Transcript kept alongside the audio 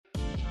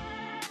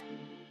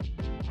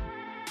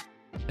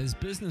As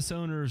business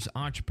owners,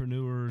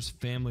 entrepreneurs,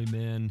 family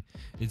men,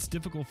 it's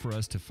difficult for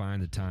us to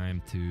find the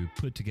time to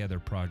put together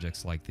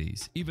projects like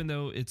these. Even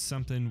though it's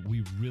something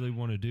we really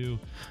want to do,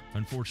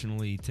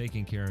 unfortunately,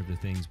 taking care of the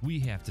things we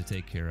have to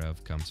take care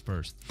of comes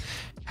first.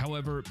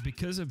 However,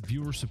 because of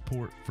viewer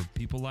support for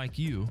people like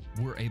you,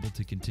 we're able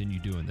to continue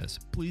doing this.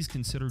 Please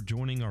consider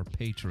joining our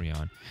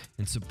Patreon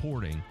and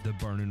supporting the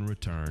Burn and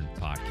Return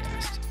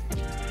podcast.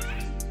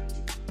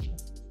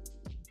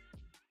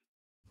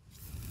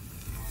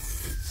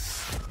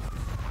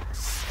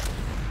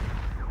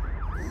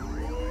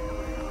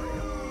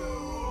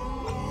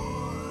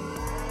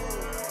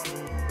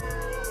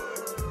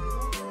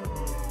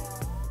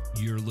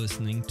 You're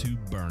listening to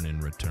Burn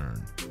and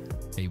Return,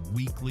 a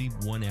weekly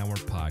 1-hour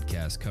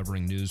podcast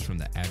covering news from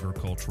the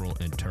agricultural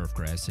and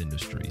turfgrass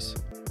industries.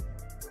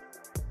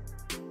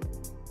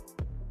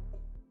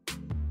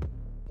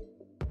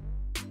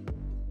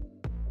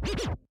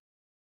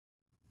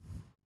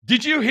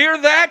 Did you hear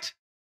that?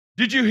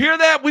 Did you hear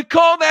that? We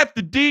call that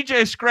the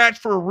DJ scratch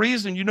for a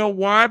reason. You know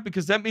why?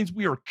 Because that means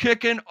we are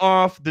kicking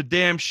off the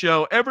damn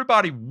show.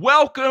 Everybody,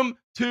 welcome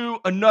to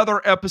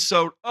another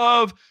episode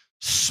of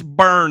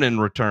Burn and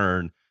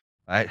Return.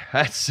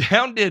 That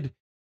sounded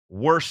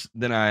worse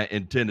than I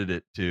intended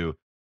it to,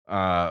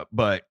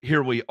 but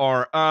here we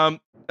are.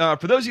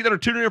 For those of you that are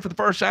tuning in for the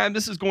first time,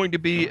 this is going to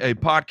be a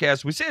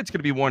podcast. We say it's going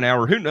to be 1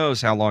 hour. Who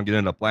knows how long it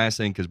ended up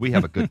lasting, because we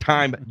have a good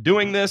time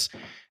doing this,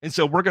 and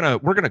so we're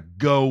gonna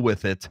go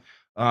with it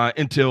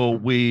until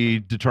we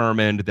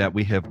determined that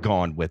we have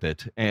gone with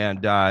it.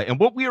 And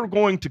what we are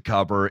going to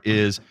cover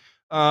is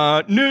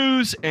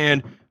news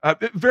and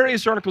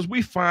various articles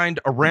we find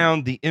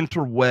around the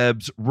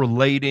interwebs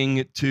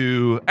relating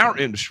to our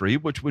industry,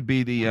 which would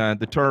be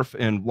the turf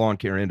and lawn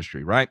care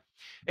industry, right?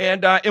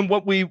 And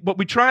what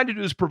we try to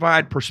do is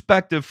provide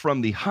perspective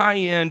from the high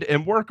end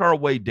and work our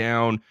way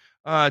down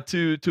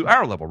to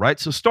our level, right?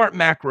 So start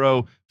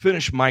macro,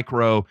 finish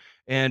micro,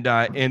 and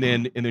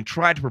then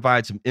try to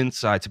provide some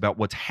insights about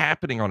what's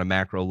happening on a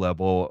macro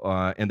level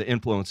and the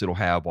influence it'll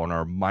have on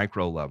our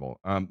micro level.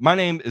 My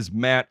name is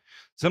Matt.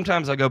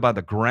 Sometimes I go by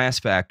the Grass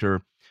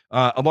Factor.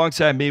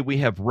 Alongside me, we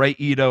have Ray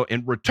Ito,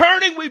 and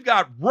returning, we've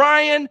got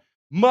Ryan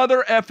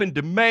Mother effing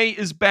DeMay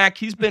is back.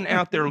 He's been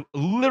out there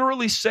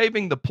literally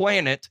saving the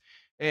planet,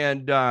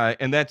 and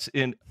that's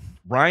in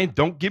Ryan.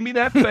 Don't give me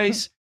that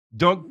face.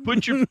 Don't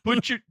put your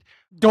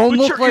Don't put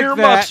look your like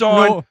earmuffs that.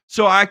 on, No.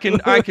 so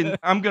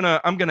I'm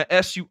gonna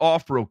S you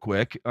off real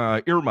quick.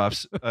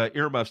 Earmuffs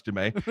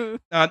DeMay.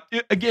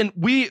 Again,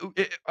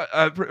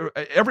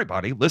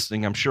 everybody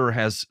listening, I'm sure,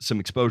 has some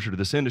exposure to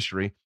this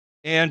industry,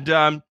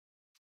 and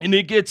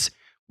it gets,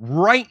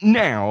 right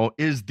now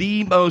is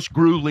the most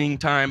grueling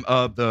time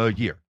of the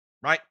year,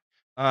 right?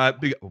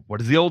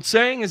 What is the old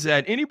saying? Is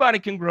that anybody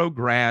can grow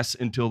grass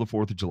until the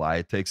 4th of July.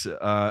 It takes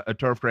a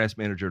turf grass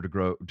manager to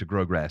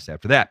grow grass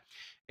after that.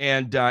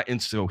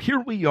 And so here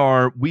we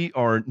are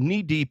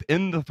knee deep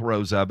in the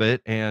throes of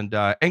it. And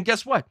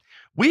guess what?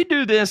 We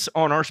do this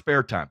on our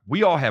spare time.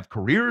 We all have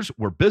careers.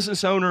 We're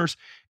business owners.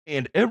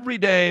 And every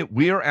day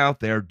we are out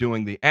there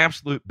doing the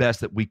absolute best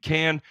that we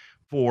can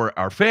for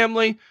our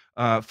family,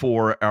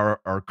 for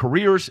our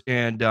careers,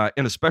 and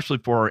especially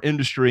for our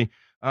industry,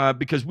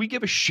 because we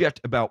give a shit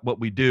about what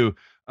we do.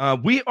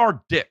 We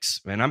are dicks,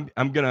 and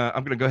I'm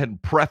gonna go ahead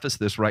and preface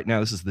this right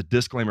now. This is the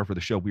disclaimer for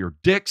the show. We are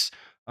dicks.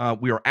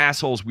 We are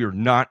assholes. We are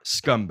not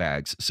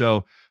scumbags.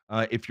 So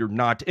if you're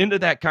not into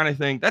that kind of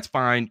thing, that's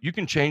fine. You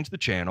can change the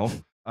channel.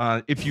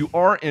 If you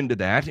are into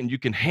that and you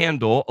can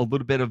handle a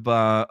little bit of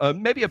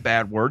maybe a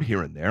bad word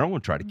here and there, I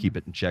want to try to keep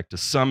it in check to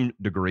some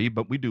degree,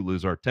 but we do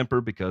lose our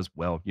temper because,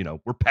 well,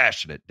 we're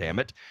passionate, damn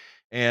it.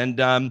 And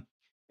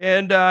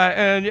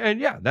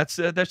yeah, that's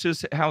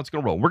just how it's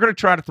going to roll. We're going to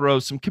try to throw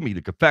some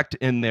comedic effect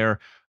in there.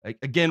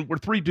 Again, we're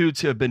three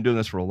dudes who have been doing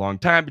this for a long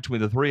time.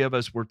 Between the three of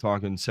us, we're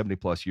talking 70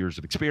 plus years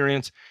of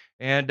experience,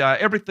 and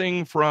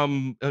everything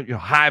from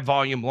high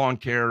volume lawn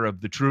care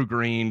of the True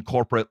Green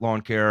corporate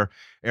lawn care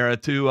era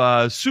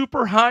to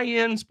super high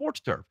end sports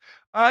turf.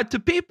 To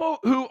people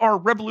who are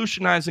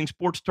revolutionizing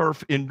sports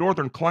turf in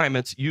northern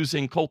climates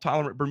using cold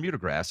tolerant Bermuda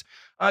grass,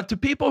 to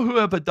people who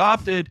have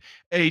adopted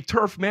a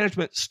turf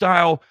management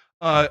style,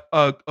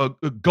 a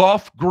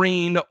golf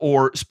green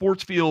or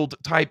sports field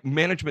type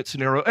management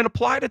scenario and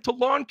applied it to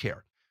lawn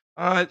care.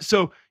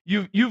 So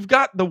you've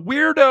got the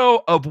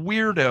weirdo of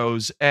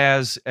weirdos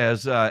as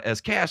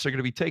Cass are going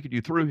to be taking you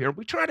through here.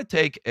 We try to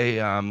take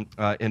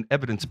an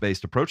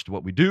evidence-based approach to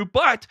what we do,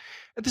 but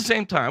at the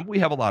same time, we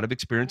have a lot of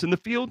experience in the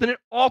field, and it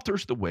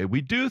alters the way we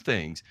do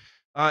things.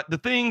 The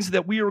things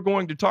that we are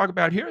going to talk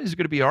about here is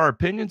going to be our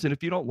opinions, and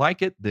if you don't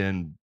like it,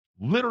 then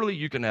literally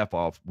you can F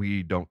off.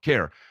 We don't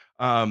care.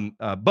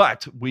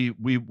 But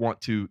we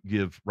want to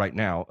give right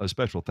now a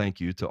special thank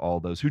you to all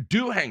those who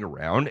do hang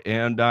around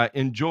and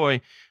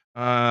enjoy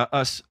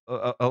us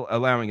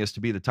allowing us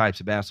to be the types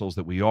of assholes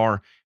that we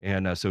are.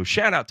 And so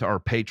shout out to our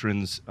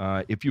patrons.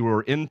 If you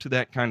are into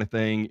that kind of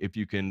thing, if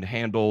you can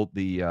handle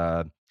the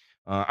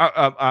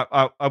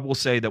I will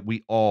say that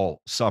we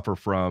all suffer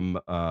from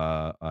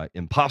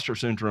imposter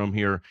syndrome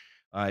here.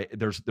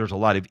 there's a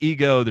lot of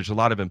ego, there's a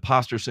lot of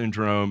imposter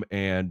syndrome,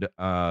 and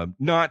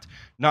not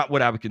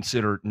what I would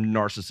consider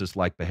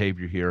narcissist-like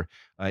behavior here.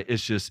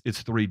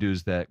 It's three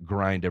dudes that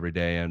grind every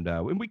day, and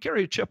we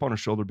carry a chip on our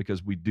shoulder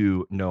because we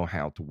do know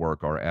how to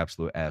work our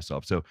absolute ass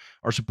off. So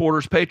our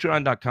supporters,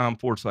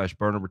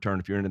 patreon.com/burn and return,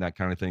 if you're into that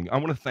kind of thing. I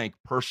want to thank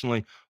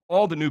personally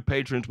all the new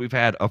patrons. We've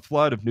had a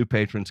flood of new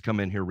patrons come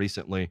in here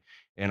recently,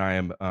 and I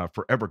am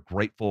forever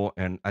grateful.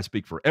 And I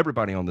speak for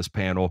everybody on this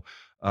panel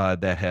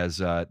that has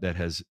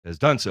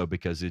done so,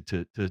 because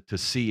to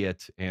see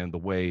it and the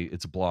way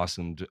it's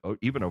blossomed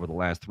even over the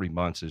last 3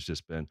 months has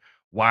just been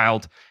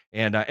wild.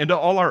 And to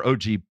all our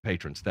OG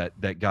patrons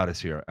that got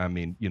us here. I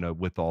mean,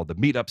 with all the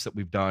meetups that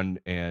we've done,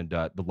 and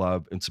the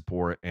love and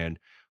support, and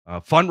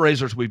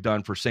fundraisers we've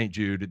done for St.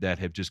 Jude that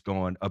have just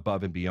gone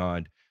above and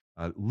beyond.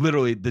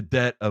 Literally, the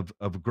debt of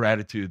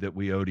gratitude that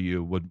we owe to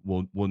you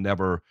will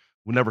never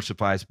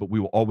suffice, but we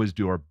will always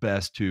do our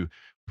best to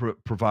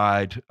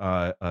provide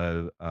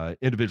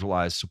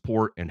individualized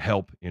support and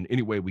help in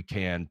any way we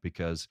can,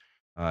 because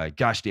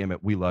gosh damn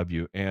it, we love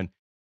you. And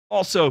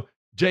also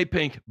Jay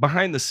Pink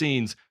behind the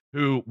scenes,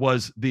 who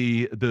was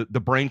the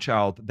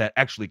brainchild that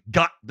actually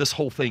got this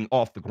whole thing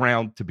off the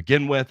ground to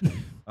begin with,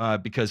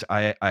 because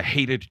I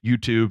hated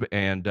YouTube,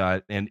 and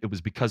it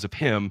was because of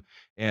him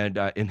and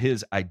in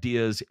his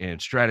ideas and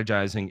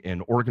strategizing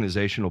and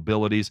organizational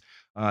abilities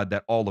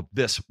that all of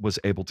this was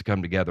able to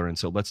come together. And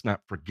so let's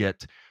not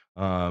forget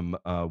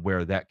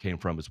where that came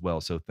from as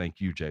well. So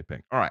thank you, Jay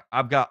Pink. All right,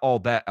 I've got all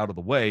that out of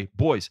the way.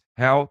 Boys,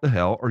 how the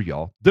hell are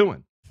y'all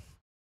doing?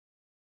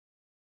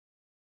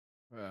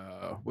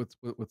 What's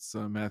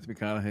Matthew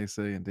McConaughey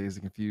say in Dazed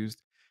and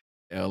Confused?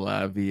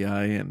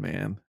 LIVIN,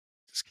 man.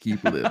 Just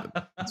keep living.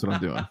 That's what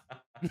I'm doing.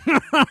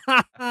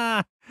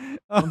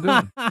 I'm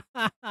doing.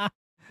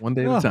 One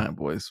day at a time,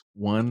 boys.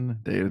 One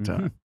day at a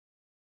time.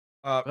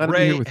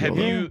 Ray,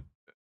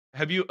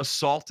 have you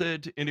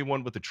assaulted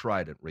anyone with a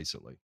trident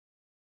recently?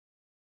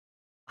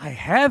 I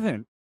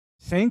haven't.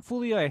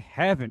 Thankfully, I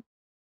haven't.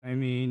 I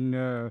mean,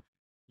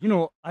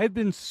 I've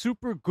been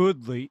super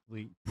good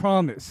lately.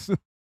 Promise.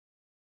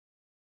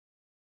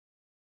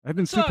 I've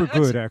been super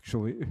good,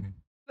 actually.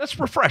 That's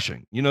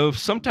refreshing.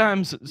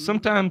 Sometimes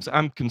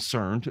I'm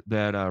concerned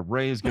that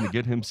Ray is going to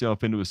get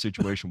himself into a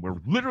situation where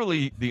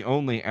literally the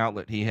only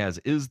outlet he has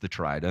is the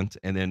trident,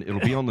 and then it'll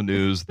be on the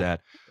news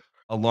that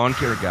a lawn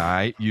care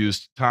guy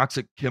used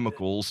toxic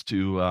chemicals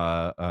to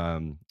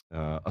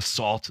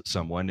assault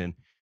someone. And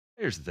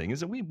here's the thing: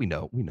 is that we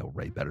know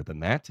Ray better than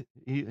that.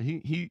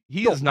 He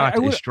is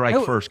not a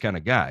strike first kind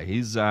of guy.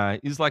 He's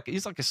like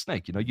a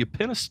snake. You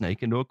pin a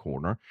snake into a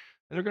corner,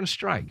 and they're going to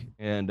strike.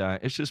 And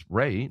it's just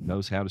Ray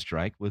knows how to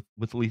strike with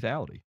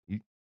lethality.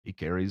 He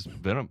carries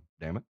venom.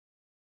 Damn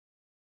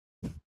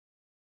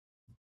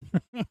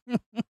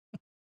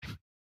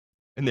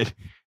it.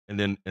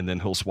 and then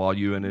he'll swallow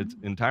you in its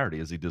entirety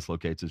as he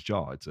dislocates his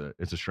jaw. It's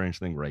a strange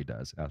thing Ray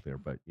does out there,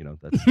 but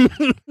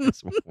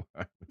that's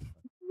why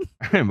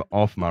I'm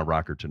off my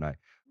rocker tonight.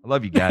 I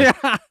love you guys.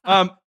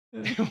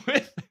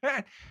 With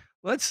that,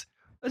 let's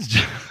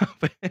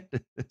jump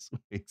into this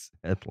week's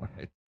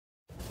headline.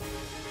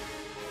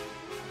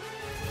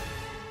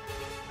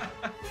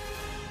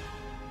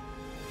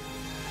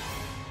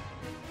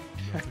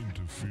 Nothing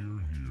to fear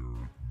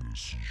here.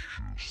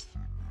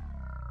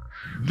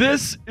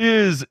 This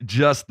is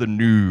just the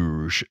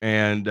news.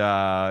 And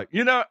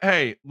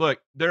hey, look,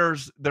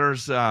 there's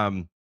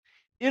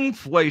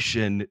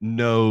inflation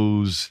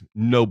knows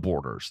no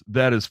borders.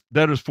 That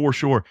is for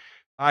sure.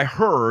 I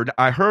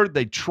heard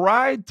they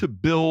tried to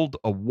build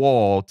a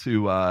wall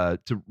to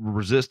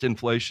resist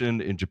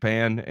inflation in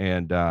Japan,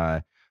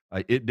 and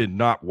it did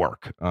not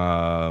work.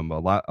 A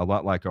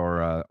lot like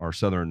our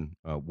southern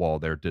wall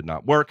there did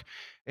not work.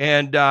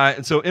 And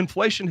so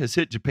inflation has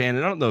hit Japan,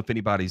 and I don't know if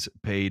anybody's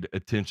paid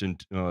attention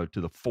to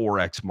the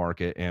Forex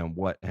market and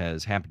what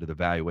has happened to the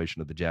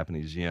valuation of the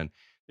Japanese yen.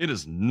 It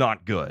is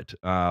not good.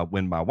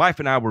 When my wife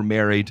and I were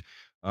married,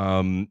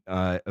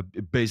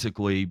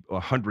 basically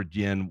 100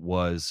 yen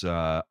was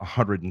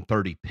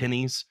 130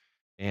 pennies,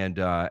 and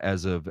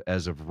as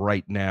of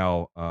right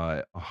now,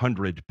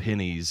 100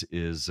 pennies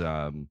is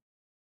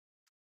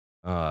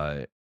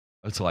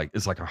it's like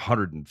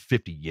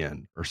 150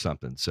 yen or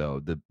something.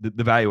 So the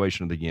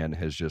valuation of the yen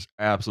has just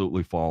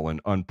absolutely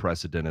fallen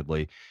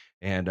unprecedentedly,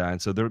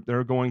 and so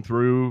they're going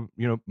through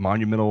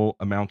monumental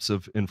amounts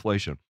of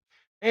inflation.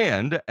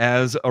 And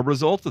as a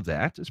result of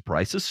that, as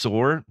prices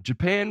soar,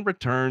 Japan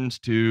returns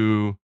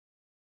to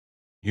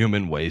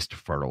human waste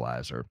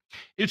fertilizer.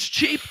 It's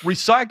cheap,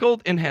 recycled,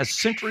 and has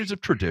centuries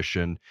of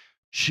tradition.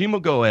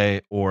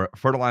 Shimogoe, or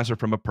fertilizer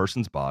from a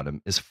person's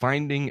bottom, is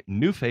finding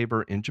new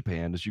favor in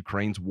Japan as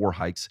Ukraine's war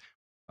hikes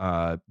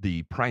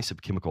the price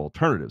of chemical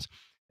alternatives.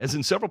 As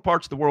in several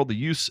parts of the world, the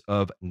use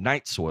of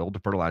night soil to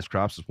fertilize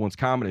crops was once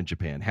common in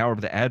Japan.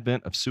 However, the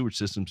advent of sewage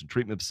systems and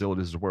treatment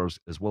facilities,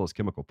 as well as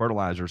chemical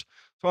fertilizers,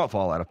 saw it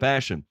fall out of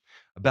fashion.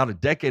 About a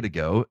decade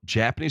ago,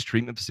 Japanese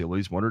treatment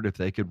facilities wondered if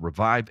they could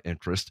revive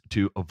interest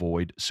to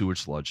avoid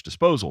sewage sludge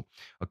disposal,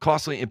 a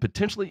costly and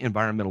potentially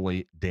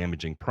environmentally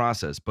damaging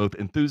process. Both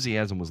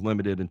enthusiasm was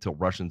limited until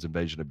Russia's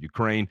invasion of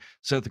Ukraine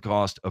sent the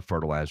cost of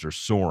fertilizer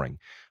soaring.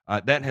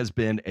 That has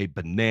been a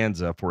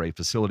bonanza for a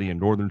facility in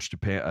northern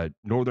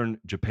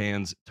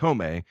Japan's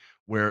Tome,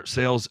 where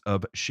sales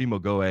of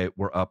Shimogoe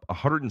were up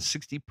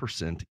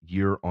 160%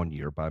 year on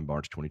year by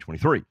March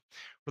 2023.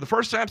 For the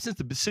first time since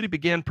the city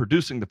began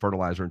producing the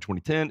fertilizer in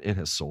 2010, it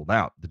has sold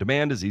out. The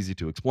demand is easy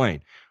to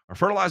explain. Our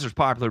fertilizer is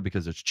popular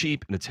because it's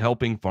cheap and it's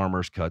helping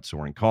farmers cut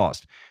soaring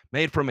costs.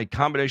 Made from a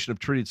combination of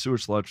treated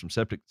sewage sludge from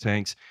septic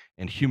tanks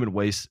and human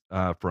waste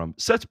from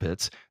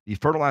cesspits, the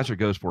fertilizer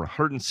goes for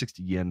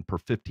 160 yen per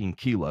 15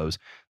 kilos.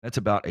 That's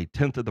about a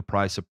tenth of the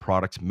price of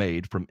products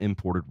made from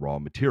imported raw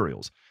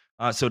materials.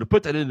 So to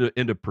put that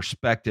into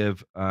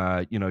perspective,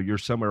 you're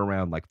somewhere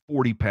around like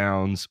 40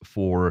 pounds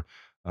for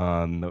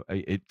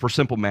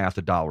simple math,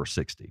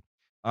 $1.60.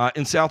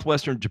 In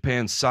southwestern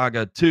Japan's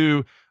Saga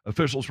 2,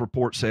 officials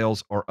report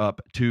sales are up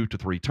 2 to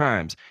 3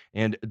 times,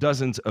 and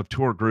dozens of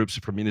tour groups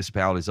from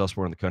municipalities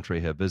elsewhere in the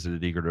country have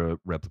visited, eager to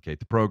replicate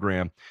the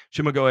program.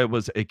 Shimogoe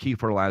was a key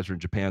fertilizer in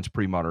Japan's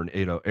pre-modern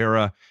Edo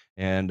era,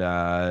 and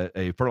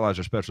a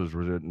fertilizer specialist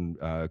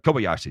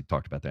Kobayashi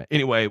talked about that.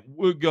 Anyway,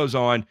 it goes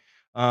on.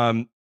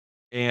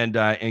 And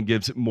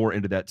gives more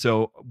into that.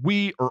 So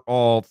we are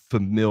all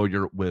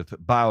familiar with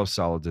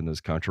biosolids in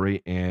this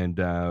country, and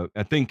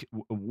I think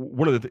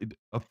one of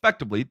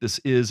effectively this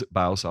is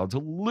biosolids a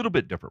little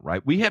bit different,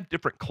 right? We have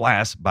different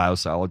class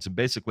biosolids, and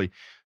basically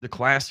the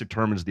class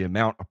determines the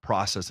amount of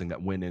processing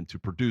that went in to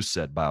produce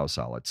said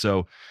biosolids.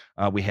 So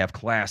we have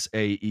Class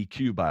A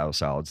EQ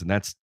biosolids, and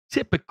that's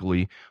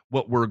typically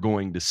what we're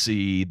going to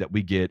see that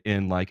we get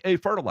in like a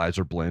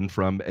fertilizer blend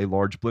from a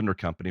large blender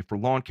company for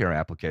lawn care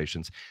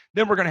applications.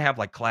 Then we're going to have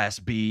like Class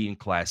B and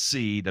Class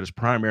C that is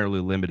primarily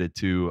limited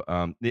to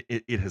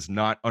it has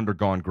not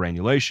undergone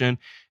granulation.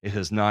 It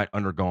has not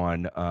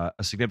undergone a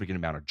significant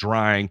amount of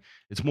drying.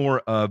 It's more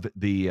of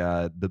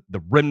the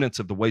remnants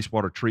of the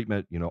wastewater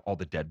treatment, all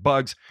the dead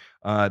bugs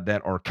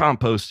that are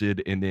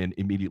composted and then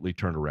immediately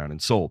turned around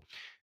and sold.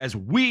 As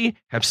we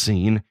have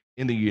seen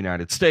in the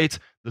United States,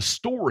 the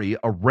story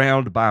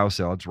around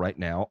biosolids right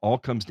now all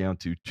comes down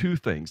to 2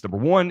 things. Number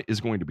 1 is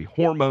going to be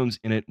hormones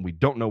in it, and we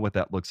don't know what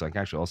that looks like.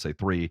 Actually, I'll say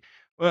 3.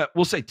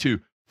 We'll say 2.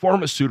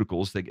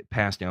 Pharmaceuticals that get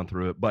passed down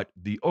through it, but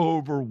the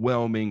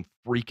overwhelming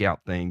freak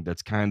out thing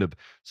that's kind of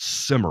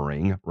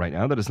simmering right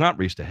now that has not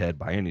reached a head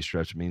by any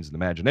stretch of means of the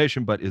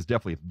imagination, but is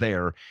definitely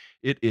there.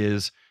 It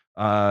is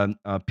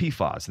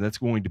PFAS, and that's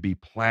going to be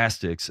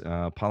plastics,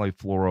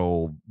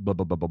 polyfluoro, blah,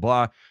 blah, blah, blah,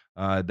 blah,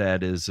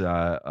 that is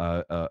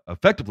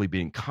effectively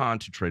being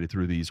concentrated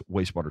through these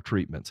wastewater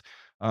treatments.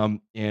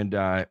 It's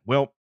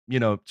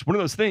one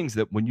of those things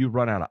that when you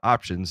run out of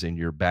options and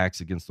your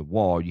back's against the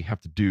wall, you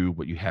have to do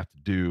what you have to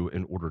do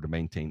in order to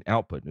maintain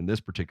output. In this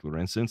particular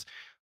instance,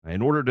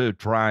 in order to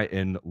try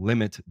and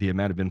limit the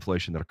amount of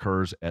inflation that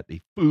occurs at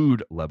the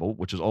food level,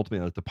 which is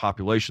ultimately at the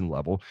population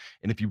level.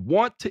 And if you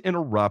want to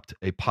interrupt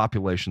a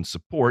population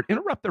support,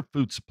 interrupt their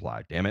food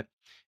supply, damn it.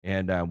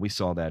 And we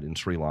saw that in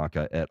Sri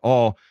Lanka at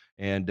all.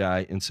 And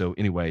so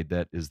anyway,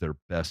 that is their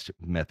best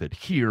method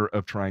here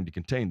of trying to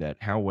contain that.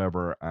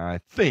 However, I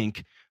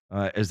think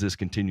as this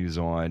continues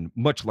on,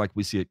 much like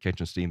we see it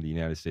catching steam in the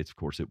United States, of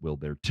course, it will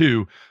there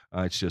too.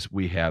 It's just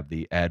we have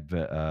the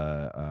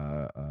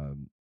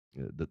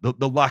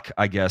luck,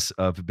 I guess,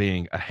 of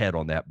being ahead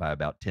on that by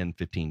about 10,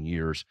 15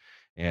 years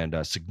and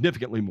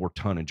significantly more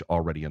tonnage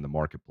already in the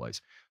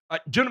marketplace.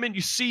 Gentlemen,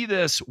 you see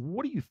this.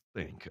 What do you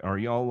think? Are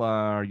y'all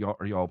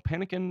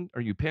panicking?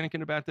 Are you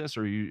panicking about this?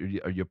 Or are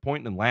you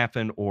pointing and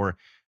laughing? Or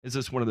is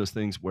this one of those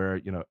things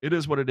where, it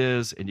is what it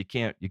is and you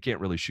can't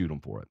really shoot them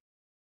for it?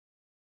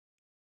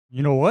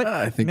 You know what,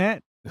 I think.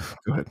 Matt?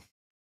 Go ahead.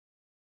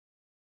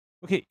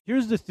 Okay,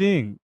 here's the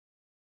thing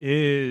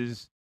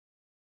is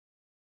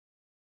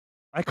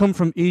I come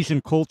from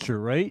Asian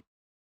culture, right?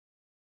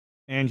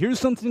 And here's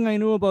something I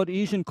know about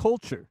Asian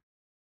culture.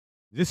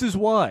 This is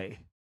why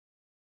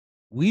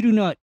we do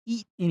not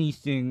eat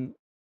anything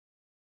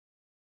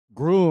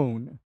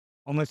grown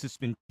unless it's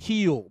been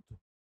peeled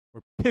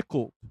or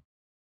pickled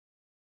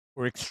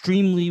or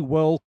extremely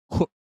well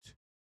cooked.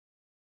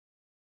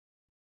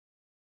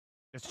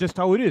 That's just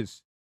how it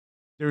is.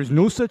 There is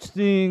no such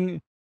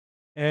thing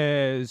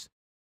as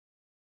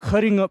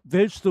cutting up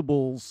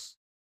vegetables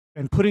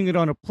and putting it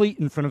on a plate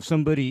in front of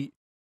somebody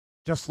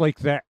just like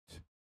that.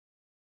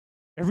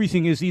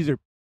 Everything is either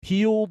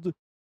peeled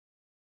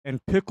and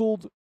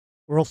pickled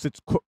or else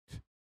it's cooked.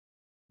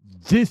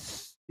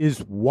 This is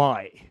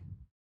why.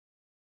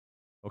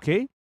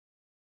 Okay?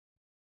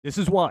 This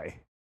is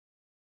why.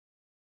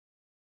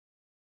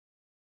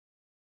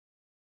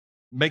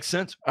 Makes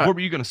sense. What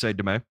were you going to say,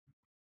 Demay?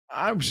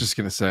 I was just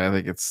going to say, I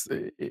think it's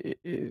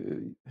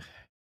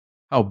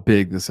how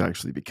big this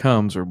actually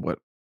becomes or what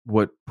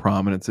what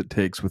prominence it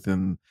takes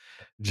within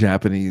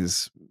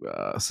Japanese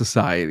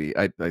society,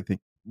 I think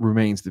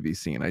remains to be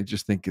seen. I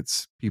just think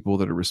it's people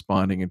that are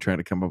responding and trying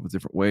to come up with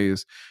different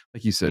ways,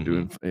 like you said,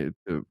 to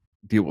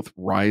deal with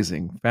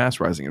fast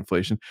rising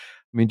inflation.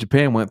 I mean,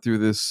 Japan went through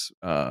this,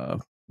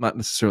 not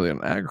necessarily on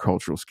an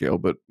agricultural scale,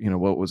 but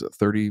what was it,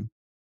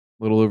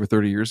 little over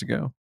 30 years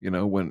ago,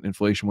 when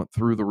inflation went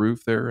through the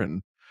roof there,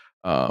 and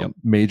Yep.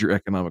 major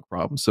economic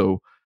problems.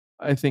 So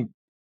I think,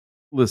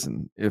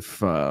 listen,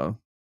 if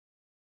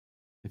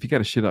you got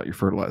to shit out your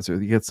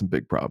fertilizer, you get some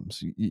big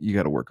problems. You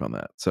got to work on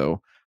that.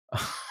 So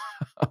I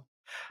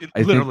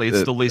Literally, think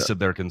it's the that least of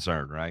their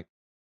concern, right?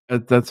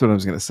 that's what I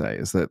was going to say,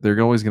 is that they're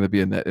always going to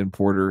be a net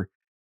importer.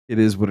 It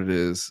is what it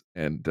is,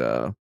 and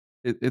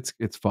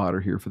it's fodder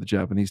here for the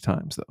Japanese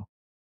times, though.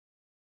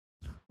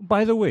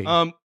 By the way,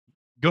 Go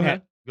Matt,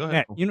 ahead. Go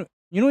ahead. Matt, you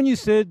know when you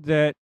said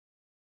that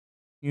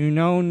you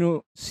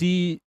now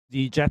see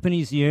the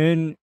Japanese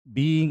yen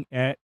being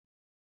at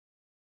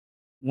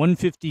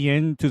 150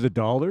 yen to the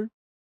dollar?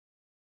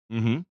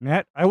 Mm-hmm.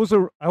 Matt, I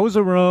was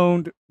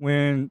around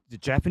when the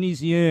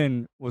Japanese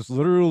yen was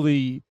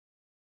literally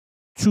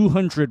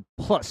 200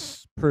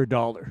 plus per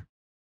dollar.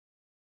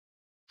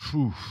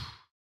 No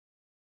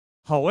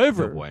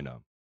However,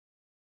 bueno.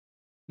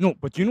 no,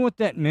 but you know what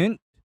that meant?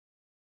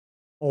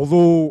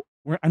 Although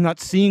I'm not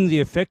seeing the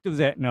effect of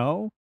that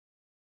now,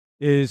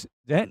 is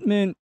that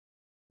meant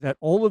that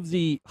all of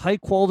the high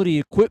quality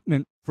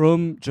equipment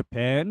from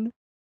Japan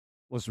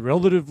was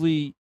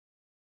relatively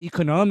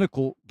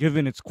economical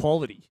given its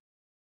quality.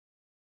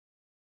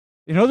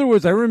 In other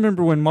words, I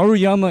remember when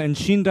Maruyama and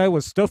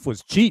Shindaiwa stuff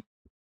was cheap.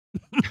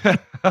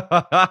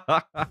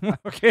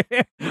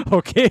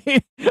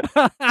 Okay.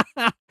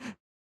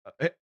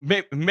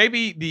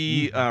 Maybe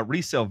the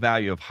resale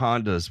value of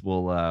Hondas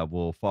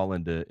will fall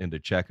into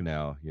check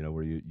now.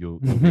 Where you'll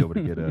be able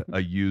to get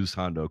a used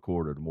Honda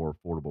Accord at a more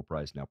affordable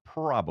price now.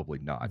 Probably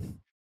not.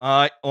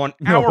 On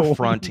our No.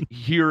 front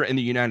here in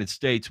the United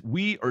States,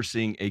 we are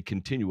seeing a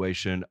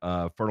continuation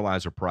of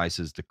fertilizer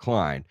prices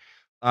decline.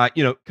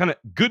 Kind of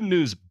good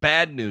news,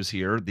 bad news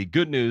here. The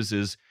good news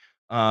is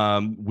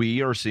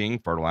we are seeing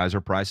fertilizer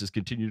prices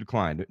continue to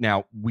decline.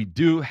 Now, we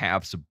do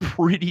have some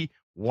pretty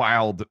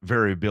wild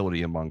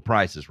variability among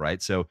prices,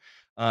 right? So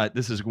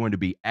this is going to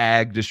be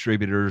ag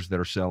distributors that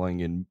are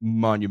selling in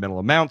monumental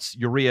amounts.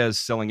 Urea is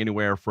selling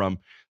anywhere from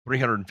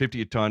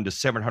 350 a ton to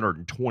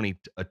 720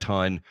 a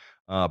ton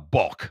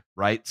bulk,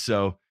 right?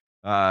 So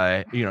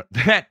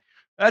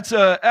that's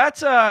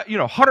a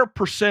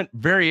 100%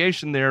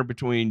 variation there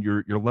between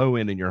your low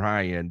end and your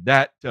high end.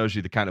 That tells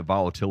you the kind of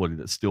volatility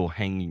that's still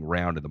hanging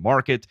around in the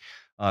market.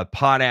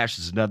 Potash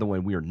is another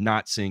one. We are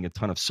not seeing a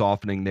ton of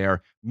softening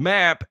there.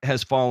 MAP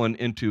has fallen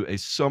into a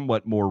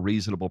somewhat more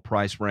reasonable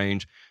price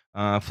range,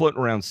 floating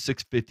around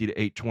 650 to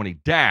 820.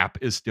 DAP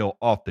is still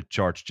off the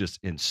charts, just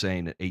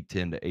insane at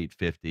 810 to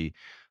 850.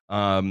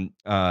 UAN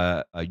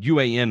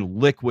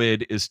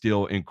liquid is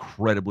still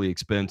incredibly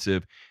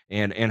expensive,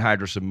 and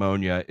anhydrous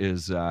ammonia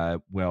is I'd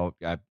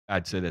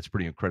say that's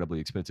pretty incredibly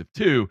expensive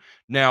too.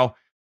 Now,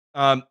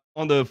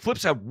 on the flip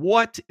side,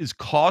 what is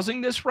causing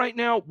this right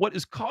now? What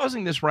is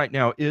causing this right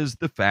now is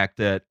the fact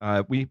that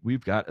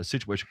we've got a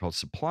situation called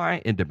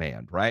supply and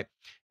demand, right?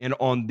 And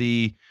on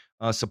the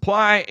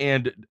supply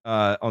and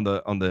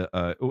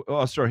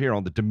I'll start here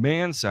on the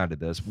demand side of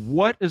this.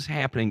 What is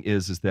happening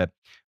is that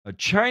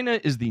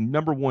China is the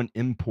number one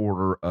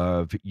importer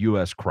of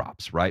U.S.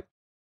 crops, right?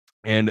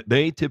 And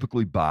they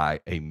typically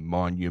buy a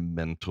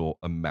monumental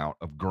amount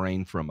of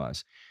grain from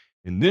us.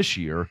 And this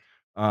year,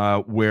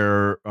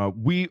 where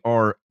we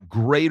are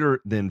greater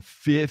than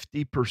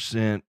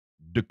 50%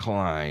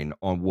 decline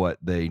on what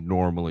they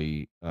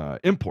normally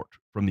import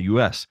from the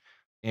U.S.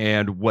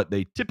 And what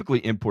they typically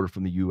imported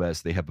from the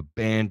U.S., they have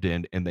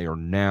abandoned, and they are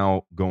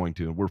now going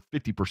to, and we're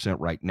 50%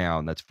 right now,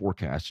 and that's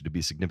forecasted to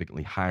be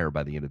significantly higher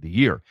by the end of the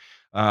year.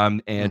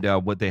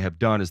 What they have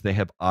done is they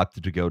have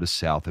opted to go to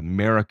South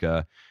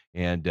America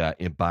and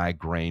buy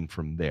grain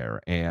from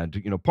there.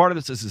 And part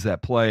of this is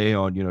that play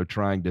on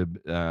trying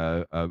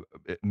to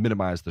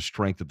minimize the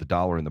strength of the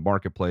dollar in the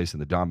marketplace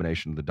and the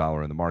domination of the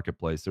dollar in the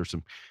marketplace. There's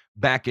some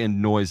back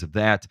end noise of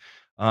that.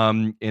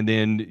 And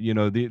then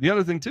the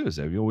other thing too is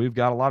that we've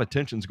got a lot of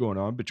tensions going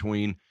on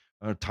between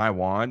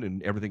Taiwan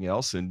and everything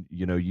else, and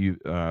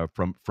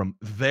from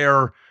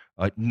their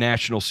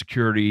national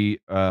security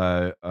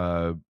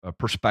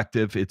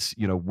perspective, it's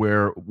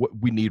where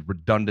we need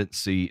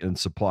redundancy in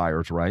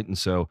suppliers, right? And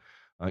so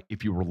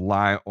if you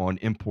rely on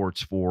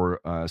imports for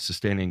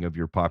sustaining of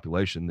your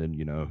population, then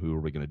who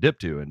are we going to dip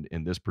to? And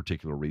in this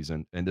particular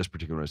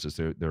instance,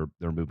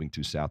 they're moving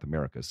to South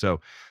America. So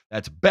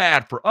that's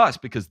bad for us,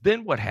 because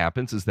then what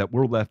happens is that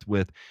we're left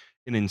with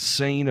an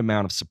insane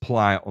amount of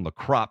supply on the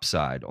crop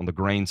side, on the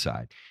grain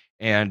side.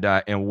 And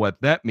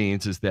what that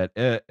means is that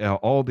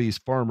all these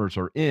farmers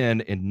are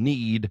in and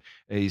need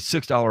a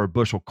 $6 a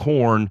bushel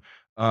corn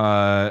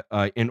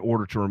in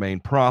order to remain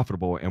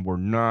profitable, and we're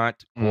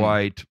not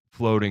quite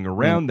floating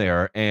around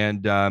there.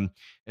 And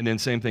then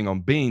same thing on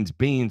beans.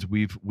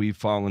 We've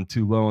fallen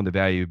too low on the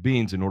value of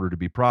beans in order to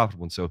be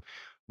profitable, and so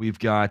We've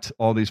got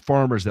all these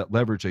farmers that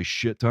leverage a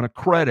shit ton of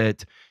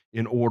credit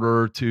in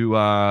order to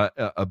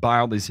buy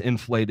all these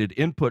inflated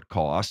input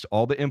costs.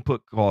 All the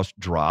input costs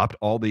dropped.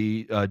 All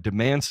the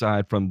demand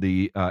side from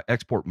the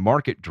export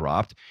market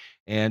dropped.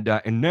 And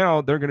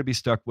now they're going to be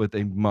stuck with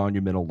a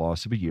monumental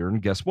loss of a year.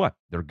 And guess what?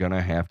 They're going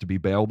to have to be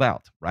bailed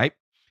out, right?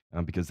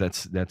 Because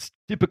that's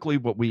typically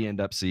what we end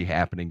up see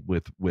happening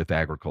with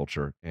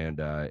agriculture and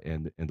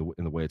in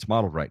the way it's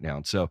modeled right now.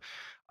 And so,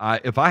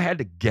 if I had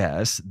to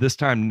guess, this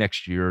time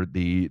next year,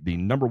 the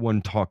number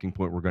one talking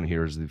point we're going to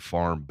hear is the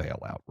farm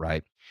bailout,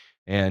 right?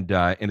 And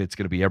it's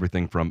going to be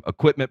everything from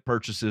equipment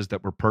purchases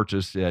that were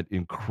purchased at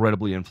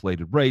incredibly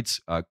inflated rates,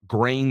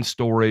 grain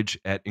storage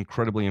at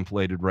incredibly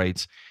inflated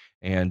rates,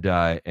 and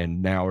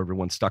now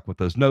everyone's stuck with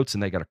those notes,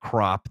 and they got a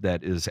crop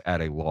that is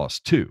at a loss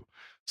too.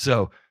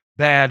 So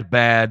bad.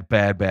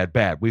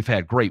 We've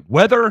had great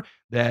weather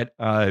that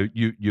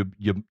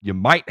you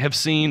might have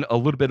seen a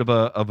little bit of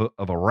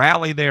a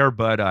rally there,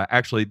 but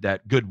actually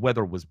that good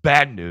weather was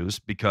bad news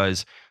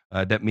because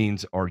that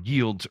means our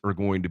yields are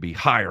going to be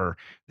higher.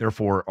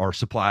 Therefore, our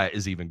supply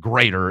is even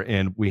greater,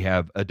 and we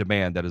have a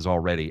demand that is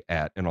already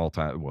at an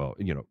all-time, or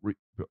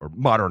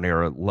modern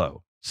era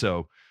low.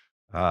 So,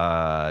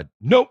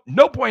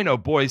 no bueno,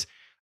 boys.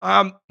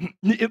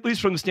 At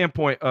least from the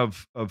standpoint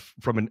of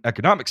from an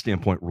economic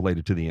standpoint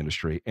related to the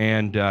industry.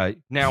 And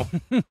now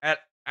at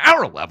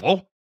our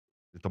level,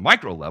 at the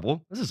micro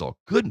level, this is all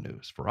good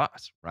news for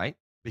us, right?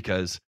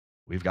 Because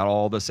we've got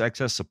all this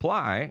excess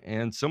supply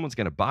and someone's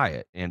going to buy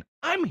it. And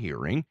I'm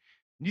hearing,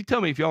 you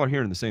tell me if y'all are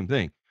hearing the same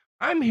thing.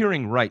 I'm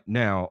hearing right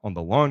now on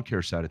the lawn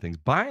care side of things,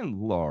 by and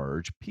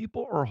large,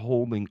 people are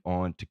holding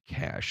on to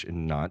cash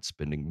and not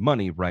spending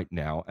money right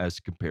now as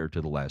compared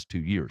to the last 2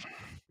 years.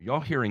 Are y'all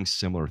hearing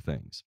similar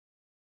things?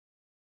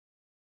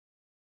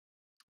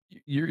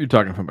 You're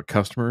talking from a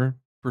customer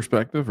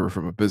perspective or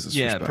from a business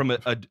perspective? From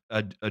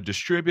a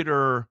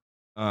distributor,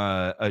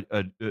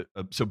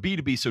 so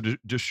B2B, so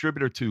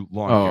distributor to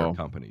lawn care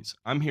companies.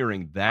 I'm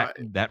hearing that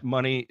that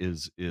money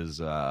is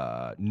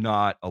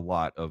not a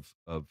lot of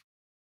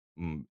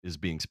is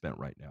being spent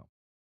right now.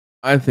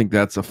 I think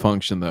that's a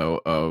function,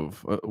 though,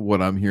 of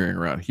what I'm hearing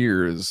around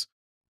here is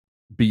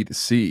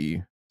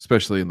B2C,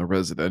 especially in the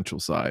residential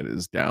side,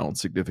 is down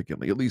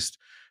significantly, at least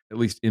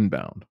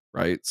inbound,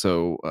 right?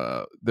 So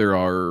there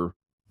are,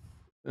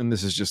 and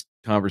this is just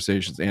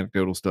conversations,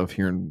 anecdotal stuff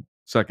here in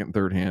second,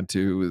 third hand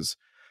too, is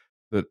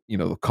that,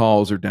 the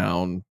calls are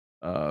down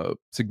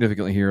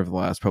significantly here over the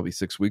last probably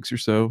 6 weeks or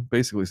so,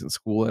 basically since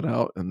school let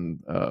out. And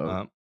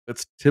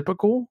that's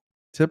typical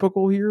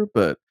here,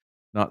 but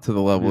not to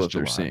the level that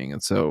they're seeing.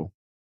 And so,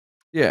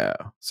 yeah.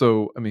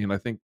 So, I mean, I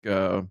think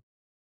hard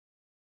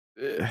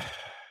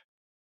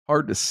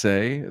to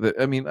say that.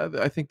 I mean,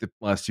 I think the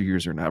last 2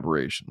 years are an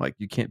aberration. Like,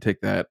 you can't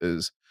take that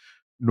as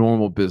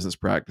normal business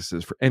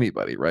practices for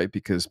anybody, right?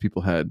 Because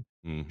people had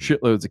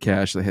shitloads of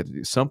cash they had to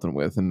do something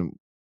with. And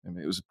I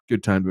mean, it was a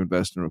good time to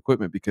invest in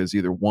equipment because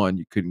either one,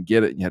 you couldn't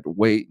get it and you had to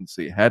wait. And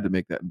so you had to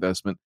make that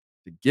investment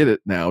to get it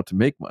now to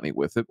make money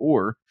with it.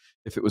 Or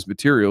if it was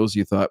materials,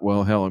 you thought,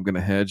 well, hell, I'm going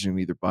to hedge and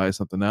either buy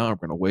something now, or I'm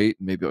going to wait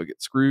and maybe I'll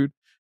get screwed.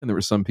 And there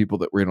were some people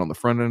that were in on the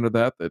front end of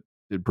that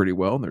did pretty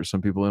well. And there were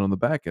some people in on the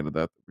back end of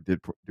that did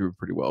do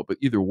pretty well. But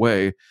either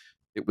way,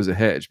 it was a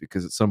hedge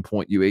because at some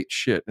point you ate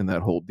shit in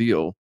that whole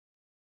deal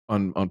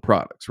on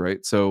products,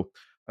 right? So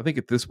I think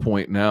at this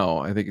point now,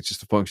 I think it's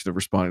just a function of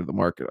responding to the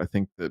market. I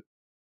think that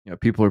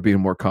people are being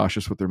more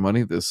cautious with their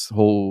money. This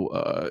whole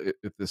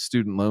if the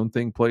student loan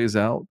thing plays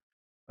out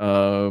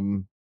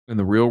in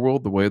the real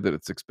world the way that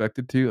it's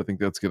expected to, I think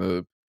that's going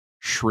to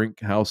shrink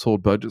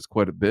household budgets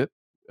quite a bit,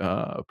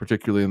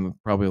 particularly in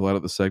probably a lot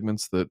of the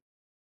segments that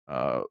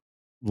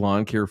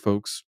lawn care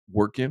folks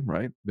work in,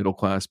 right? Middle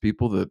class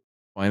people that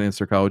finance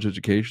their college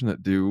education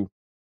that do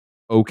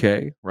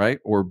okay, right,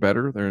 or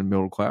better. They're in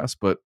middle class,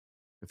 but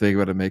if they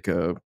got to make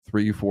a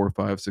 $300, $400,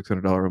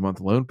 $500, $600 a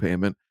month loan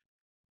payment,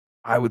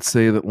 I would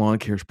say that lawn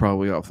care is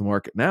probably off the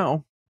market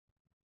now.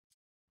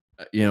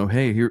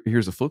 Hey,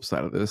 here's a flip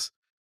side of this.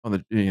 On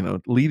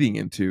the leading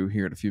into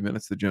here in a few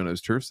minutes, the Joe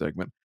Knows Turf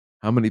segment.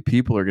 How many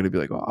people are going to be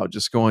like, oh, I'll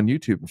just go on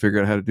YouTube and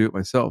figure out how to do it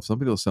myself?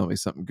 Somebody will sell me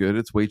something good.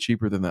 It's way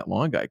cheaper than that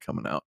lawn guy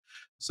coming out.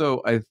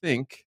 So I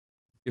think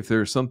if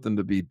there's something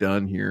to be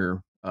done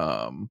here,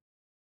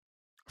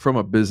 from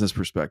a business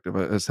perspective,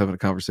 I was having a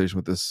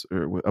conversation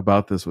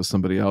about this with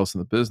somebody else in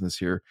the business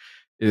here,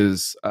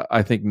 is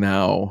I think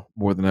now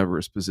more than ever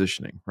is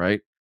positioning,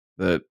 right?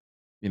 That,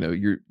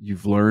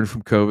 you've learned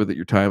from COVID that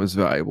your time is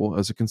valuable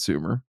as a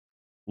consumer.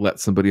 Let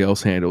somebody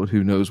else handle it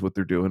who knows what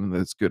they're doing and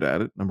that's good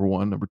at it. Number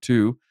one. Number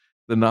two,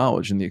 the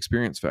knowledge and the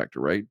experience factor,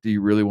 right? Do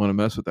you really want to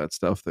mess with that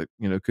stuff that,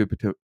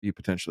 could be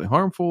potentially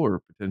harmful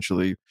or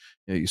potentially,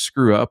 you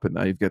screw up and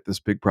now you've got this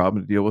big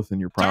problem to deal with in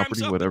your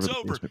property, whatever the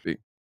case may be.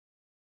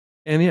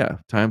 And yeah,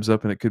 time's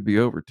up and it could be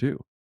over too.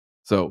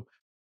 So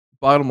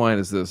bottom line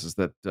is this, is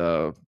that,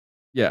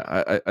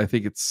 I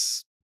think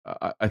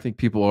I think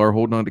people are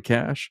holding on to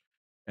cash,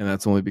 and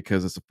that's only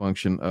because it's a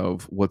function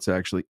of what's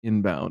actually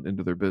inbound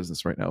into their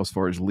business right now as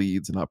far as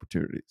leads and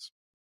opportunities.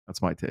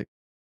 That's my take.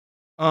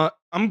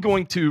 I'm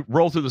going to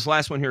roll through this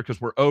last one here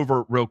because we're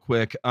over real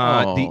quick. The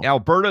Oh.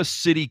 Alberta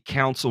City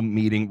Council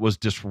meeting was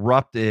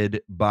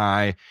disrupted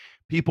by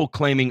people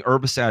claiming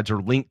herbicides are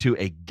linked to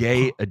a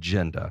gay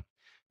agenda.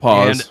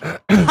 Pause.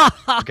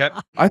 Okay.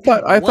 I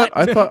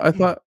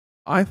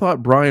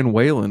thought Brian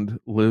Wayland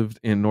lived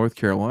in North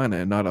Carolina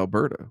and not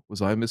Alberta.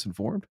 Was I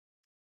misinformed?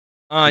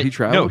 Did he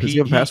travel? No, Does he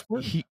have a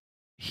passport? He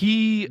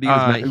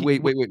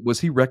Wait. Was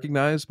he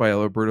recognized by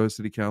Alberta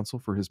City Council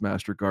for his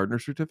Master Gardener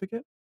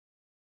certificate?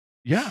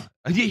 Yeah,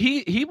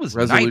 he was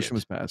Resolution knighted.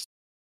 was passed.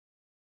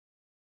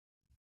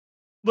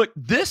 Look,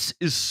 this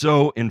is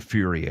so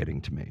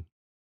infuriating to me.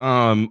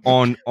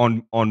 On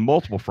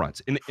multiple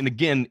fronts, and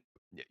again,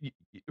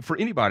 for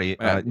anybody,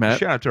 Matt?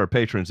 shout out to our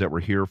patrons that were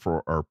here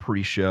for our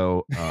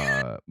pre-show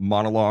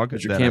monologue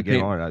As your that I get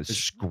campaign- on. I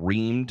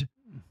screamed,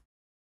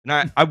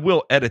 and I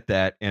will edit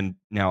that. And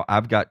now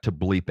I've got to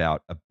bleep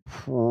out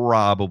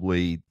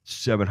probably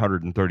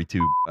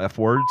 732 F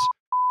words.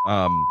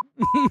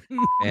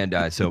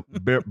 And so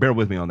bear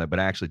with me on that, but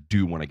I actually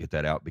do want to get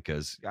that out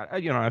because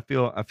I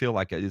feel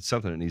like it's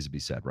something that needs to be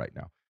said right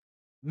now.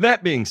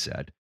 That being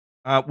said,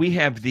 we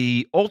have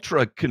the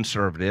ultra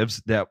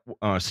conservatives that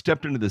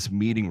stepped into this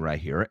meeting right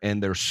here,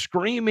 and they're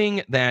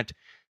screaming that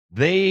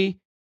the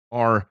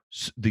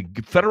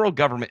federal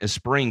government is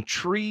spraying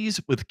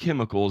trees with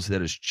chemicals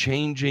that is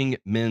changing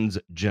men's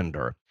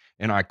gender.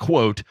 And I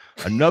quote,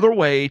 "Another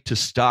way to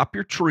stop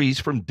your trees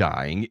from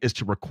dying is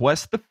to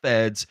request the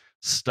feds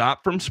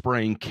stop from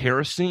spraying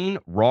kerosene,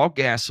 raw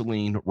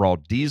gasoline, raw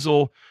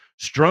diesel,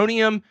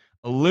 strontium,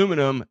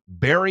 aluminum,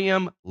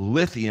 barium,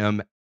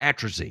 lithium,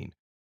 atrazine."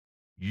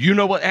 You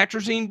know what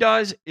atrazine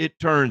does? It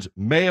turns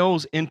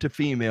males into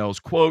females,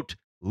 quote,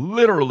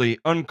 literally,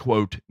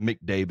 unquote,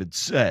 McDavid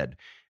said.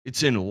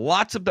 It's in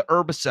lots of the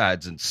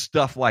herbicides and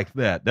stuff like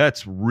that.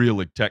 That's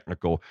really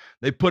technical.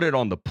 They put it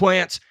on the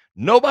plants.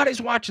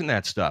 Nobody's watching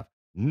that stuff.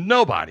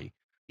 Nobody.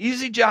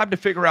 Easy job to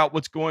figure out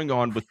what's going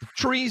on with the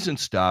trees and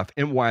stuff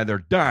and why they're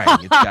dying.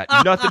 It's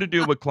got nothing to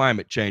do with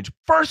climate change.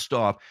 First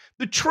off,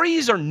 the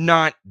trees are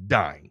not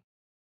dying.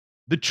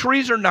 The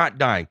trees are not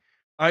dying.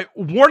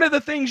 One of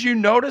the things you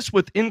notice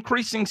with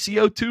increasing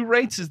CO2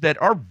 rates is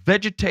that our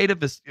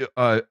vegetative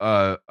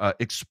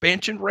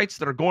expansion rates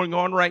that are going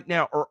on right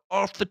now are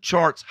off the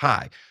charts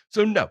high.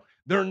 So no,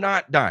 they're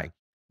not dying.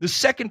 The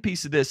second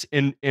piece of this,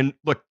 and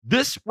look,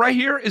 this right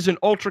here is an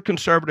ultra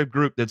conservative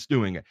group that's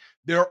doing it.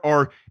 There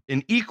are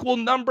an equal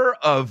number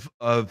of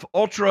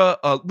ultra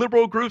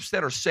liberal groups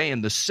that are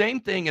saying the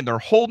same thing, and they're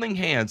holding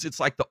hands. It's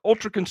like the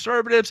ultra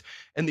conservatives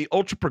and the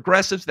ultra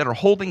progressives that are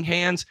holding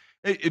hands.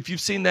 If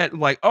you've seen that,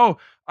 like, oh,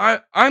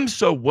 I'm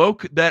so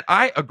woke that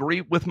I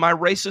agree with my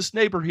racist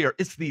neighbor here.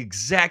 It's the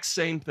exact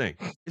same thing.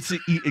 It's the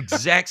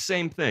exact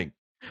same thing.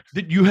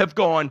 That you have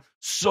gone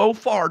so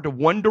far to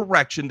one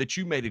direction that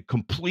you made a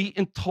complete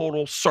and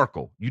total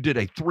circle. You did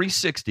a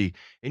 360,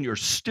 and you're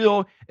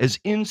still as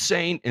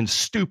insane and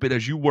stupid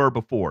as you were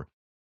before.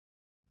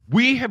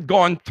 We have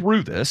gone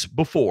through this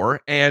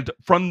before, and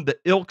from the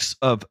ilks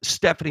of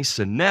Stephanie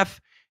Seneff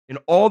and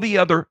all the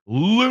other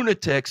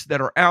lunatics that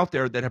are out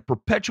there that have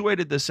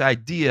perpetuated this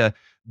idea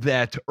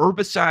that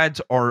herbicides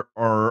are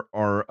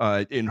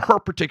in her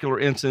particular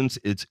instance,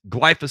 it's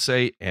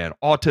glyphosate and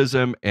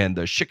autism and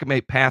the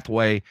shikimate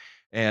pathway.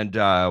 And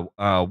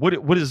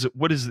what is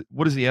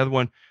the other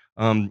one?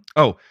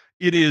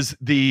 It is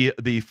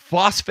the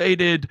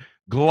phosphated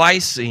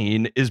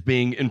glycine is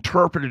being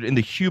interpreted in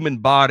the human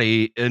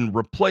body in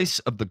replace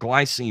of the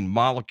glycine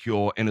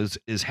molecule and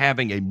is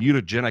having a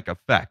mutagenic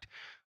effect.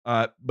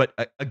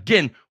 But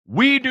again,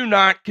 we do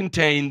not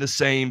contain the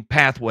same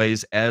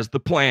pathways as the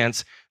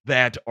plants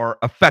that are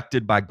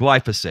affected by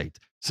glyphosate.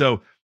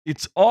 So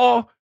it's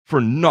all for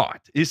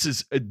naught. This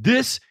is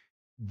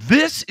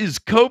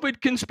COVID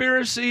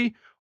conspiracy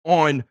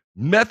on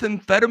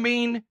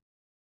methamphetamine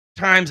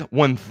times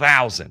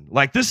 1,000.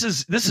 Like this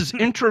is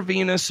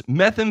intravenous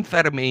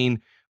methamphetamine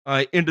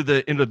into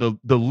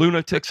the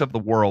lunatics of the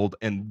world,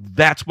 and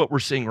that's what we're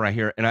seeing right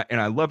here. And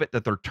I love it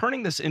that they're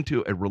turning this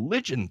into a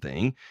religion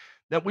thing.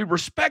 That we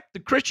respect the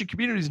Christian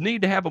communities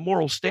need to have a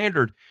moral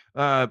standard,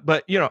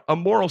 but a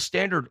moral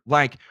standard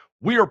like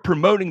we are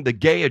promoting the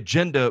gay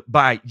agenda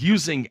by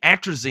using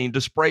atrazine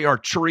to spray our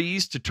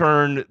trees to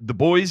turn the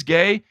boys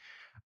gay.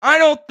 I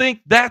don't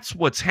think that's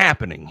what's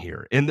happening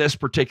here in this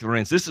particular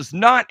instance. This is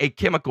not a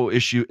chemical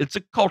issue. It's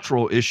a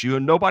cultural issue,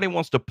 and nobody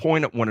wants to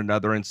point at one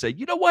another and say,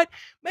 you know what?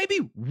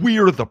 Maybe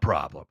we're the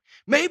problem.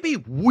 Maybe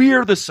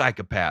we're the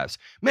psychopaths.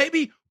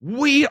 Maybe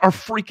we are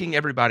freaking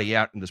everybody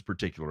out in this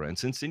particular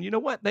instance. And you know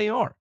what? They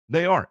are.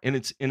 And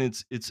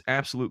it's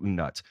absolutely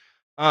nuts.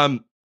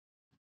 I'm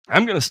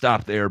going to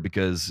stop there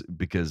because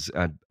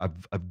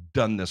I've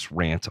done this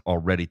rant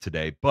already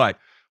today, but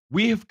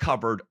we have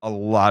covered a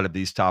lot of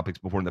these topics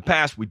before in the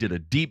past. We did a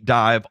deep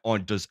dive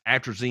on does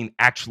atrazine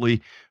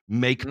actually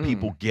make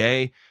people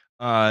gay?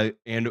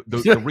 And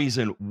the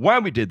reason why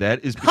we did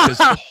that is because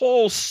the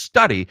whole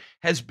study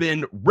has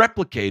been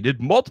replicated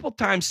multiple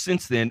times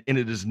since then, and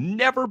it has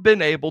never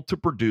been able to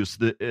produce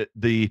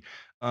the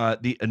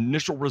the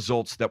initial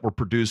results that were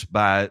produced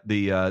by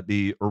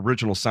the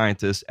original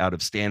scientists out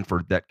of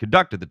Stanford that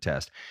conducted the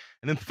test.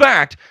 And in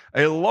fact,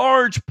 a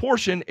large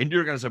portion, and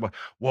you're going to say,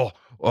 well,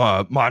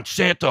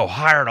 Monsanto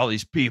hired all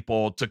these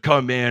people to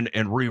come in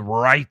and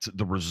rewrite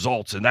the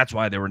results, and that's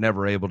why they were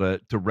never able to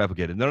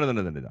replicate it. No.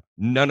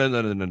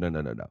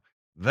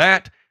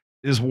 That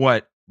is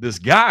what this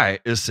guy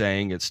is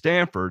saying at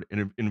Stanford.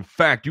 And in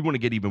fact, you want to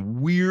get even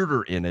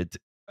weirder in it.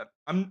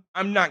 I'm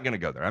not going to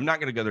go there. I'm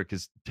not going to go there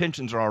because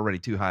tensions are already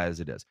too high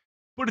as it is.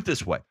 Put it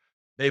this way.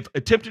 They've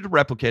attempted to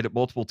replicate it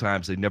multiple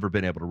times. They've never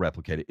been able to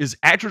replicate it. Is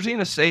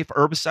atrazine a safe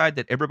herbicide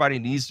that everybody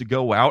needs to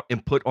go out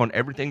and put on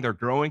everything they're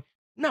growing?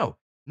 No,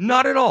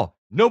 not at all.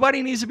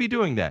 Nobody needs to be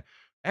doing that.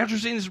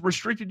 Atrazine is a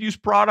restricted use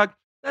product.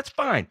 That's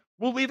fine.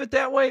 We'll leave it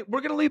that way.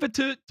 We're going to leave it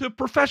to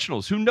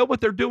professionals who know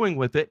what they're doing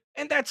with it.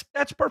 And that's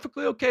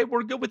perfectly okay.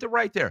 We're good with it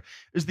right there.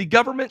 Is the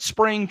government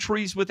spraying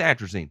trees with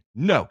atrazine?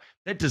 No,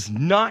 that does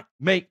not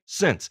make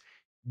sense.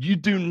 You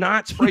do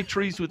not spray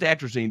trees with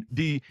atrazine.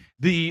 The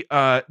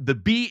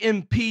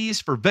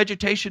BMPs for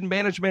vegetation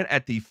management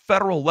at the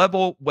federal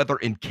level, whether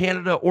in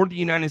Canada or the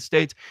United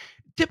States,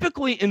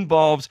 typically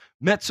involves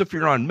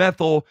metsulfuron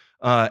methyl,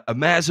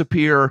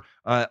 imazapyr,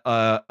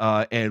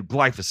 and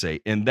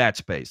glyphosate in that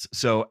space.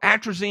 So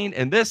atrazine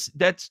and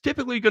that's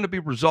typically going to be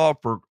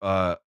resolved for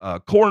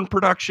corn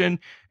production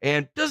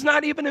and does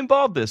not even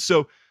involve this.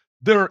 So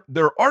their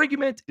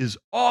argument is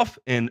off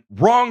and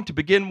wrong to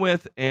begin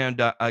with.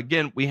 And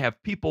again, we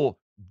have people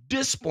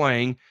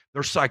displaying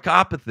their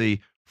psychopathy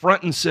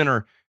front and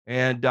center.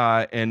 And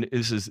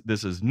this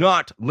is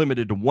not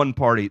limited to one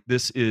party.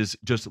 This is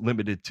just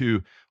limited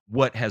to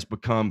what has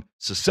become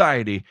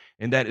society.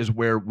 And that is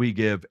where we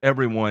give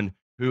everyone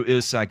who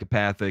is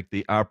psychopathic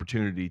the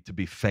opportunity to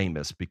be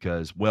famous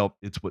because, well,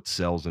 it's what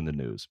sells in the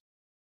news.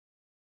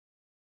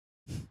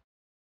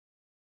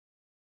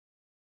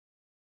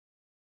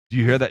 Do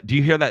you hear that? Do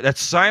you hear that? That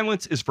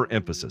silence is for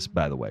emphasis,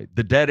 by the way.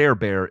 The dead air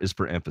bear is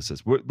for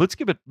emphasis. Let's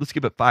give it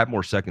 5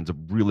 more seconds of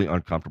really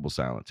uncomfortable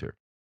silence here.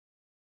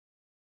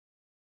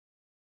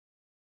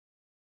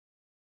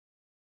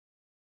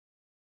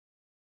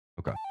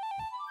 Okay.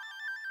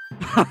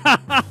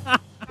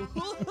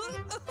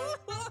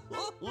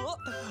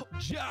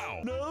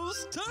 Jow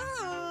knows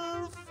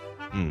turf.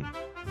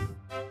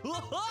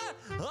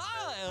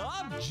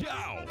 Hi, I'm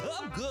Jow.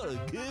 I'm gonna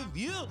give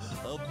you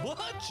a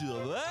bunch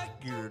of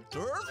accurate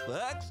turf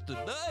facts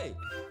today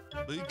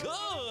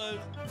because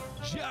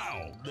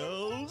Jow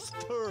knows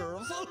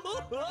turf.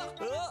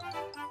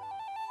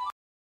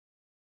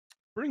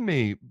 Bring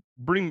me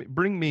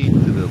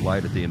to the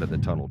light at the end of the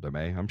tunnel,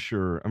 Demay. I'm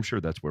sure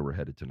that's where we're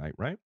headed tonight,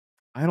 right?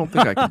 I don't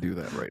think I can do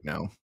that right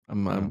now.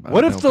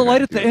 What if the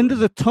light at the end of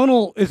the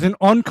tunnel is an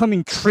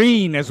oncoming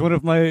train, as one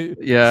of my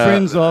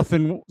friends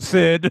often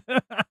said?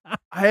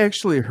 I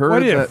actually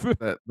heard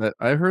that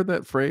I heard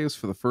that phrase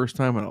for the first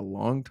time in a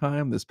long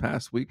time this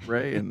past week,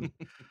 Ray, and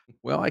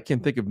well, I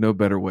can think of no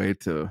better way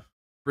to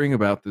bring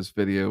about this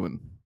video and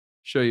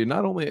show you.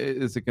 Not only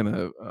is it going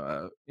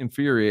to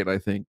infuriate, I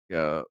think,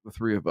 the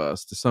three of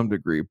us to some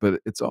degree, but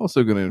it's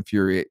also going to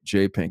infuriate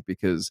J-Pink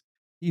because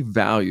he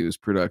values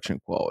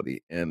production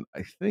quality, and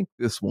I think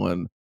this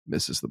one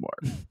misses the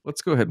mark.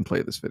 Let's go ahead and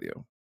play this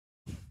video.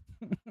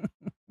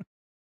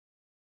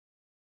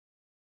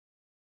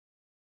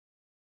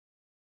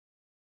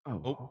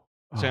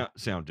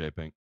 Sound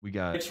J-Pink.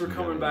 Thanks for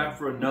coming back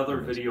for another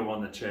video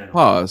on the channel.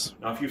 Pause.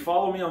 Now, if you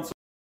follow me on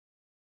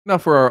Now,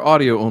 for our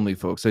audio only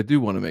folks, I do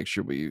want to make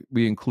sure we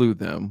include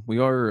them. We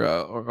are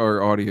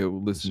our audio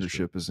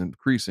listenership is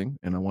increasing,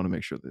 and I want to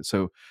make sure that.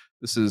 So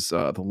this is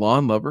the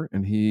Lawn Lover,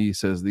 and he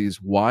says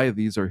why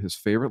these are his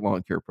favorite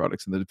lawn care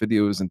products, and the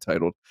video is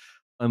entitled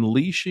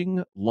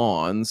 "Unleashing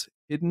Lawn's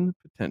Hidden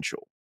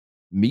Potential: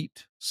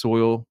 Meet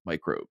Soil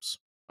Microbes."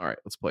 All right,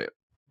 let's play it.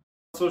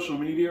 Social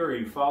media, or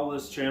you follow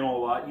this channel a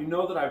lot, you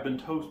know that I've been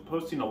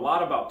posting a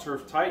lot about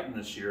Turf Titan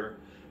this year,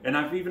 and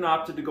I've even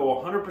opted to go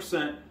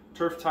 100%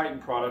 Turf Titan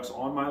products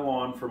on my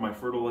lawn for my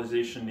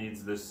fertilization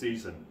needs this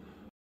season.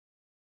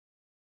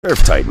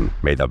 Turf Titan,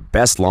 may the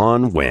best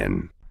lawn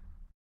win.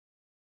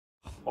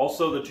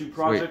 Also, the two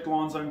project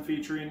lawns I'm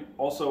featuring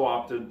also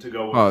opted to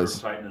go with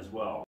Turf Titan as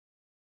well.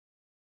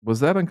 Was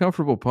that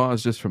uncomfortable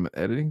pause just from an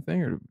editing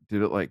thing, or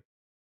did it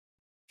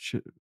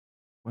shit?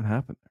 What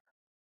happened there?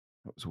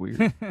 That was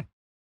weird.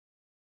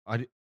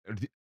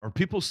 Are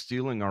people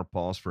stealing our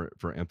pause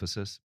for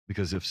emphasis?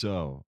 Because if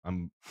so,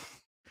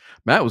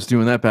 Matt was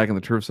doing that back in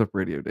the Turfs Up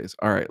radio days.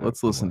 All right,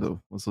 let's listen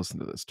to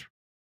this.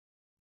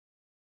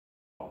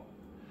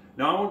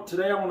 Now,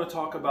 today I want to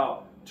talk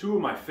about two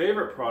of my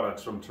favorite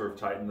products from Turf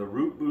Titan, the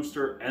Root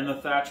Booster and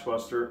the Thatch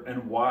Buster,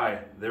 and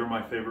why they're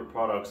my favorite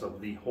products of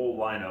the whole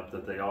lineup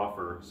that they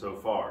offer so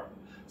far.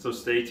 So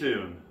stay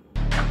tuned.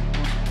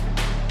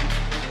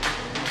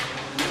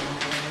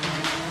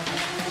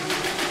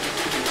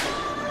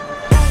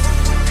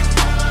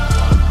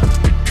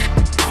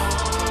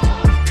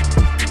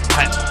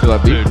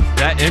 Dude,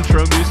 that intro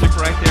music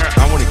right there,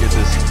 I want to get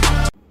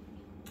this.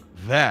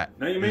 That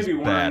Now you may is be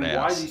wondering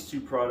why badass. these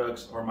two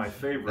products are my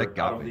favorite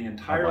got out of me. the I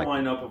entire like it.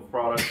 lineup of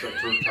products that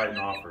Turf Titan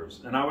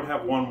offers. And I would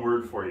have one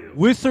word for you.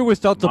 With or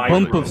without the bump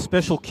of Microbes.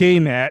 Special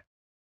K, Matt.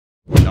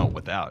 No,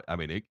 without. I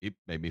mean, it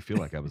made me feel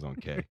like I was on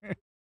K.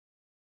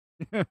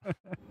 Now,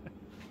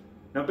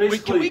 Wait, basically,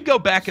 can we go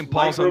back and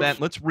pause on microbes-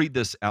 that? Let's read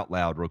this out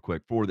loud real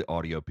quick for the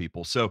audio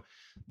people. So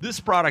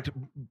this product,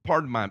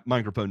 pardon my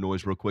microphone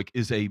noise real quick,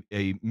 is a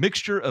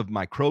mixture of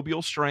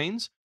microbial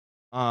strains.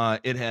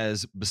 It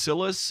has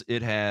Bacillus,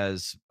 it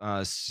has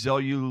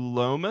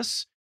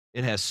Cellulomus,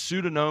 it has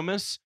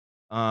Pseudomonas,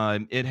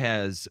 it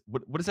has,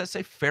 what does that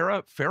say?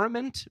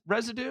 Ferment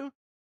residue?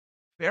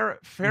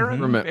 Ferment.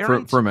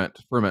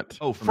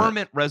 Oh,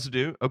 ferment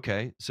residue.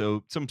 Okay,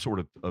 so some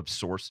sort of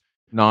source.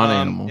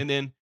 Non-animal. And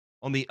then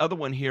on the other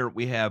one here,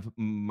 we have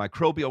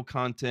microbial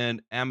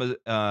content,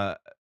 Amazarillum.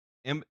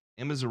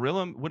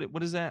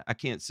 What is that? I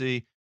can't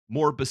see.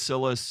 More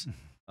Bacillus,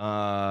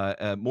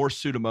 more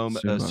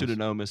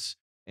Pseudomonas,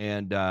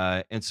 and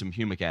some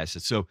humic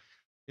acid. So,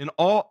 in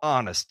all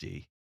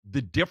honesty,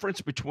 the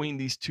difference between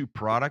these two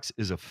products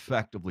is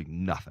effectively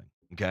nothing.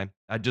 Okay,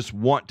 I just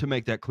want to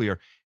make that clear.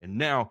 And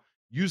now,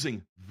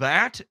 using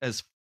that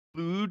as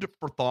food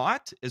for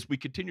thought as we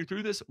continue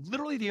through this,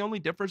 literally the only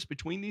difference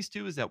between these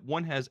two is that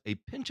one has a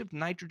pinch of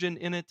nitrogen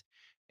in it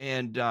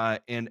and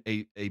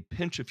a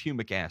pinch of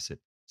humic acid.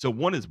 So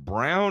one is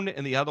brown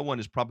and the other one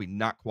is probably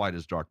not quite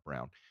as dark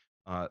brown.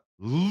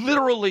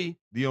 Literally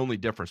the only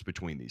difference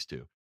between these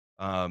two.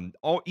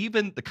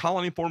 Even the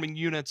colony forming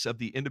units of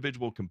the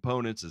individual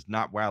components is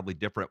not wildly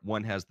different.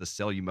 One has the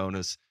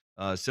cellulonomus,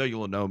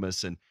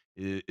 and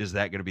is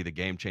that going to be the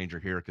game changer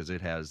here because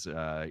it has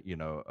a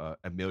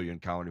million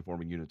colony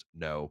forming units?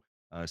 No.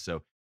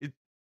 So it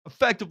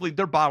effectively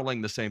they're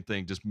bottling the same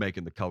thing, just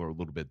making the color a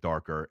little bit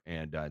darker,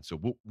 and so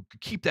we'll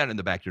keep that in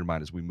the back of your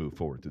mind as we move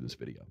forward through this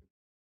video.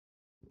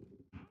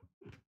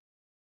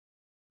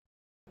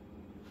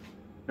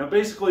 Now,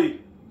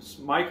 basically,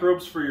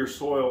 microbes for your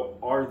soil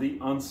are the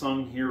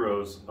unsung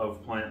heroes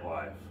of plant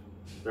life.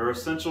 They're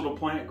essential to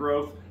plant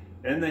growth,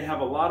 and they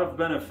have a lot of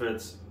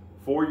benefits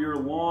for your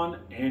lawn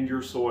and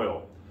your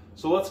soil.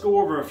 So let's go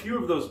over a few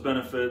of those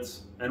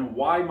benefits and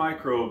why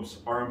microbes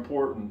are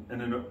important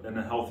in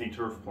a healthy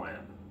turf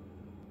plant.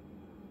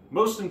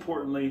 Most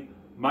importantly,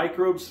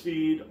 microbes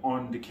feed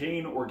on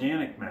decaying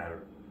organic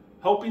matter,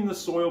 helping the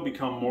soil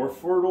become more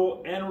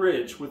fertile and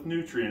rich with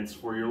nutrients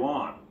for your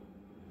lawn.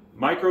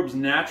 Microbes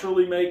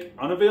naturally make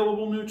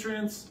unavailable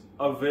nutrients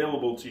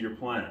available to your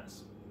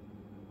plants.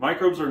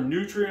 Microbes are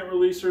nutrient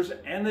releasers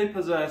and they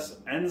possess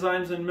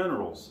enzymes and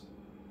minerals.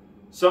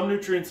 Some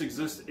nutrients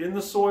exist in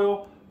the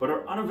soil but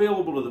are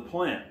unavailable to the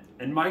plant,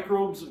 and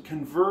microbes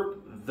convert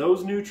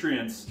those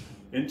nutrients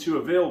into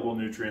available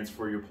nutrients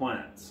for your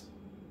plants.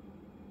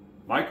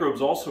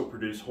 Microbes also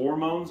produce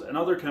hormones and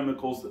other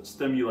chemicals that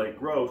stimulate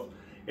growth,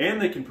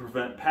 and they can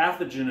prevent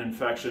pathogen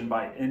infection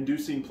by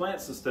inducing plant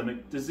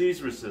systemic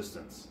disease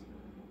resistance.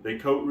 They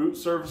coat root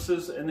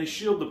surfaces and they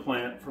shield the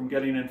plant from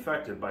getting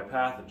infected by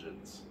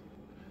pathogens.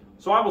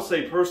 So I will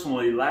say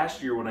personally,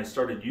 last year when I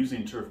started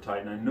using Turf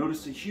Titan, I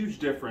noticed a huge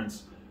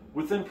difference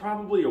within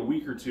probably a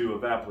week or two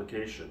of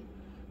application.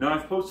 Now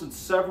I've posted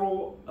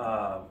several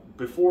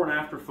before and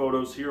after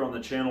photos here on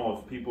the channel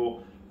of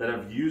people that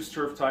have used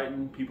Turf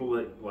Titan, people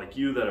that, like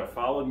you that have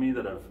followed me,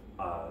 that have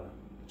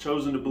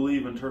chosen to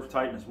believe in Turf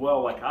Titan as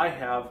well, like I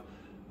have.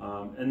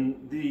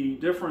 And the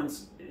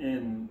difference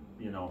in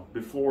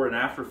before and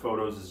after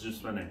photos has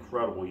just been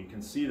incredible. You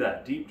can see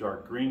that deep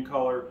dark green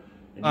color.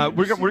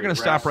 We're going to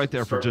stop right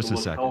there for starting just to a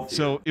look second. healthier.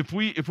 So if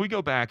we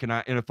go back and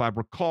if I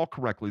recall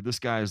correctly, this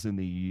guy is in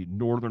the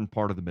northern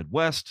part of the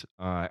Midwest.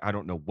 I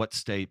don't know what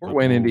state. Fort but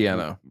Wayne,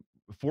 Indiana.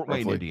 Fort Wayne,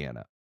 roughly.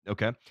 Indiana.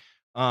 Okay.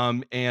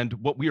 And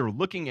what we are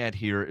looking at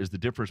here is the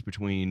difference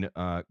between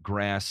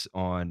grass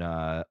on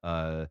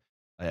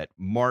at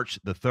March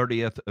the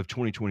 30th of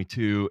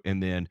 2022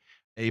 and then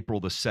April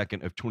the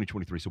 2nd of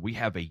 2023. So we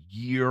have a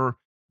year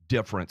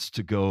difference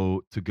to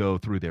go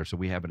through there. So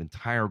we have an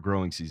entire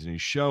growing season.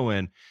 He's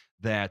showing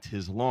that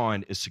his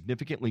lawn is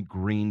significantly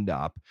greened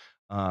up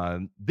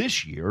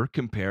this year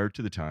compared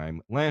to the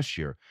time last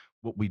year.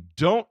 What we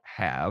don't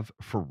have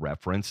for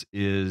reference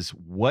is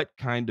what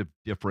kind of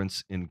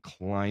difference in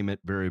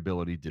climate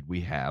variability did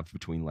we have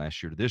between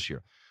last year to this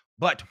year.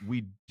 But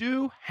we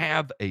do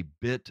have a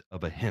bit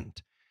of a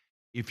hint.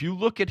 If you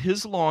look at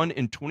his lawn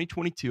in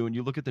 2022 and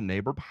you look at the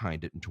neighbor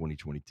behind it in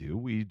 2022,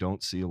 we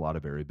don't see a lot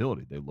of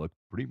variability. They look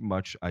pretty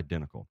much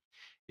identical.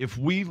 If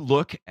we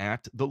look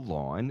at the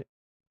lawn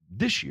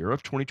this year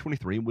of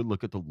 2023, and we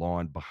look at the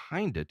lawn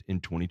behind it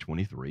in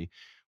 2023,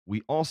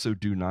 we also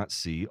do not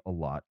see a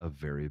lot of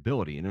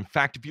variability. And in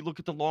fact, if you look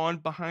at the lawn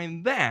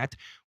behind that,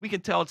 we can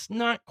tell it's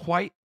not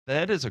quite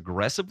fed as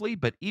aggressively,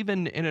 but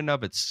even in and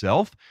of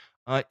itself,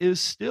 is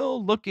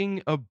still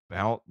looking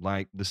about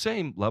like the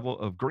same level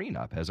of green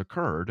up has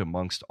occurred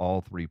amongst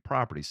all three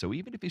properties. So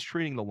even if he's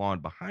treating the lawn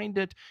behind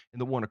it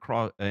and the one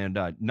across and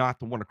not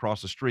the one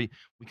across the street,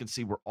 we can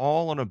see we're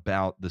all on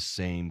about the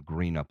same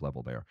green up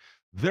level there.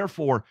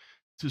 Therefore,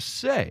 to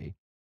say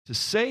to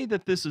say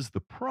that this is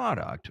the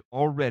product,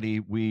 already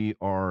we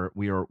are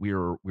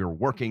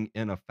working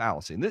in a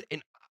fallacy.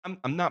 And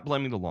I'm not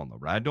blaming the lawn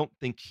mower. I don't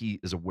think he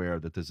is aware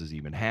that this is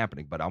even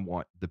happening, but I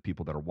want the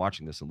people that are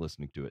watching this and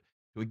listening to it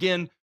to,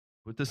 again,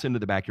 put this into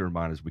the back of your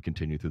mind as we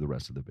continue through the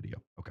rest of the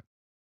video. Okay.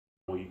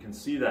 Well, you can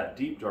see that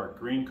deep dark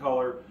green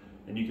color,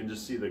 and you can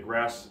just see the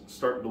grass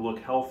starting to look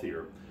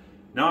healthier.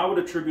 Now, I would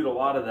attribute a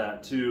lot of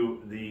that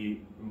to the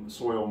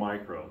soil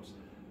microbes.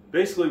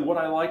 Basically, what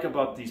I like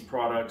about these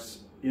products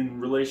in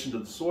relation to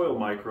the soil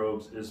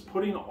microbes is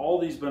putting all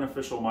these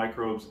beneficial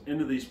microbes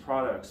into these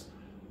products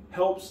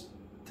helps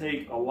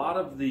take a lot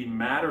of the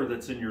matter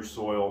that's in your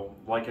soil,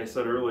 like I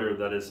said earlier,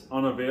 that is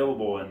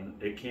unavailable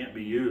and it can't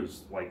be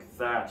used, like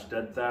thatch,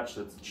 dead thatch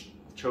that's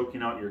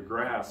choking out your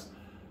grass.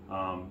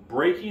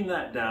 Breaking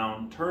that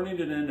down, turning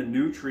it into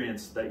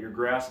nutrients that your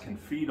grass can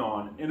feed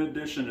on in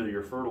addition to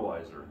your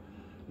fertilizer.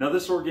 Now,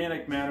 this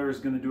organic matter is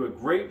going to do a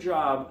great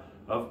job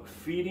of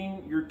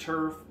feeding your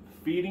turf,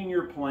 feeding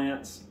your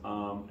plants,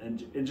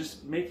 and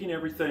just making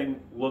everything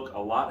look a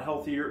lot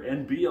healthier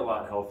and be a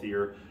lot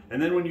healthier.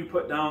 And then when you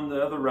put down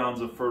the other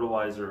rounds of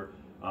fertilizer,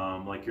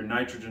 like your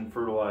nitrogen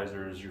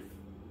fertilizers, your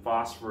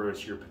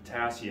phosphorus, your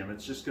potassium,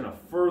 it's just going to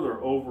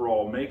further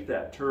overall make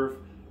that turf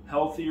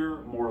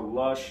healthier, more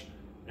lush,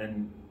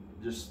 and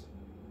just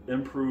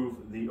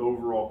improve the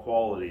overall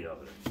quality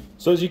of it.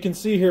 So as you can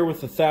see here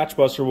with the Thatch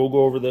Buster, we'll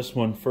go over this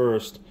one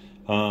first.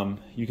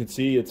 You can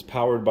see it's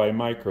powered by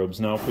microbes.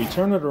 Now if we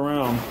turn it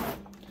around,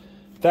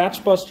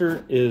 Thatch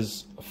Buster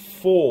is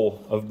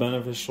full of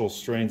beneficial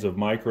strains of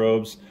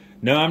microbes.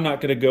 Now I'm not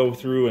going to go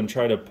through and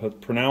try to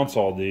pronounce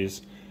all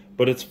these,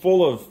 but it's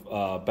full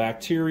of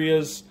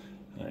bacterias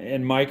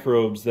and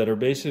microbes that are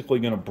basically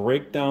going to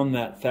break down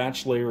that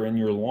thatch layer in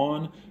your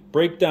lawn,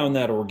 break down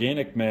that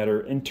organic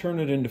matter, and turn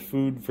it into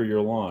food for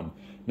your lawn.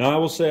 Now I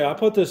will say I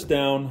put this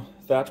down,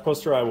 Thatch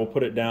Buster, I will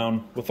put it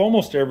down with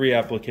almost every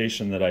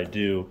application that I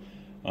do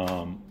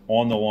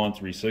on the Lawn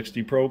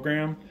 360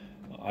 program.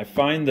 I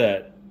find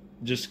that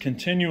just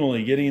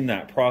continually getting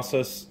that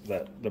process,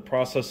 the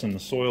process in the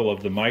soil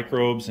of the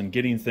microbes and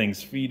getting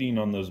things feeding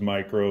on those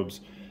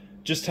microbes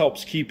just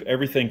helps keep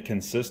everything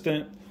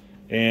consistent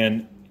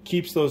and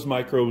keeps those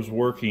microbes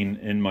working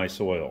in my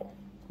soil.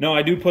 Now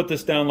I do put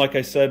this down, like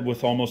I said,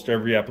 with almost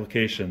every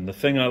application. The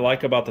thing I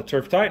like about the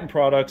Turf Titan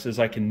products is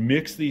I can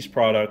mix these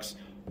products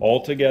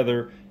all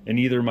together in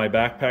either my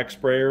backpack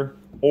sprayer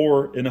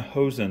or in a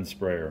hose end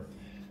sprayer.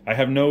 I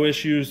have no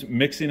issues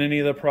mixing any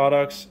of the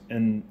products,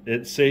 and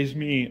it saves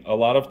me a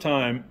lot of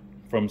time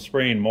from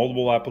spraying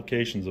multiple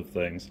applications of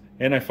things,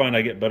 and I find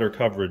I get better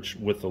coverage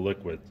with the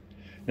liquid.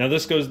 Now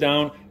this goes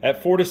down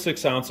at 4 to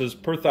 6 ounces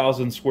per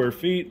 1,000 square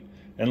feet,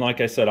 and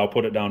like I said, I'll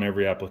put it down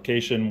every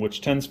application,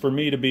 which tends for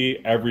me to be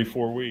every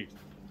 4 weeks.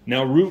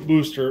 Now Root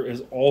Booster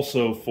is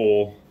also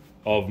full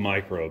of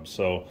microbes.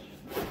 So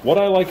what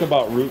I like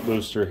about Root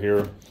Booster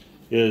here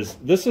is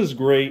this is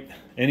great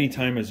any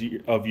time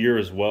of year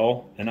as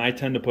well, and I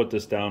tend to put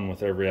this down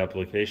with every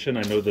application.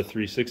 I know the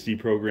 360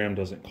 program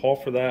doesn't call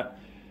for that.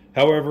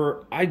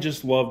 However, I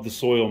just love the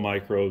soil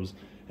microbes,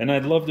 and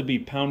I'd love to be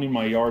pounding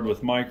my yard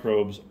with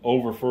microbes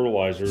over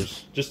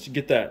fertilizers just to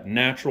get that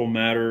natural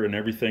matter and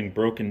everything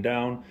broken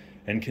down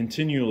and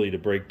continually to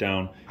break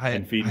down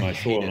and feed my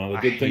soil. Now, the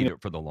good thing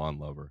for the lawn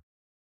mower.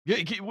 Yeah,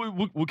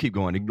 we'll keep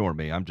going. Ignore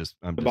me. I'm just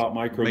about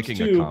microbes making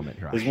too, a comment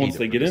here. is once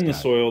they get in the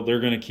soil, they're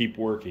going to keep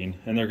working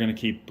and they're going to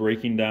keep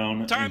breaking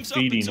down and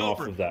feeding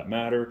off of that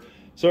matter.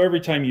 So every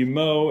time you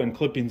mow and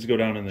clippings go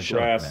down in the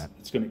grass,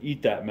 it's going to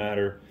eat that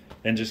matter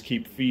and just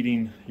keep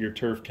feeding your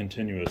turf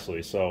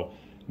continuously. So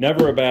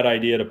never a bad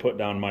idea to put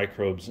down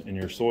microbes in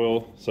your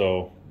soil.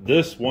 So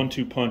this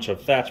 1-2 punch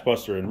of Thatch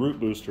Buster and Root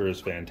Booster is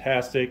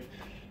fantastic.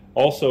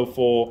 Also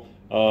full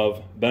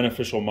of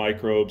beneficial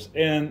microbes,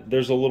 and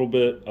there's a little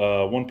bit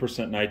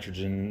 1%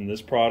 nitrogen in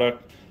this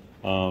product,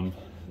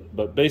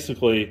 but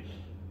basically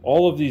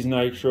all of these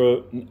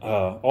microbes, and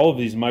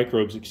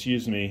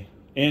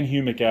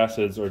humic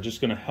acids are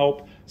just going to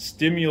help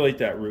stimulate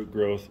that root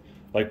growth,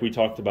 like we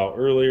talked about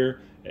earlier,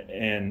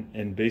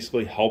 and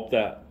basically help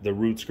the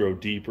roots grow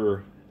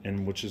deeper,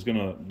 and which is going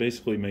to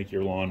basically make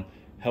your lawn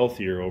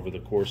healthier over the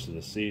course of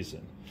the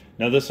season.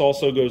 Now this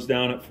also goes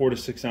down at 4 to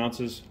 6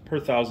 ounces per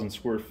 1,000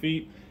 square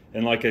feet.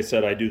 And like I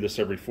said, I do this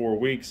every 4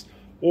 weeks,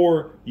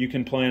 or you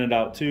can plan it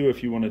out too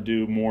if you want to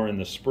do more in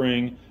the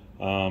spring,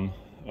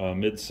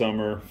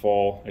 midsummer,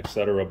 fall,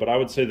 etc. But I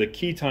would say the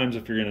key times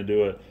if you're going to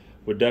do it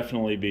would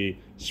definitely be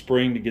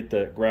spring to get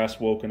the grass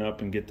woken up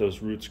and get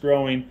those roots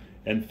growing,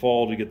 and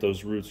fall to get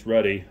those roots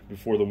ready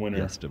before the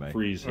winter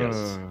freeze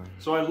hits.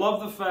 So I love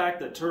the fact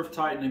that Turf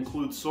Titan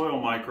includes soil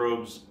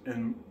microbes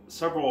in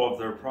several of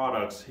their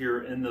products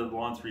here in the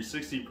Lawn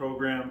 360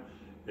 program.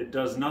 It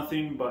does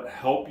nothing but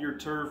help your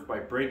turf by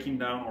breaking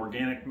down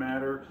organic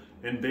matter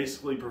and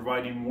basically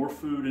providing more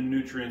food and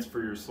nutrients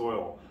for your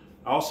soil.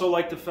 I also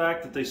like the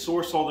fact that they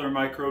source all their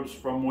microbes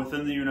from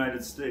within the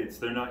United States.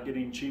 They're not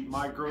getting cheap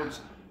microbes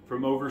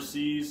from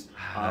overseas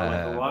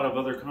like a lot of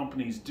other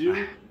companies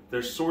do. They're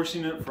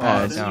sourcing it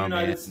from within the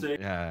United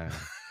States.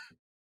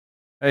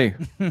 Hey,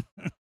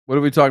 What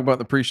are we talking about in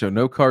the pre-show?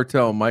 No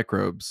cartel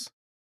microbes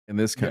in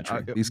this Yeah,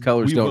 country. These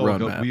colors we don't will run,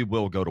 go, Matt. we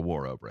will go to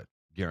war over it,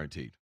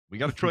 guaranteed. We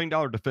got $1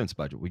 trillion defense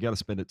budget. We got to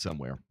spend it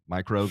somewhere.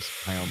 Microbes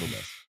high on the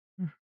list.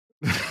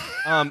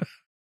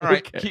 All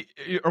right, Okay.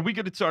 are we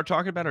going to start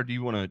talking about it, or do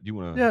you want to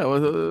Yeah, well,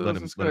 let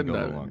him let's let him go go a ahead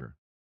little and- longer?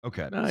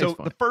 Okay. No, So he's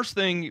fine. the first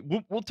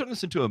thing, we'll turn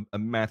this into a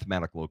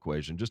mathematical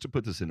equation just to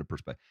put this into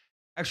perspective.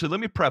 Actually, let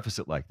me preface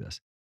it like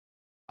this.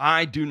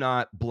 I do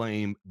not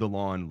blame the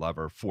lawn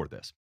lover for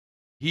this.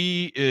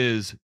 He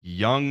is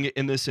young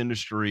in this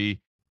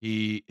industry.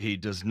 He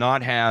does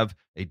not have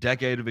a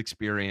decade of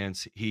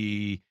experience.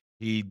 He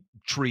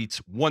treats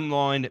one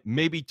lawn,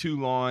 maybe two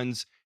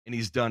lawns, and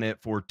he's done it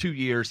for 2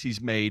 years.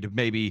 He's made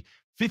maybe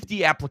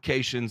 50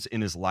 applications in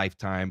his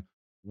lifetime.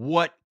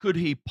 What could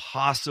he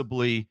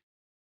possibly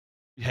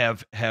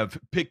have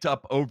picked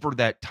up over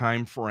that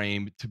time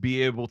frame to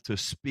be able to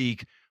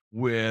speak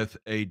with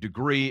a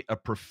degree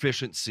of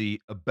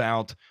proficiency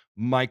about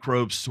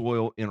microbe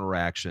soil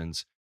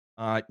interactions?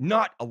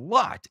 Not a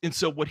lot. And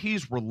so what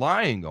he's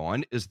relying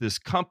on is this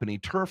company,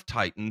 Turf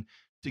Titan,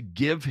 to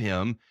give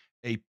him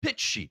a pitch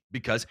sheet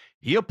because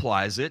he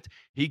applies it,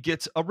 he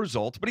gets a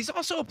result, but he's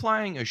also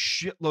applying a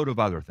shitload of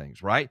other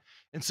things, right?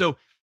 And so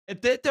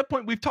at that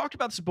point, we've talked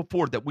about this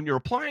before, that when you're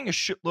applying a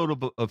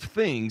shitload of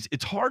things,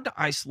 it's hard to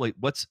isolate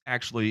what's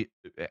actually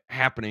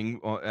happening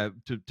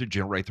to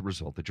generate the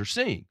result that you're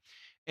seeing.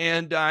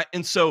 And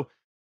so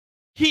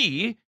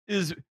he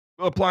is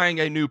applying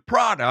a new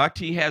product.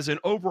 He has an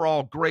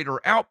overall greater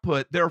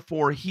output.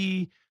 Therefore,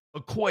 he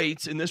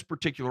equates, in this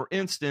particular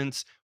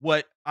instance,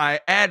 what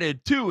I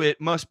added to it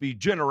must be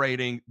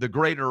generating the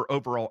greater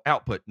overall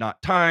output,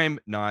 not time,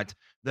 not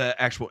the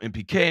actual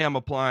NPK I'm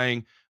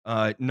applying,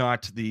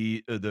 not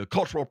the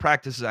cultural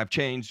practices I've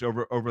changed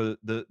over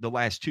the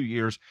last 2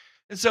 years.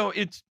 And so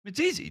it's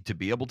easy to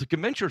be able to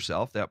convince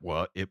yourself that,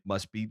 well, it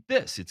must be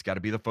this. It's got to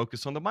be the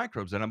focus on the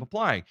microbes that I'm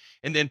applying.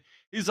 And then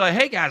he's like,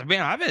 hey, guys,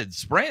 man, I've been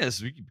spraying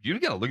this. You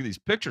got to look at these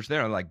pictures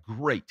there. I'm like,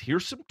 great.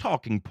 Here's some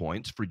talking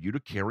points for you to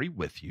carry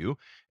with you.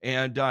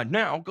 And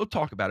now go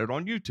talk about it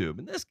on YouTube.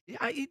 And this,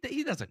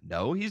 he doesn't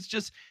know. He's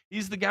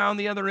the guy on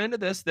the other end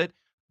of this that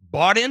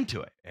bought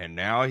into it. And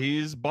now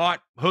he's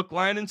bought hook,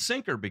 line, and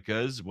sinker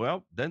because,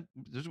 well, then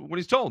this is what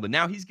he's told. And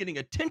now he's getting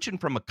attention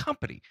from a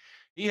company.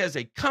 He has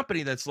a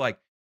company that's like,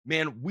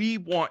 man, we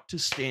want to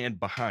stand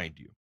behind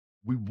you.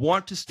 We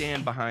want to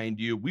stand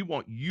behind you. We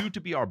want you to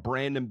be our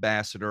brand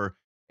ambassador.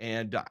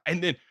 And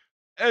then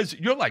as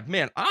you're like,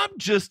 man, I'm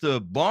just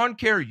a lawn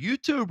care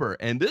YouTuber,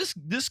 and this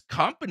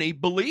company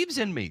believes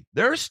in me.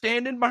 They're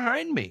standing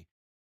behind me.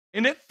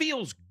 And it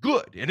feels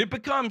good. And it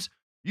becomes,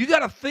 you got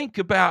to think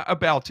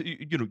about,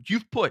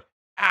 you've put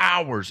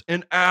hours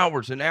and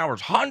hours and hours,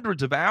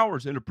 hundreds of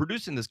hours into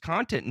producing this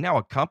content. And now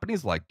a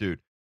company's like, dude,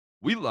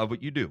 we love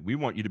what you do. We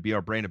want you to be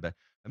our brand ambassador.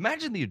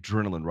 Imagine the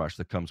adrenaline rush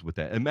that comes with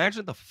that.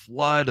 Imagine the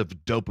flood of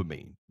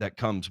dopamine that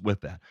comes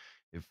with that.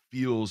 It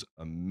feels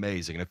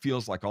amazing. And it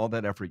feels like all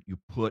that effort you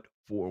put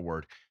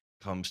forward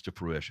comes to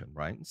fruition,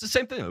 right? It's the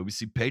same thing. We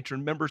see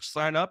patron members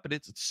sign up, and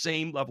it's the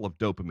same level of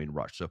dopamine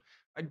rush. So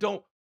I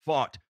don't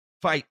fault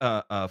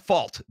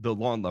the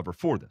lawn lover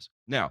for this.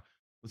 Now,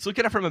 let's look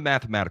at it from a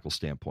mathematical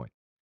standpoint.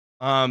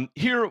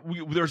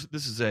 This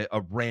is a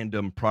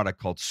random product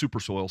called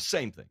Super Soil.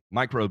 Same thing,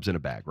 microbes in a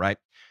bag, right?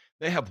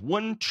 They have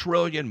 1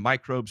 trillion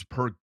microbes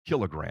per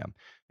kilogram,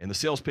 and the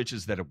sales pitch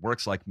is that it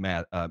works like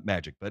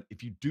magic. But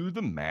if you do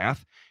the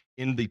math,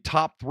 in the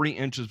top 3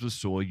 inches of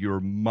soil,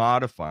 you're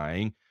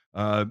modifying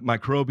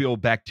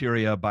microbial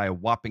bacteria by a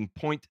whopping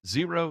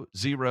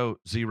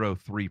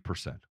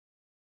 0.0003%.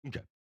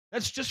 Okay.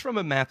 That's just from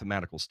a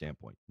mathematical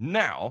standpoint.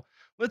 Now,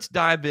 let's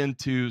dive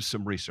into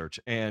some research,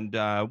 and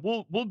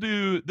we'll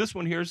do this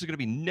one here. This is going to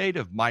be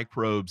native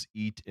microbes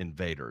eat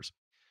invaders.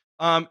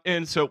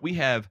 And so we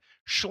have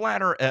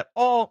Schlatter et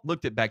al.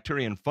 Looked at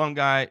bacteria and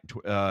fungi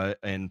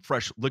and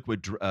fresh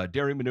liquid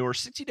dairy manure.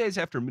 60 days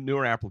after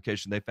manure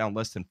application, they found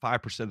less than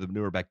 5% of the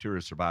manure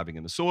bacteria surviving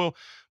in the soil.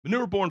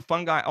 Manure-borne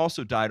fungi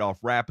also died off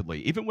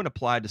rapidly. Even when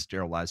applied to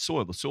sterilized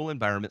soil, the soil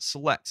environment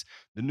selects.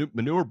 The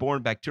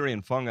manure-borne bacteria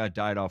and fungi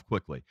died off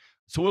quickly.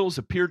 Soils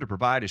appeared to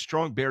provide a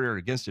strong barrier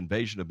against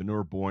invasion of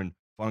manure-borne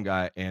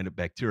fungi and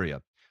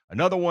bacteria.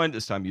 Another one,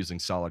 this time using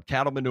solid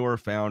cattle manure,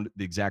 found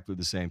exactly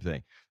the same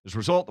thing. As a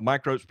result, the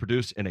microbes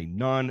produced in a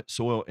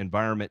non-soil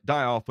environment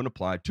die off when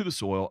applied to the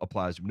soil,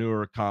 applies to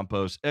manure,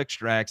 compost,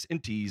 extracts,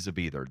 and teas of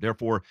either.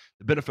 Therefore,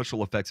 the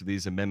beneficial effects of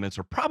these amendments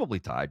are probably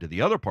tied to the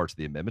other parts of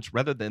the amendments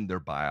rather than their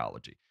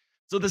biology.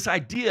 So this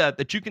idea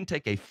that you can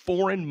take a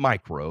foreign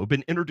microbe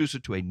and introduce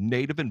it to a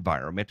native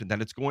environment and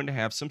that it's going to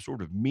have some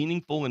sort of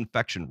meaningful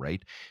infection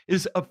rate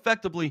is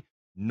effectively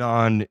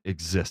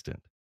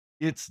non-existent.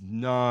 It's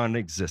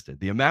non-existent.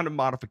 The amount of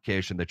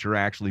modification that you're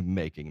actually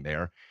making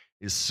there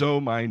is so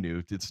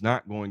minute, it's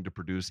not going to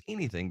produce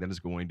anything that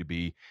is going to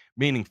be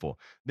meaningful.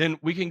 Then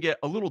we can get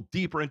a little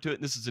deeper into it.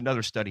 And this is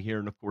another study here.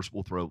 And of course,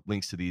 we'll throw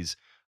links to these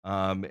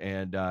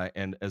and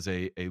as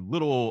a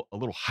little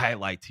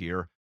highlight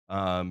here.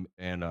 And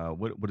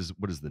what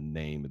is the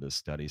name of this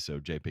study? So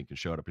Jay Pink can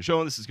show it up and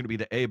showing this is going to be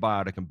the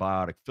abiotic and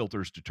biotic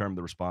filters determine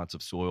the response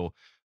of soil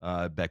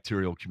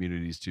bacterial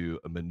communities to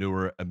a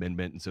manure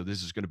amendment. And so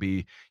this is going to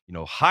be,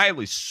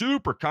 highly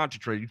super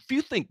concentrated. If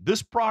you think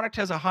this product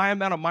has a high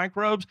amount of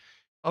microbes,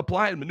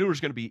 applying manure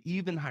is going to be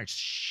even higher.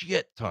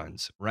 Shit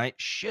tons, right?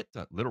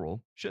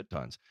 Literal shit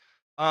tons.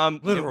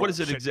 Literal What does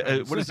shit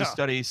tons. what does the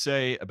study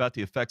say about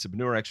the effects of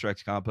manure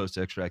extracts, compost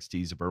extracts,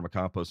 teas, and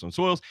vermicompost on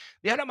soils?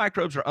 The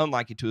antimicrobes are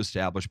unlikely to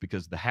establish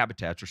because the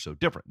habitats are so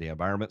different. The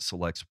environment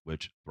selects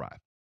which thrive.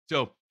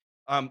 So,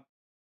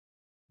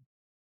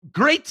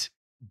 great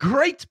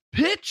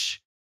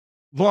pitch,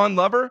 lawn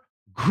lover.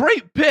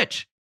 Great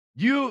pitch.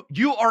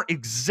 You are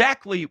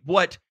exactly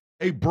what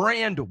a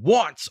brand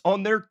wants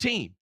on their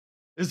team.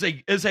 As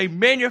a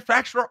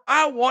manufacturer,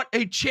 I want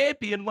a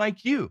champion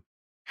like you.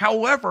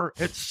 However,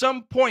 at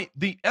some point,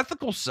 the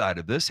ethical side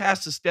of this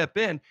has to step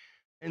in,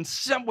 and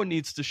someone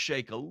needs to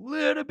shake a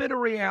little bit of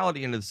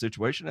reality into the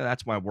situation. And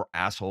that's why we're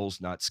assholes,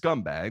 not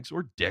scumbags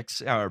or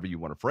dicks, however you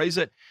want to phrase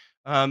it.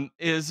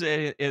 Is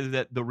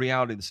that the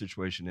reality of the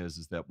situation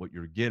is that what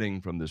you're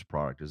getting from this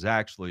product is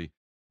actually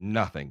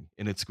nothing.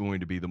 And it's going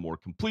to be the more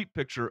complete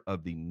picture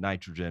of the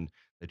nitrogen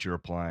that you're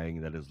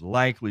applying that is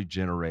likely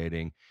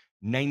generating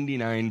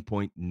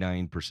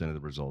 99.9% of the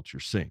results you're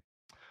seeing.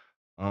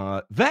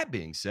 That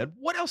being said,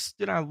 what else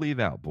did I leave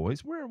out,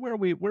 boys? Where are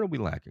we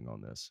lacking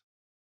on this?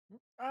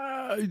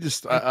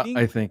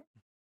 I think.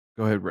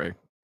 Go ahead, Ray.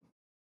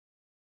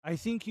 I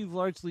think you've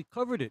largely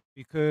covered it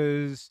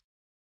because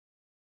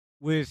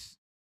with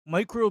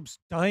microbes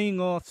dying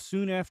off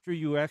soon after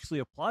you actually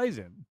apply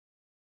them,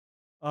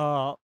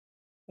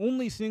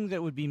 only thing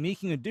that would be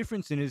making a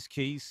difference in his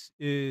case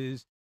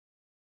is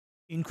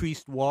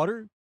increased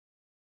water,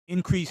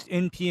 increased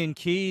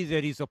NPK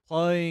that he's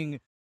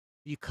applying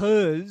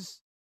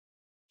because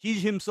he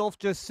himself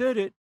just said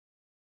it.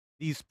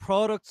 These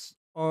products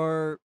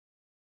are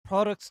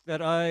products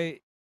that I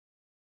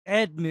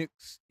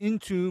admix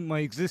into my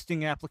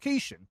existing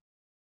application.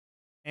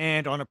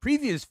 And on a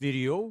previous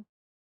video,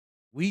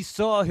 we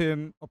saw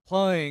him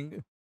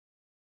applying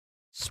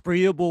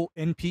sprayable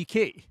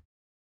NPK.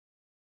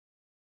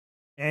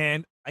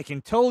 And I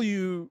can tell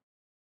you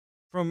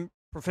from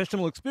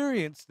professional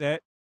experience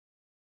that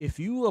if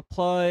you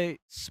apply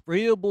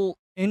sprayable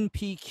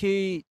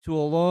NPK to a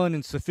lawn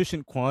in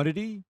sufficient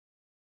quantity,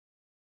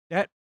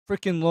 that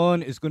freaking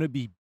lawn is going to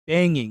be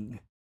banging.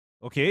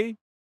 Okay?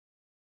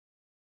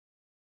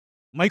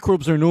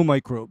 Microbes are no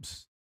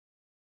microbes.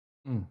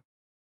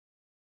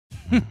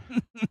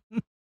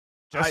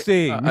 Just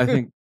saying. I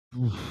think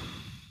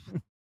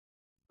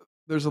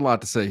there's a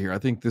lot to say here. I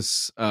think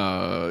this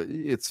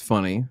it's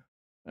funny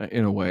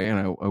in a way, and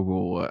I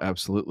will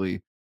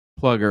absolutely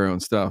plug our own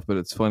stuff. But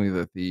it's funny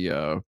that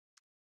the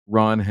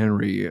Ron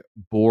Henry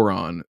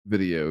boron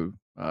video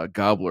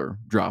Gobbler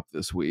dropped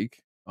this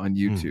week on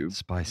YouTube.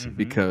 Spicy.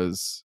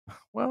 Because,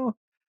 well,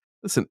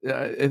 listen,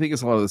 I think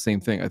it's a lot of the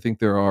same thing. I think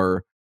there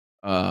are,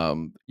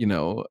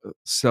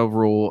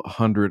 several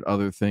hundred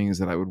other things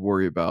that I would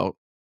worry about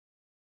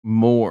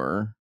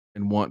more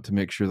and want to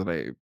make sure that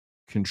I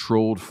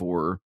controlled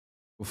for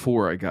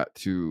before I got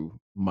to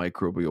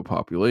microbial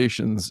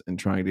populations and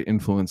trying to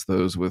influence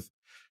those with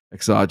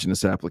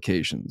exogenous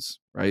applications,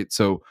 right?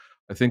 So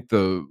I think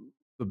the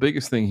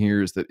biggest thing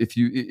here is that if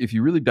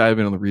you really dive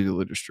in on the reading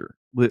literature,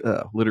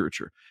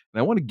 and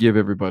I want to give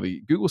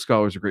everybody, Google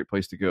Scholar is a great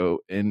place to go,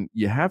 and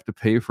you have to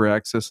pay for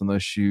access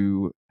unless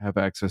you have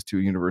access to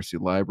a university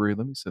library.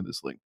 Let me send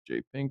this link to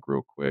Jay Pink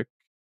real quick.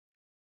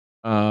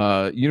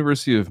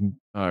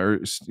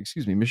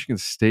 Michigan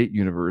State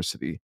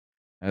University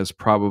has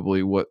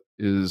probably what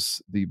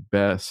is the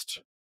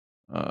best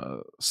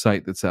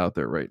site that's out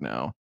there right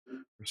now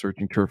for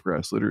searching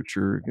turfgrass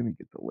literature. Let me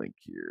get the link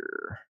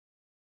here.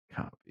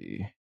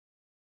 Copy.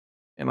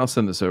 And I'll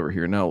send this over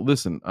here. Now,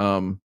 listen,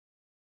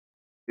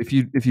 if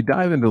you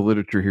dive into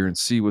literature here and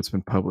see what's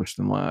been published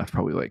in the last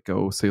probably like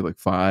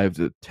 5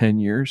 to 10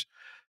 years,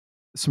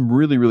 some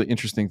really, really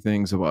interesting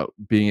things about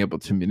being able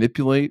to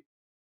manipulate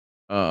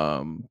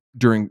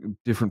during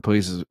different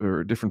places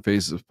or different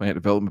phases of plant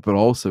development, but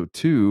also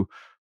too,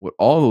 what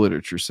all the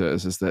literature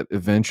says is that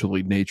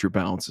eventually nature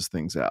balances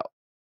things out,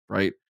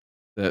 right?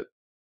 That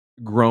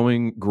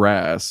growing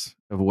grass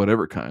of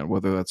whatever kind,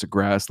 whether that's a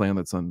grassland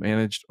that's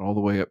unmanaged all the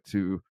way up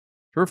to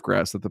turf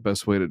grass, that the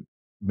best way to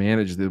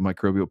manage the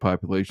microbial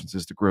populations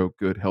is to grow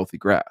good, healthy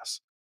grass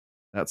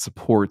that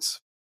supports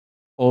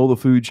all the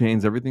food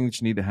chains, everything that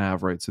you need to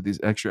have, right? So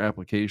these extra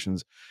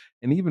applications,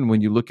 and even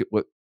when you look at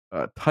what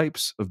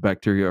types of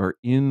bacteria are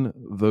in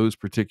those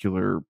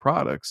particular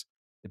products,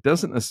 it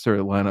doesn't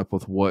necessarily line up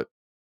with what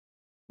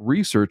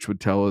research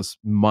would tell us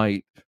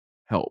might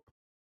help.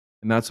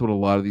 And that's what a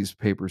lot of these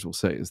papers will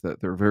say, is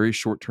that they're very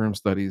short-term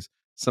studies.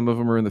 Some of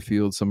them are in the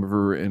field, some of them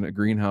are in a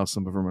greenhouse,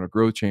 some of them are in a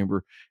grow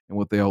chamber. And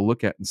what they all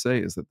look at and say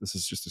is that this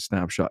is just a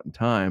snapshot in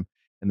time,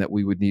 and that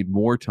we would need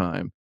more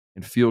time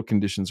and field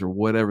conditions or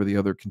whatever the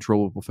other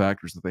controllable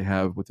factors that they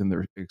have within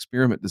their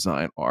experiment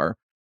design are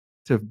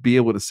to be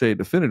able to say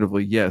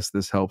definitively, yes,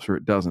 this helps or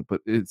it doesn't.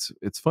 But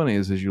it's funny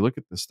is as you look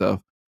at this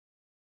stuff,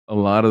 a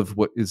lot of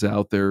what is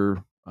out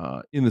there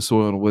in the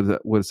soil and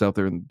what is out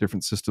there in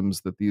different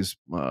systems that these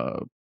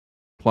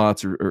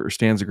plots or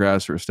stands of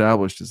grass are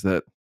established is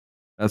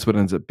that's what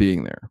ends up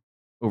being there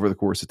over the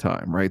course of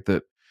time, right?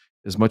 That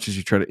as much as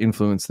you try to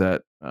influence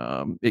that,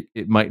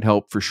 it might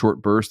help for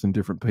short bursts in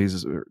different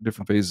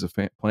phases of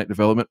plant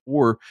development.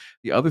 Or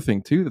the other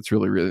thing too that's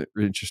really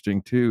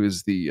interesting too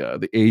is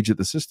the age of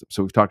the system.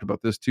 So we've talked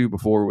about this too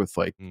before with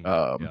like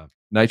yeah.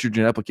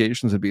 nitrogen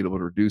applications and being able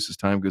to reduce as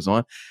time goes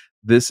on.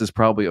 This is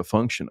probably a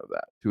function of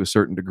that to a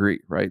certain degree,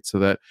 right? So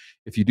that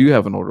if you do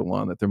have an older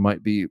lawn, that there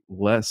might be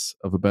less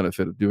of a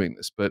benefit of doing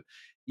this. But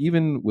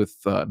even with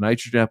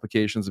nitrogen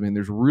applications, I mean,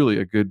 there's really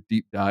a good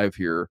deep dive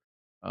here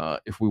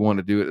if we want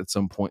to do it at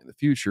some point in the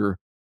future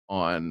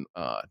on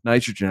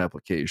nitrogen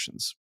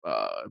applications,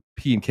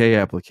 P and K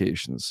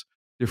applications,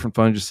 different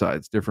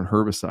fungicides, different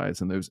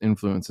herbicides, and those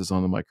influences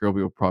on the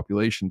microbial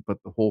population. But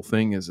the whole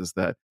thing is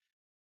that,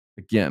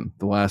 again,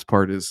 the last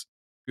part is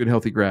good,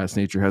 healthy grass.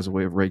 Nature has a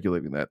way of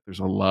regulating that. There's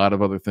a lot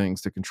of other things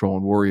to control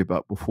and worry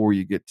about before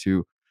you get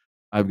to,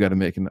 I've got to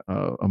make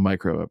a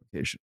micro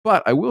application.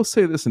 But I will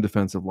say this in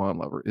defense of Lawn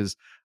Lover is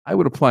I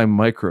would apply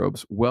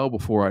microbes well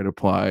before I'd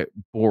apply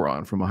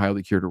boron from a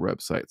highly cured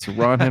website. So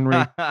Ron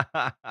Henry,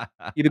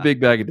 eat a big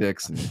bag of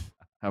dicks and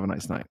have a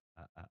nice night.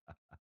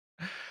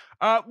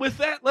 With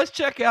that, let's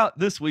check out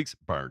this week's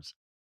Burns.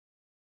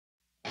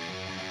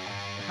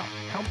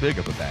 How big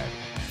of a bag?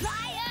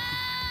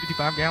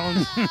 55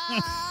 gallons?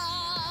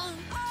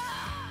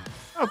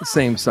 About the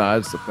same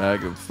size as a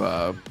bag of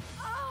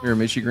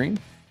Miramichi green.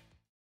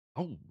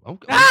 Oh,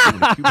 okay.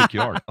 A cubic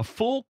yard. A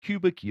full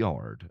cubic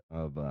yard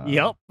of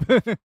Yep.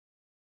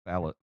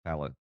 pallet.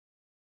 That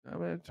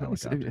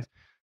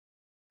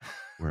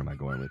Where am I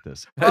going with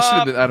this? should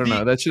have been, I don't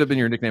know. That should have been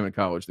your nickname in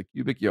college, the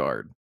cubic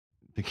yard.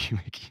 The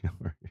cubic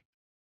yard.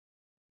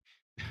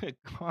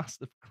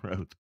 Cost of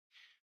growth.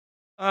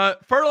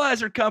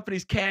 Fertilizer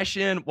companies cash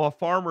in while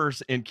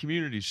farmers and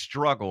communities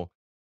struggle.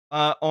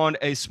 On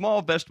a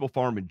small vegetable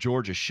farm in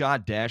Georgia,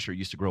 Shad Dasher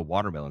used to grow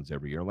watermelons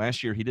every year.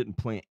 Last year, he didn't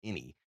plant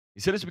any. He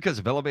said it's because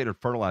of elevated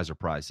fertilizer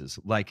prices.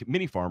 Like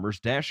many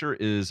farmers, Dasher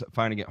is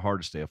finding it hard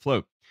to stay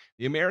afloat.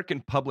 The American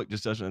public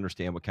just doesn't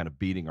understand what kind of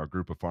beating our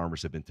group of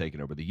farmers have been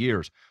taking over the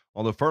years.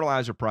 Although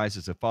fertilizer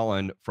prices have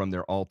fallen from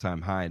their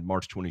all-time high in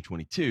March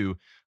 2022,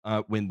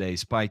 when they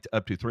spiked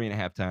up to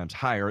 3.5 times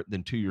higher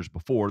than 2 years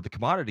before, the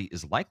commodity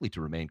is likely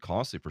to remain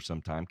costly for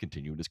some time,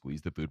 continuing to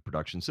squeeze the food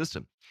production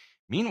system.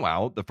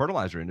 Meanwhile, the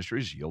fertilizer industry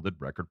has yielded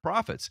record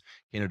profits.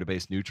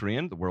 Canada-based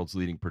Nutrien, the world's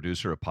leading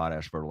producer of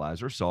potash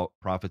fertilizer, saw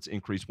profits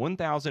increase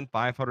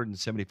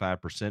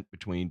 1,575%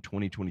 between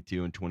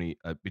 2022 and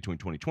between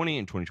 2020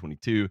 and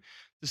 2022 to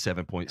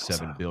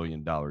 $7.7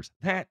 billion.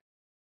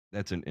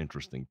 That's an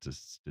interesting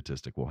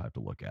statistic we'll have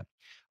to look at.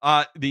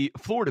 The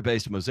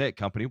Florida-based Mosaic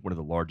Company, one of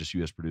the largest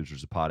U.S.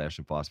 producers of potash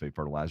and phosphate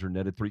fertilizer,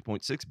 netted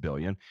 $3.6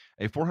 billion,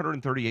 a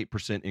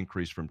 438%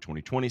 increase from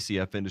 2020.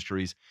 CF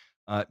Industries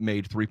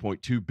made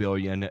 $3.2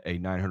 billion, a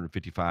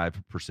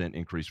 955%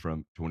 increase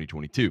from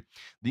 2022.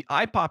 The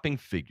eye-popping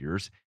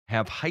figures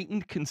have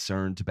heightened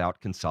concerns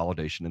about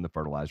consolidation in the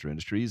fertilizer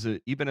industries,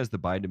 even as the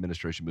Biden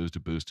administration moves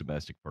to boost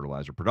domestic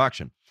fertilizer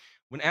production.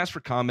 When asked for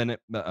comment,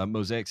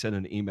 Mosaic said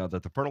in an email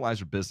that the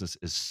fertilizer business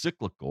is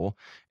cyclical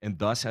and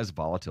thus has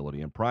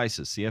volatility in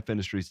prices. CF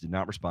Industries did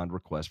not respond to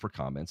requests for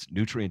comments.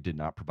 Nutrien did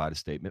not provide a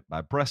statement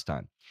by press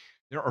time.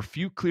 There are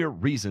few clear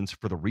reasons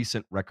for the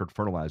recent record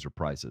fertilizer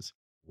prices.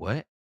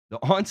 What? The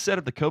onset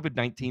of the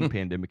COVID-19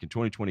 pandemic in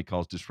 2020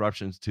 caused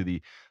disruptions to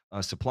the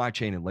supply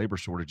chain and labor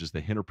shortages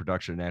that hinder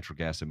production of natural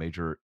gas, a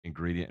major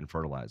ingredient in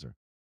fertilizer.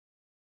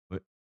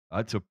 But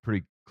that's a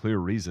pretty clear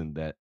reason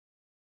that,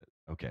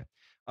 okay.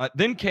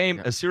 Then came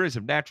a series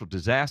of natural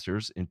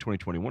disasters in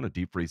 2021, a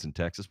deep freeze in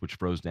Texas, which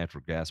froze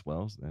natural gas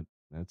wells.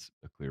 That's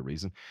a clear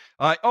reason.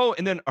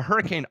 And then a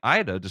Hurricane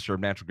Ida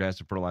disturbed natural gas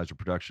and fertilizer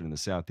production in the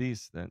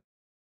Southeast.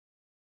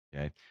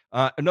 Okay.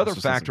 Another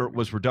factor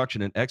was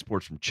reduction in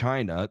exports from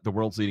China, the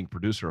world's leading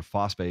producer of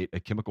phosphate,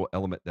 a chemical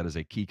element that is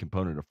a key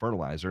component of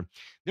fertilizer.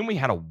 Then we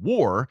had a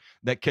war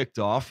that kicked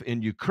off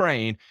in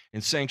Ukraine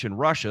and sanctioned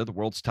Russia, the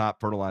world's top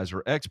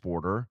fertilizer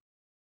exporter.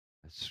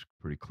 That's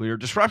pretty clear.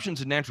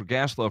 Disruptions in natural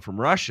gas flow from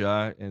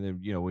Russia, and then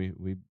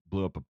we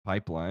blew up a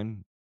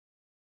pipeline.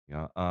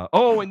 Yeah.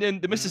 And then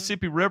the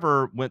Mississippi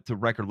River went to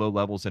record low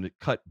levels, and it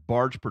cut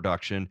barge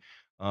production,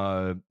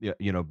 by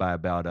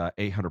about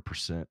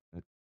 800%.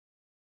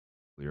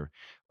 Clear.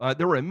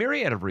 There were a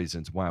myriad of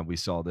reasons why we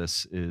saw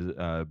this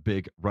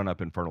big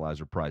run-up in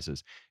fertilizer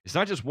prices. It's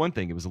not just one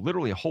thing. It was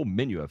literally a whole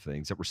menu of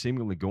things that were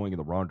seemingly going in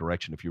the wrong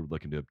direction if you were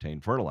looking to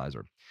obtain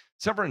fertilizer.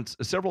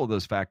 Several of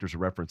those factors are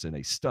referenced in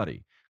a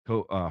study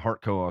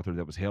Hart co-authored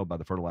that was hailed by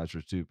the Fertilizer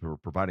Institute for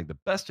providing the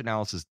best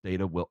analysis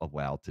data will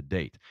allow to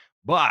date.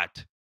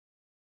 But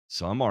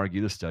some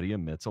argue the study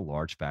omits a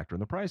large factor in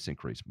the price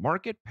increase: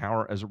 market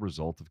power as a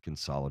result of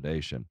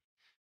consolidation.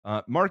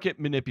 Market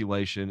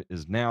manipulation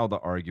is now the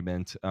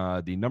argument.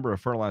 The number of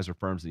fertilizer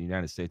firms in the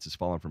United States has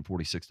fallen from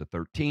 46 to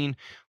 13.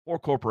 4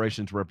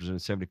 corporations represent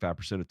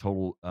 75% of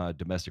total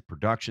domestic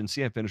production: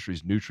 CF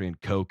Industries, Nutrien,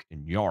 Koch,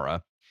 and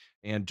Yara.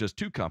 And just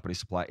 2 companies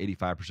supply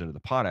 85% of the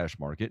potash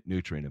market: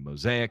 Nutrien and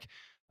Mosaic.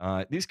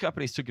 These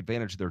companies took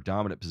advantage of their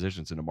dominant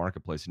positions in the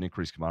marketplace and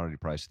increased commodity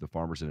prices to the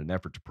farmers in an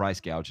effort to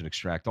price gouge and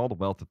extract all the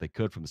wealth that they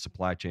could from the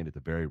supply chain at the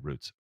very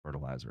roots of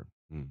fertilizer.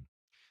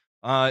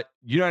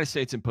 United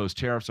States imposed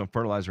tariffs on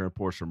fertilizer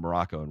imports from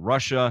Morocco and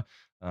Russia,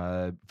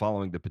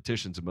 following the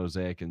petitions of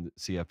Mosaic and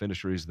CF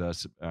Industries,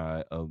 thus,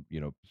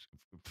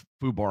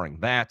 foobarring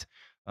that.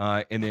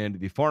 And then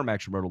the Farm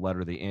Action wrote a letter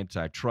to the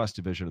Antitrust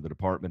Division of the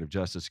Department of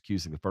Justice,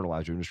 accusing the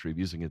fertilizer industry of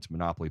using its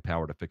monopoly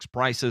power to fix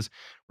prices,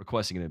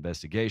 requesting an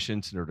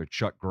investigation. Senator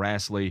Chuck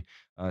Grassley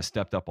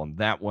stepped up on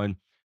that one.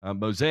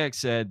 Mosaic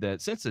said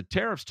that since the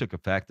tariffs took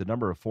effect, the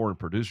number of foreign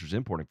producers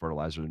importing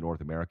fertilizer to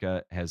North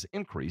America has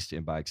increased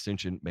and, by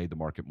extension, made the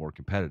market more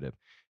competitive.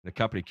 In a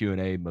company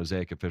Q&A,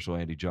 Mosaic official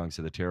Andy Jung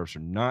said the tariffs are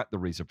not the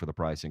reason for the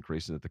price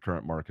increase and that the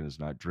current market is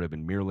not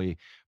driven merely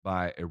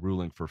by a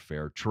ruling for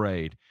fair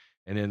trade.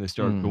 And then they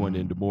started going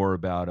into more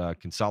about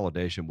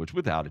consolidation, which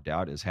without a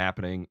doubt is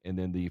happening. And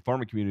then the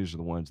farming communities are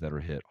the ones that are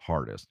hit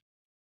hardest.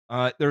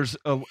 There's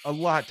a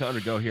lot to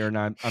undergo here, and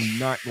I'm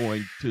not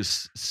going to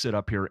sit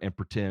up here and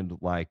pretend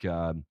like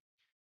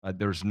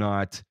there's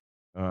not.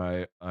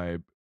 I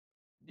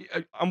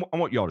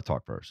want y'all to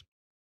talk first.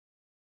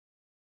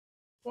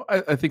 Well,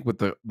 I think what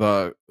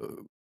the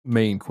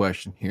main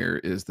question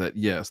here is that,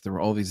 yes, there were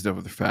all these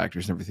other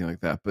factors and everything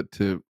like that, but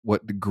to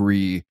what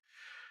degree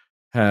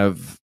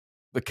have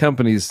the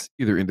companies,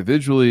 either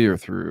individually or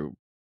through,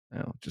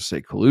 just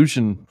say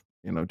collusion,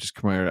 just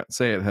come out and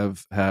say it,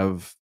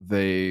 have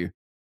they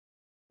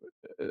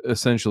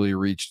essentially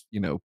reached,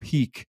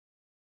 peak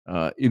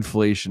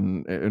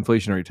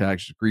inflationary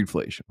tax,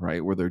 greedflation,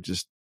 right? Where they're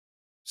just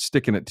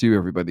sticking it to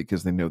everybody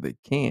because they know they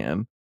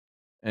can.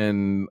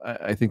 And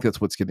I think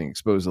that's what's getting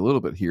exposed a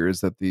little bit here,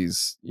 is that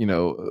these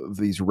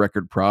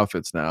record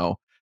profits now,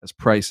 as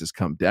prices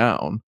come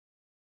down,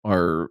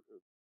 are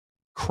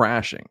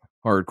crashing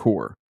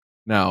hardcore.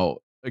 Now,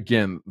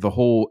 again, the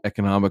whole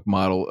economic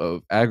model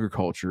of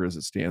agriculture as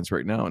it stands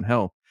right now, and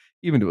hell,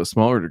 even to a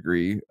smaller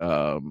degree,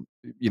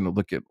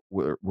 look at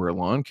where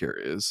lawn care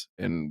is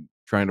and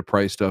trying to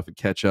price stuff and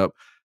catch up.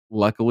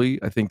 Luckily,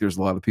 I think there's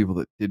a lot of people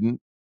that didn't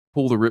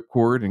pull the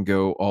ripcord and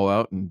go all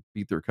out and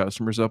beat their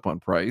customers up on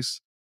price,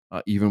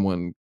 even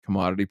when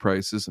commodity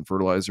prices and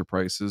fertilizer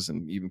prices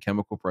and even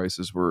chemical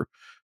prices were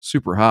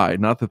super high.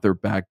 Not that they're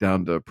back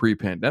down to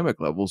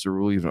pre-pandemic levels or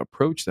will even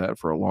approach that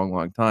for a long,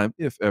 long time,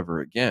 if ever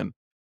again.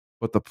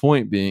 But the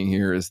point being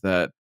here is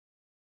that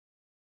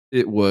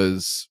it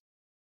was,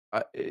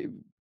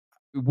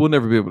 we'll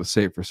never be able to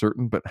say for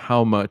certain, but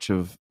how much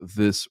of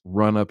this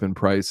run up in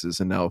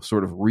prices and now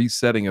sort of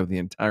resetting of the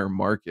entire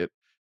market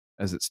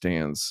as it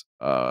stands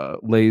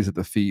lays at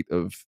the feet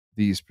of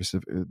these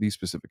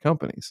specific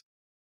companies.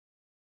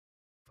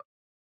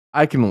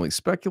 I can only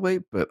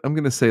speculate, but I'm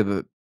going to say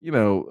that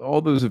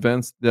all those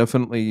events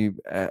definitely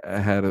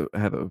had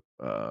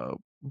a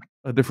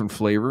different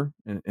flavor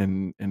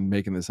in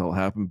making this all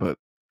happen. But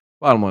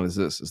bottom line is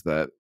this: is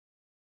that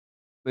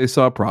they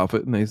saw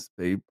profit and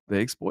they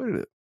exploited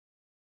it.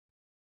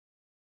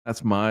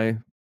 That's my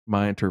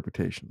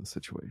interpretation of the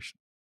situation.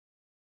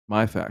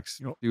 My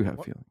facts do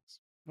have feelings.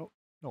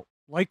 No.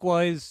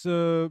 Likewise,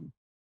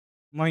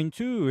 mine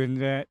too. In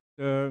that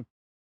there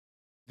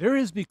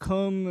has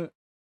become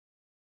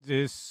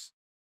this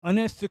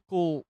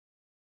unethical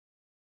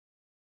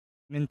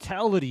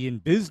mentality in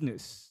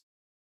business,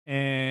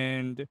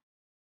 and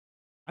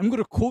I'm going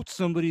to quote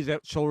somebody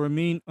that shall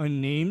remain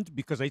unnamed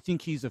because I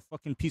think he's a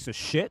fucking piece of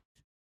shit.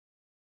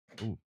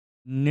 Ooh.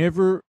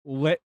 Never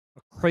let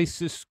a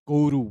crisis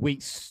go to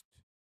waste.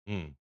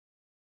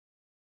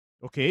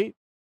 Okay?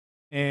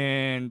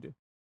 And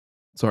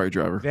sorry,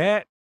 driver.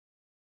 That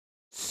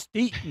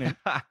statement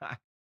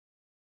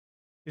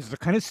is the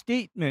kind of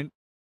statement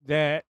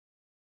that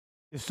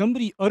if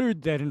somebody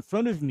uttered that in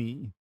front of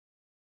me,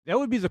 that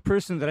would be the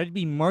person that I'd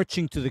be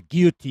marching to the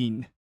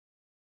guillotine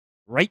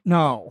right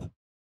now.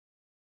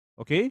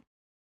 Okay?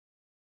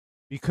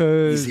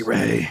 Because easy,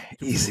 Ray.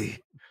 Easy.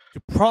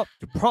 To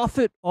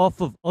profit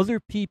off of other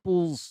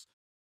people's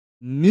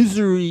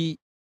misery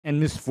and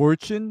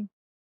misfortune,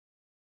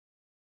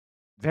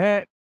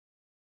 that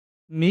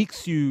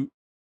makes you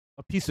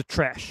a piece of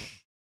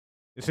trash,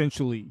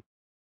 essentially.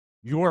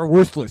 You are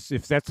worthless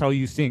if that's how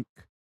you think.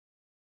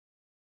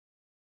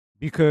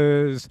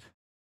 Because,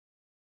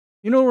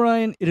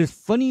 Ryan, it is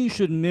funny you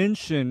should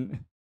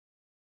mention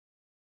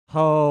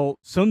how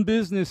some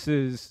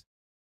businesses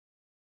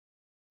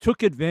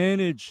took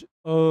advantage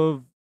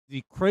of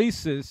the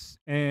crisis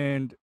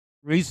and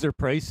raised their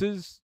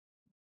prices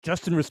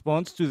just in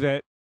response to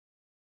that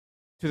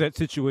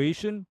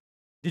situation.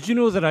 Did you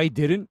know that I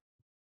didn't?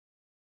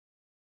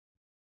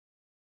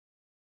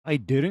 I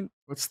didn't.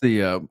 What's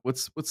the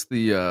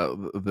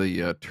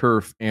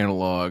turf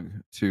analog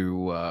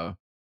to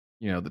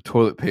the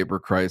toilet paper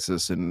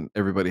crisis and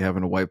everybody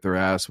having to wipe their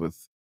ass with,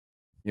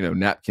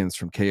 napkins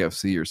from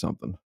KFC or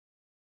something.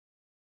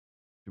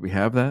 Do we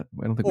have that?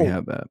 I don't think we Oh,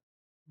 have that.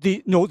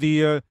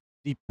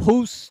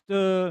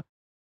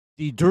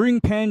 the during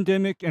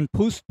pandemic and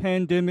post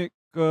pandemic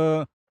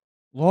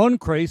lawn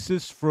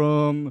crisis,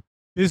 from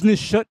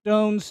business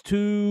shutdowns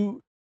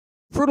to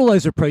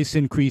fertilizer price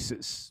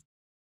increases.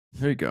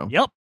 There you go.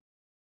 Yep.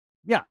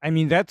 Yeah, I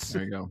mean that's.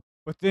 There you go.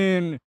 But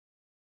then,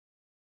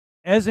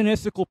 as an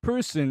ethical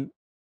person,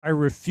 I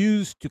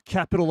refuse to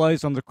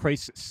capitalize on the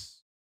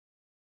crisis.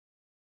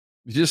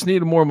 You just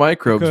need more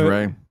microbes, Okay.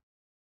 Ray.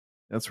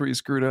 That's where you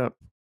screwed up.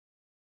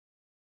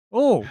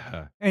 Oh,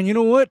 and you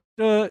know what?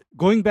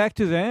 Going back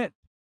to that,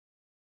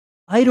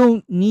 I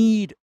don't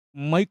need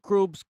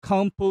microbes,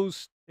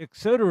 compost,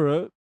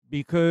 etc.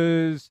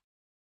 because,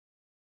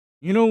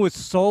 with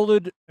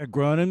solid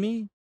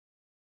agronomy,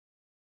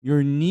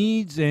 your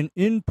needs and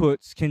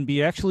inputs can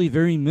be actually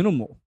very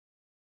minimal.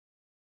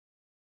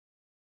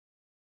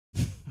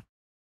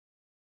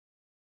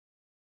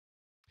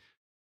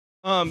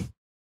 A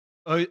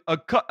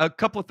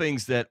couple of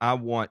things that I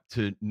want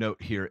to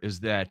note here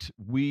is that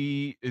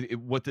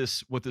what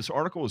this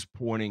article is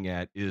pointing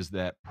at is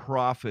that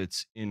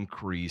profits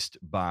increased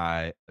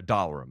by a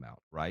dollar amount,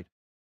 right?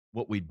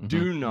 What we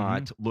do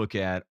not look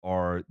at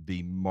are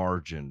the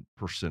margin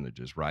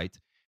percentages, right?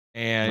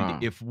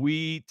 And if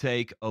we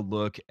take a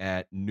look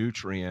at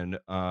Nutrien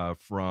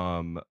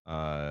from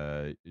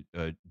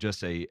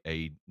just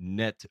a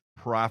net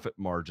profit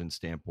margin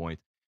standpoint,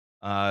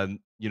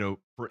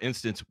 for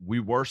instance, we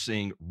were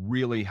seeing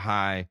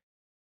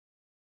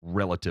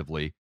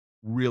relatively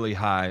really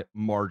high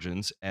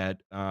margins at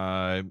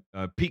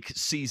peak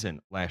season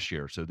last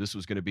year. So this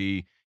was going to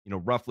be,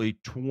 roughly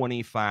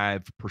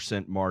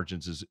 25%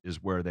 margins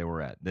is where they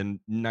were at. Then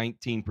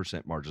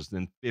 19% margins,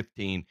 then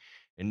 15,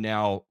 and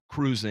now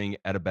cruising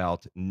at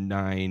about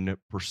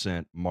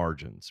 9%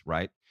 margins,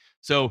 right?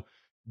 So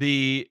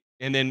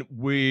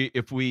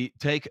if we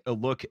take a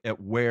look at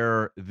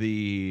where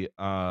the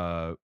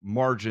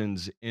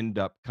margins end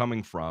up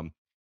coming from,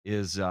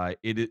 is a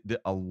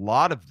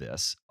lot of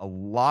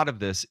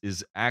this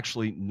is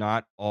actually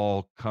not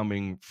all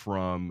coming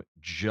from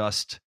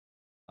just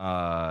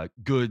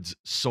goods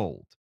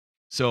sold.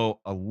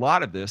 So a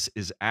lot of this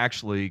is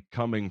actually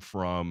coming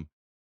from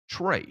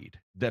trade.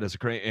 That is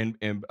great,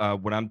 and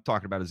what I'm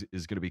talking about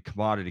is going to be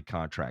commodity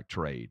contract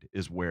trade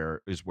is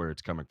where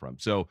it's coming from.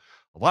 So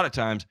a lot of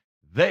times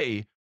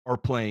they are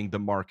playing the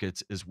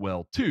markets as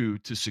well too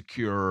to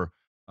secure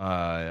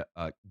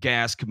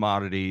gas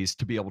commodities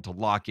to be able to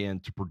lock in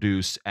to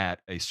produce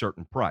at a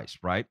certain price,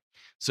 right?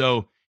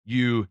 So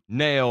you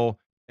nail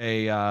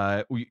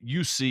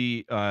you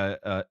see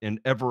an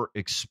ever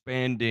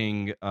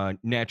expanding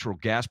natural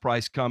gas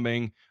price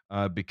coming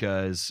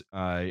because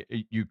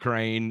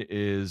Ukraine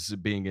is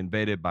being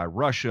invaded by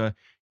Russia.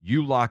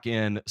 You lock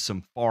in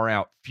some far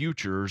out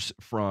futures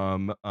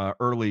from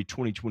early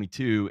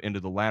 2022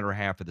 into the latter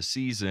half of the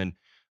season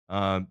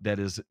that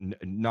is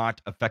not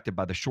affected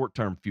by the short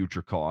term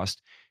future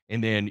cost.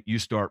 And then you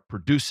start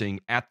producing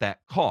at that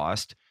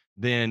cost.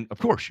 Then of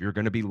course you're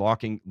going to be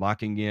locking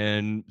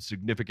in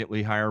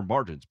significantly higher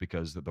margins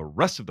because the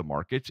rest of the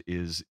market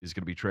is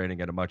going to be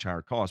trading at a much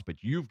higher cost.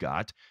 But you've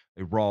got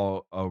a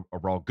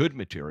raw good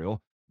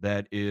material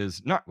that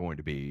is not going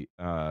to be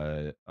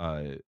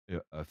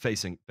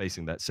facing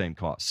that same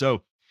cost.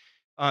 So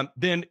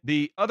then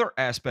the other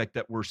aspect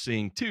that we're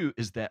seeing too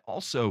is that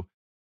also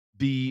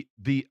the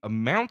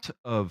amount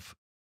of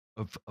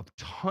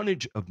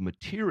tonnage of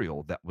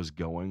material that was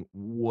going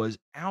was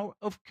out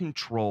of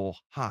control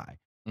high.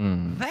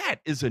 That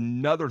is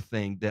another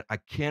thing that I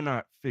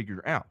cannot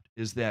figure out,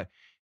 is that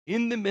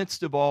in the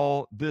midst of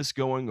all this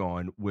going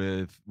on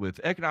with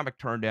economic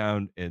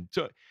turndown, and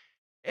so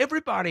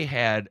everybody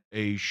had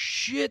a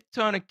shit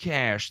ton of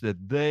cash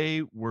that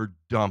they were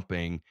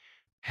dumping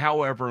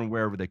however and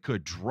wherever they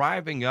could,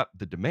 driving up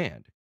the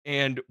demand.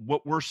 And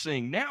what we're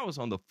seeing now is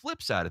on the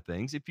flip side of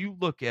things. If you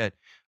look at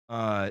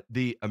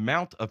the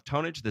amount of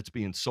tonnage that's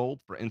being sold,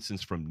 for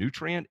instance, from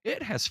Nutrien,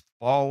 it has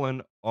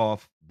fallen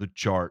off the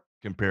chart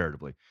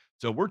comparatively.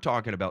 So we're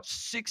talking about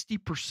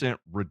 60%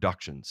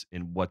 reductions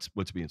in what's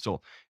being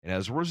sold. And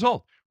as a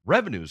result,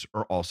 revenues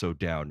are also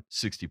down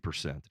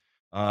 60%.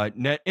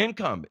 Net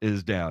income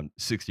is down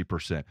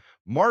 60%.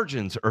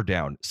 Margins are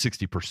down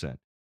 60%.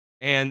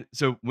 And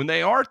so when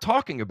they are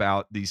talking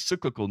about the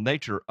cyclical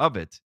nature of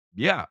it,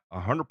 yeah,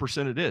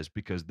 100% it is,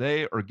 because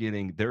they are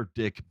getting their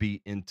dick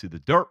beat into the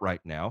dirt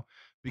right now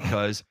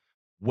because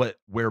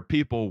where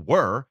people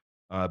were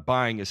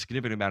buying a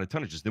significant amount of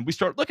tonnages. Then we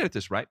start looking at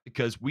this, right?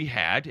 Because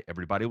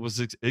everybody was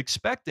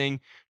expecting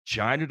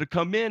China to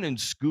come in and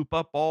scoop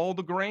up all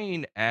the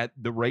grain at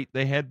the rate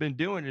they had been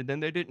doing, and then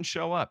they didn't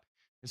show up.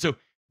 And so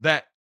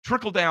that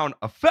trickle down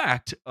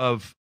effect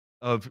of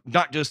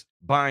not just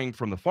buying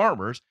from the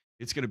farmers,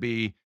 it's going to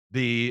be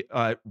the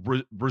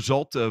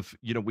result of,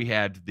 we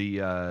had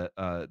the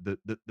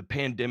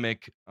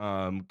pandemic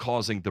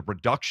causing the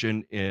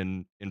reduction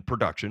in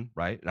production,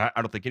 right? And I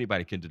don't think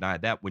anybody can deny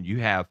that when you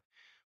have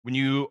when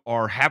you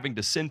are having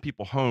to send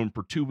people home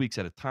for 2 weeks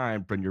at a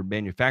time from your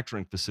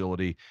manufacturing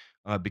facility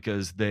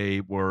because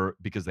they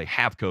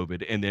have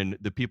COVID, and then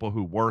the people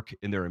who work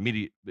in their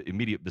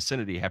immediate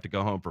vicinity have to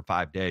go home for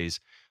 5 days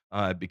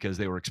because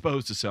they were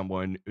exposed to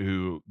someone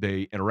who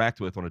they interact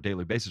with on a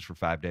daily basis for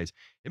 5 days.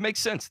 It makes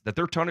sense that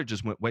their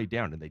tonnages went way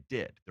down, and they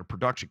did. Their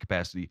production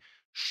capacity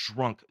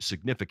shrunk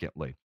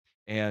significantly,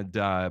 and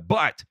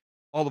but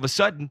all of a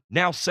sudden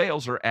now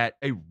sales are at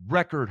a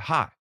record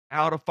high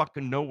out of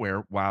fucking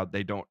nowhere, while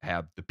they don't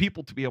have the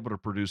people to be able to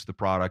produce the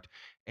product,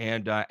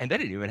 and they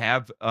didn't even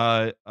have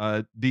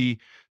they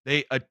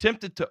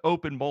attempted to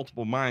open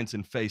multiple mines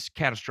and face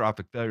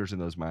catastrophic failures in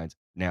those mines.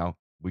 Now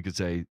we could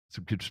say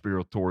some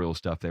conspiratorial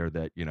stuff there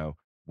that, you know,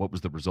 what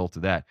was the result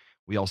of that?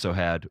 We also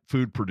had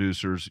food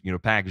producers, you know,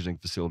 packaging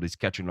facilities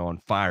catching on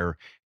fire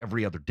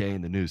every other day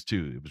in the news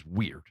too. It was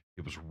weird.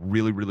 It was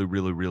really, really,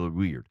 really, really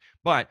weird.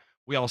 But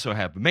we also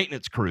have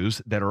maintenance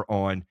crews that are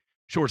on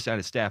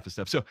short-sighted staff and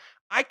stuff. So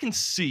I can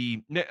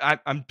see,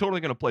 I'm totally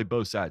going to play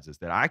both sides of this,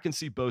 that I can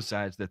see both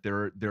sides, that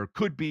there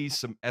could be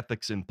some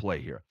ethics in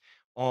play here.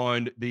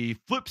 On the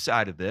flip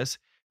side of this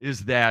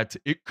is that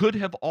it could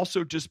have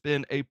also just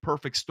been a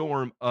perfect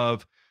storm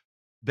of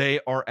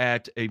they are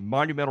at a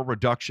monumental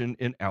reduction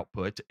in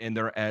output, and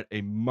they're at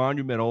a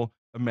monumental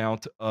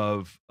amount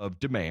of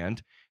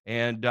demand.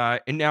 And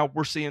now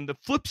we're seeing the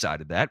flip side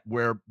of that,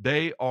 where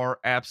they are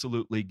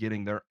absolutely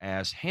getting their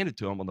ass handed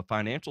to them on the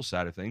financial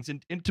side of things.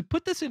 And to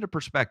put this into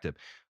perspective,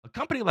 a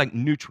company like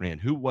Nutrien,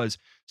 who was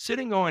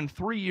sitting on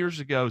 3 years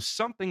ago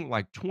something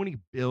like $20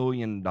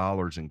 billion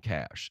in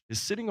cash,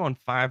 is sitting on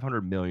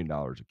 $500 million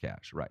of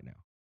cash right now.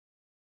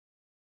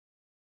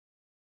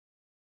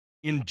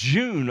 In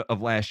June of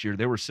last year,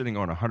 they were sitting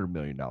on $100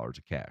 million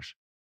of cash.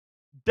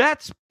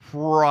 That's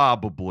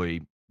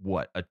probably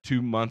what, a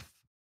 2-month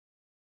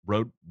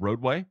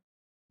roadway?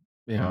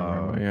 Yeah,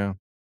 runway, yeah.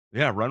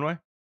 Yeah, runway.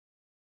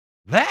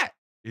 That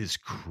is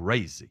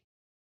crazy.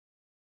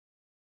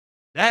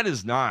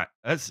 That's not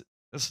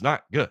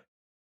good.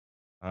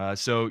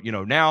 So, you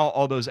know, now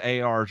all those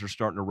ARs are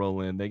starting to roll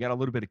in. They got a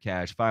little bit of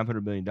cash,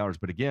 $500 million.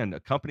 But again, a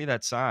company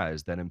that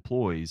size that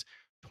employs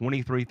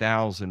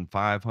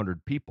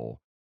 23,500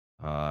 people,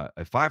 a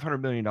 $500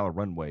 million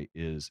runway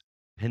is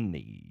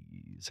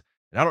pennies.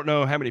 And I don't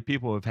know how many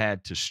people have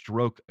had to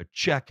stroke a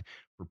check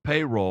for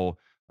payroll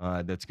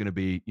that's going to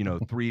be, you know,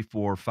 $3,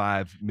 $4,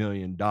 $5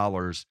 million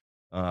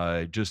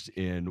just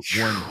in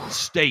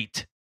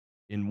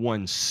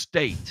one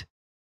state.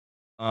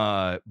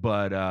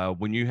 But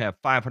when you have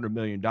 $500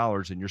 million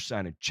and you're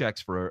signing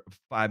checks for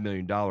 $5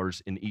 million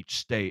in each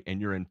state,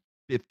 and you're in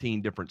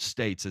 15 different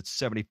states, it's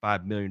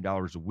 $75 million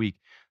a week.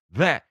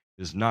 That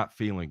is not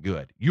feeling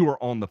good. You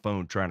are on the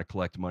phone trying to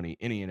collect money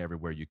any and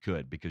everywhere you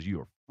could, because you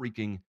are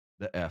freaking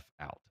the F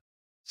out.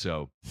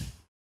 So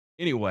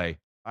anyway,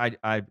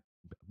 I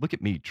look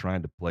at me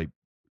trying to play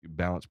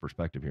balanced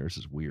perspective here. This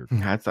is weird.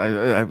 I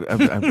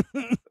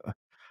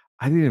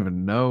didn't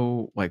even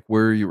know like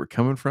where you were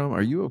coming from.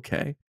 Are you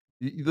okay?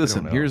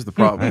 Listen, here's the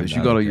problem: is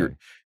you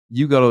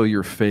got all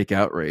your fake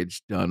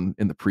outrage done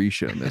in the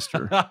pre-show,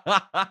 Mister.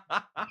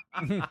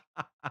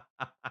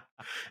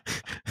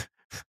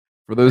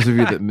 For those of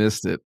you that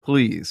missed it,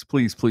 please.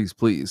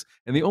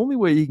 And the only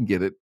way you can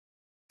get it,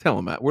 tell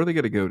them, Matt, where are they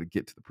going to go to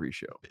get to the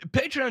pre-show?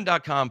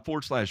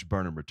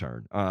 Patreon.com/burn and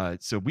return.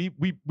 So we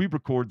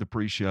record the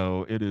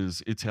pre-show.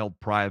 It's held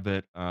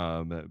private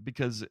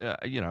because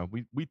you know,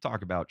 we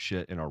talk about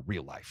shit in our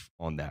real life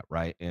on that,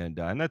 right? And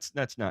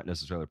that's not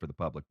necessarily for the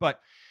public,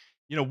 but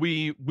you know,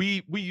 we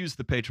use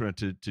the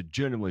Patreon to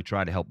genuinely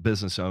try to help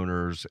business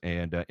owners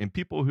and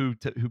people who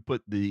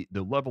put the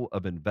level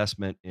of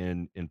investment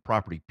in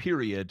property,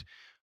 period,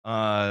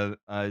 to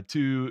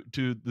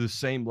the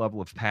same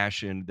level of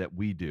passion that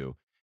we do.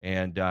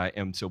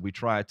 And so we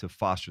try to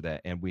foster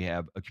that, and we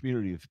have a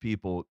community of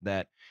people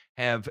that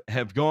have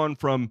gone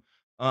from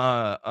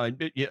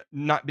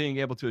not being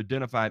able to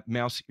identify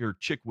mouse ear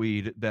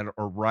chickweed, that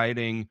are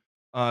writing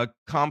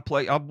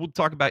complex. We'll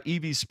talk about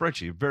EV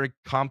spreadsheet, a very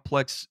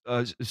complex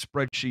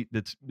spreadsheet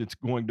that's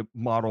going to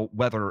model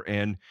weather,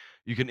 and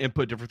you can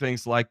input different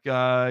things like you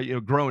know,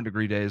 growing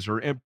degree days, or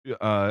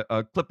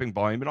clipping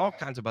volume, and all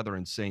kinds of other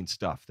insane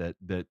stuff that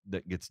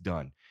gets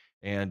done.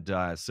 And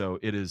so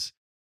it is.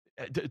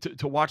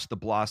 To watch the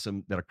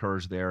blossom that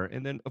occurs there,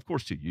 and then of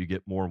course too, you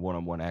get more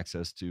one-on-one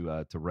access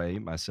to Ray,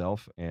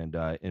 myself, and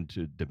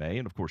to DeMay,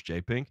 and of course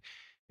J Pink,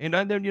 and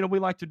then, you know, we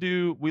like to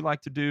do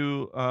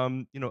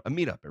you know, a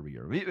meetup every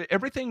year.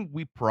 Everything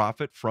we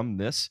profit from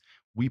this,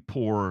 we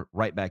pour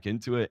right back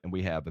into it, and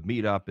we have a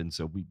meetup, and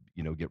so we,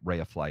 you know, get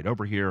Ray a flight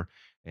over here,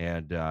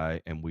 and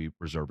we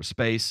reserve a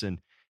space, and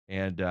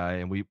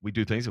we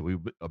do things, that we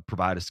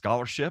provide a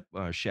scholarship.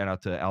 Shout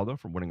out to Aldo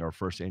for winning our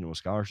first annual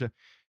scholarship.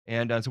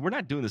 And so we're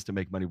not doing this to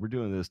make money. We're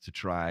doing this to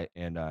try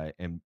and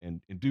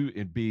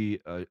be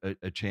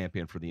a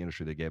champion for the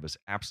industry that gave us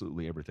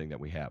absolutely everything that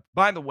we have.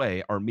 By the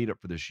way, our meetup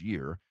for this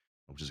year,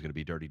 which is going to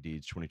be Dirty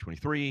Deeds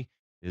 2023,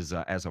 is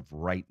as of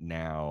right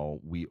now,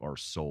 we are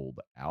sold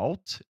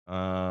out.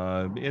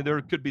 And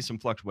there could be some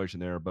fluctuation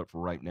there, but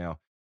for right now,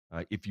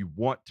 If you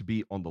want to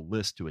be on the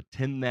list to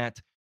attend that,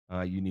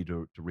 you need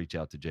to reach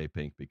out to Jay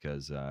Pink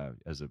because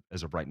as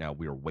of right now,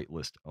 we are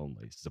waitlist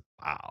only.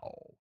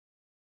 Zapow.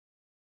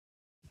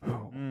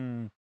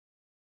 Mm.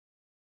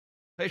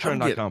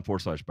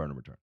 Patreon.com/Burnham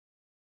Return.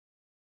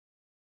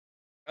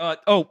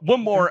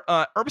 One more.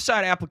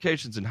 Herbicide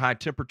applications in high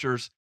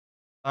temperatures.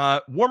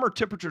 Warmer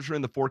temperatures are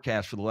in the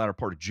forecast for the latter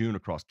part of June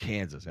across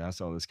Kansas. And I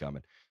saw this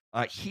coming.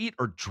 Heat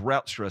or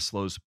drought stress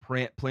slows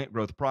plant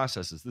growth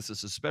processes. This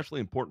is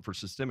especially important for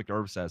systemic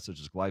herbicides such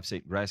as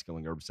glyphosate and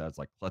grass-killing herbicides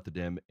like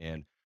clethodim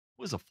and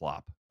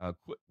Quizaflop.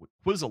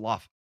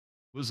 Quizaloffa?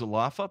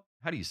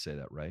 How do you say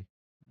that, Ray?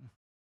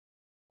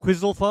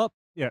 Quizzlefop?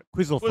 Yeah,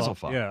 Quizzlefop.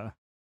 Quizzlefop. Yeah.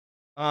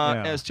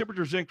 As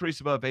temperatures increase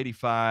above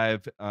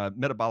 85,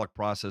 metabolic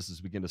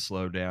processes begin to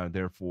slow down.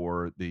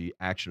 Therefore, the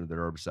action of the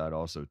herbicide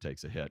also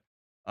takes a hit.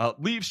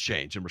 Leaves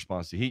change in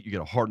response to heat. You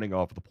get a hardening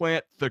off of the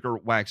plant, thicker,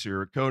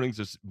 waxier coatings.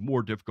 It's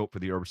more difficult for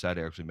the herbicide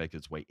to actually make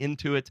its way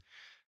into it.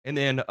 And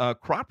then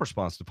crop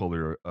response to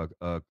foliar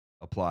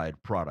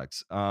applied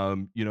products.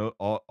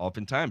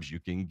 Oftentimes you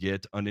can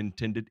get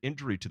unintended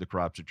injury to the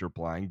crops that you're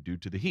applying due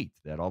to the heat.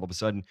 That all of a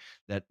sudden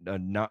that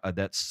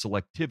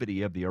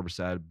selectivity of the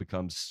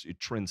herbicide it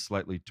trends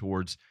slightly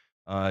towards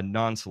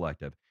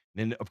non-selective.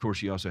 Then of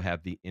course you also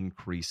have the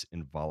increase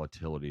in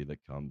volatility that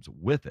comes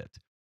with it.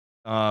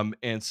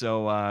 And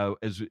so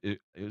as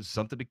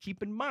something to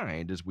keep in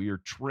mind as we are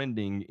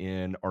trending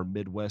in our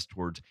Midwest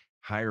towards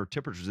higher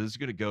temperatures, this is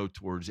going to go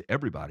towards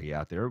everybody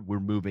out there. We're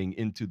moving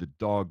into the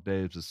dog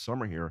days of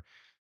summer here.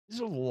 There's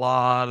a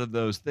lot of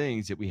those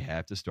things that we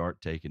have to start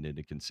taking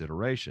into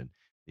consideration.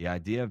 The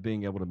idea of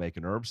being able to make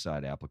an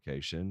herbicide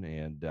application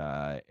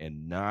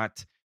and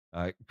not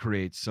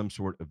create some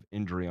sort of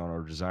injury on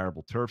our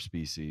desirable turf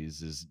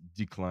species is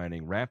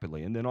declining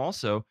rapidly. And then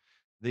also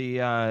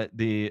the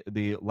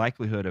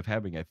likelihood of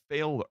having a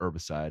failed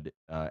herbicide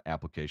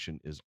application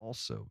is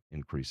also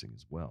increasing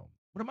as well.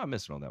 What am I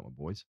missing on that one,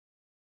 boys?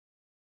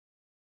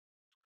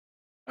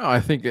 Oh,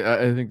 I think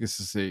this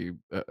is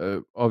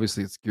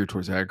obviously it's geared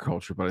towards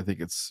agriculture, but I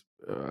think it's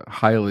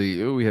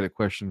highly. Oh, we had a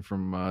question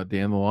from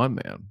Dan the Lawn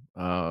Man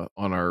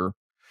on our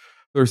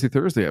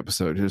Thursday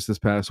episode just this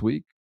past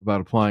week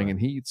about applying in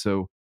heat.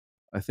 So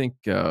I think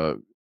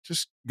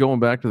just going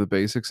back to the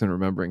basics and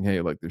remembering,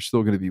 hey, like there's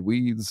still going to be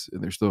weeds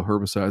and there's still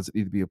herbicides that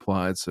need to be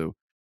applied. So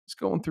just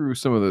going through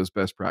some of those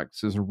best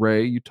practices.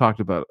 Ray, you talked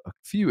about a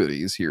few of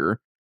these here,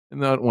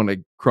 and I don't want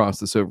to cross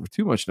this over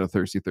too much into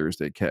Thirsty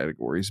Thursday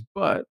categories,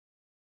 but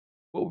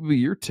what would be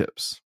your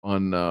tips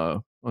on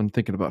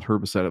thinking about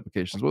herbicide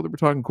applications, whether we're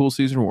talking cool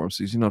season or warm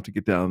season? You don't have to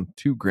get down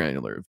too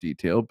granular of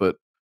detail, but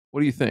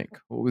what do you think?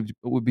 What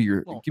would be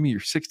your give me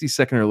your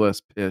 60-second or less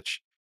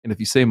pitch? And if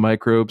you say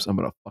microbes, I'm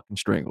gonna fucking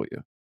strangle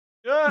you.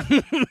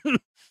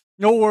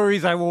 No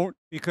worries, I won't,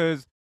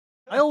 because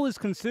I always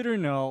consider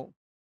now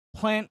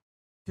plant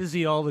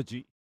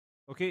physiology.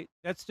 Okay,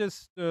 that's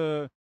just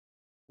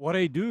what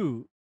I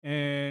do,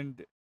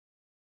 and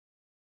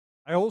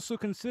I also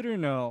consider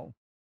now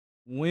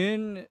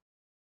when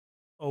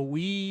a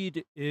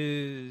weed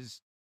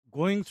is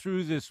going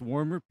through this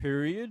warmer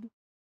period,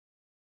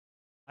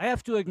 I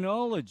have to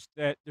acknowledge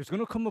that there's going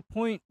to come a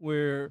point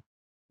where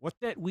what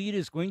that weed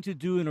is going to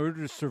do in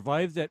order to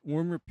survive that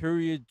warmer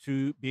period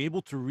to be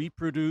able to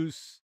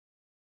reproduce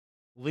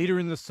later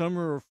in the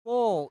summer or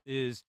fall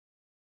is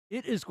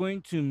it is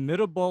going to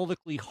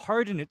metabolically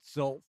harden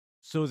itself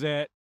so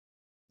that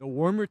the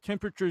warmer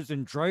temperatures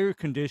and drier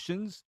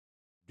conditions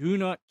do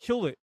not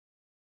kill it.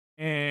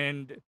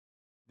 And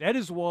that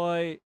is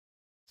why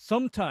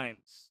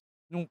sometimes,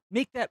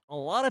 make that a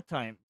lot of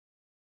times,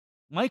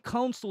 my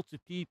counsel to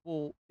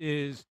people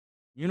is,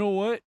 you know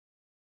what?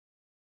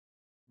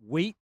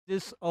 Wait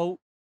this out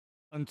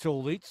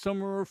until late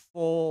summer or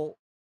fall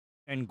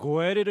and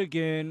go at it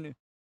again,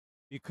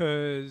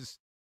 because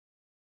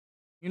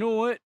you know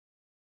what?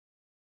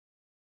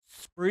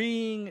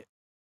 Spraying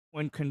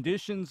when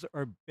conditions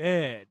are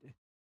bad,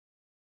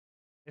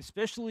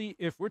 especially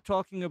if we're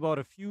talking about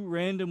a few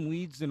random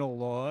weeds in a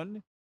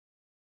lawn,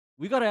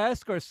 we got to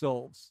ask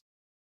ourselves,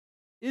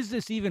 is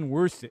this even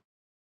worth it?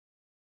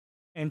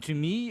 And to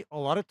me, a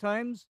lot of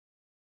times,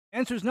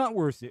 answer's not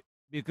worth it,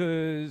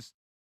 because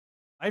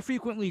I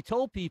frequently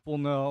tell people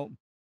now,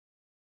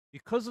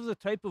 because of the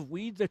type of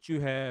weeds that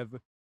you have,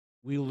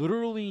 we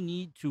literally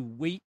need to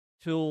wait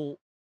till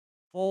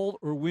fall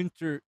or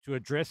winter to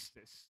address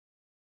this.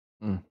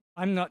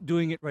 I'm not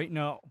doing it right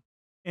now.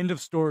 End of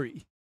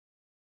story.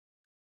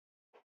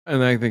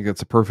 And I think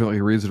that's a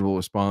perfectly reasonable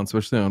response,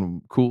 especially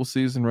on cool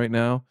season right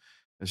now.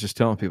 It's just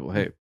telling people,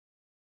 hey,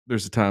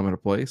 there's a time and a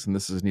place, and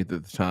this is neither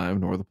the time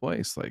nor the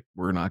place. Like,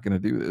 we're not going to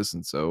do this.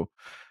 And so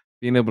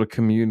being able to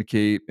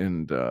communicate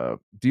and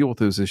deal with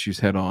those issues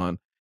head on.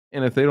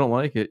 And if they don't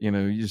like it,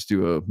 you just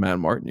do a Matt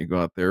Martin. You go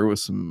out there with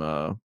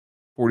some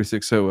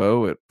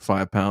 4600 at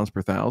 5 pounds per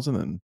 1,000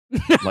 and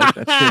light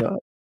that shit up.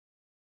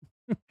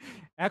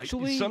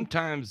 Actually,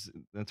 sometimes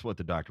that's what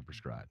the doctor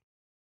prescribed.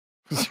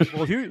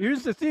 Well,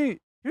 here's the thing.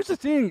 Here's the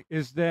thing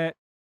is that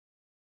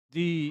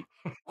the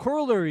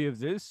corollary of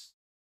this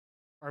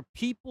are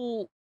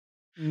people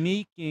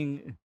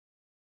making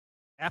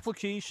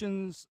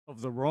applications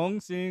of the wrong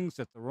things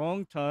at the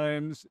wrong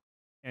times,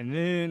 and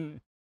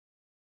then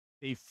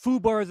they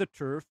foobar the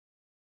turf.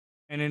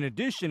 And in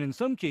addition, in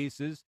some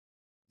cases,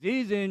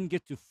 they then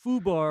get to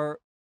foobar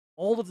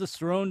all of the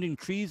surrounding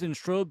trees and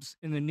shrubs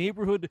in the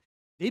neighborhood.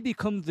 They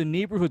become the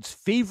neighborhood's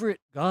favorite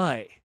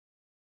guy.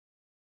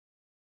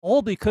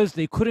 All because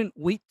they couldn't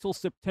wait till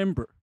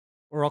September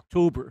or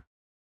October.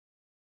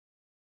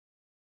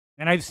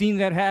 And I've seen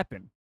that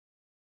happen.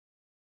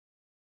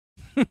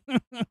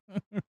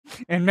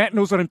 And Matt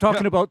knows what I'm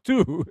talking about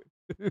too.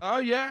 Oh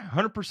yeah,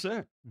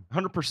 100%,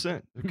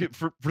 100%.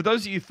 For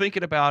those of you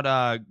thinking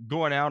about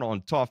going out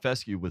on tall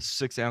fescue with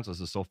 6 ounces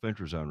of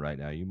sulfentrazone right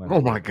now, you might.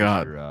 Oh my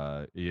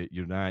God.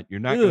 You're not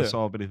going to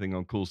solve anything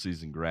on cool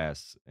season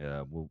grass.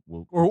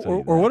 We'll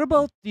or what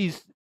about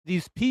these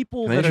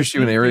people Can I that are interest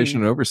you in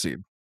aeration thinking, and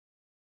overseed?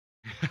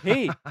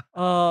 hey,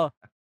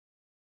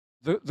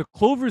 the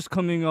clover's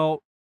coming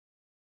out.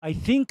 I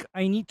think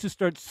I need to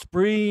start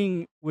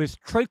spraying with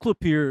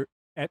triclopyr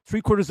at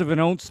 3/4 of an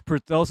ounce per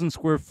 1,000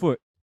 square foot.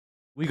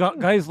 We got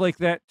guys like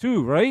that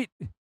too, right?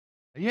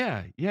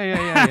 Yeah.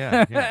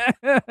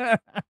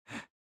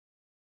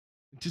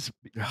 Just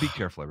be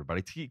careful,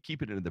 everybody.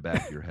 Keep it in the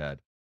back of your head.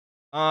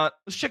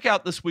 Let's check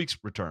out this week's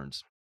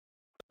returns.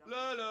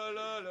 La la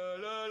la la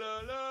la la la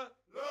la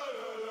la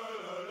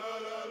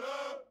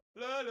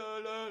la la la la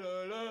la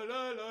la la la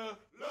la la.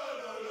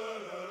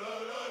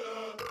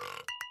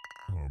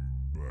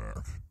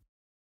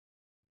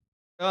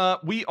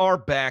 We are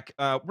back.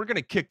 We're going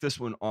to kick this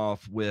one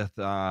off with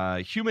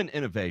human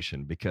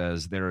innovation,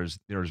 because there's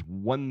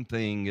one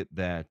thing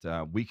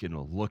that we can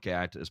look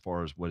at as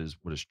far as what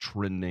is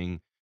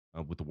trending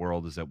with the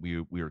world, is that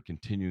we are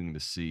continuing to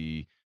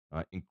see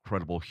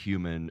incredible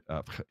human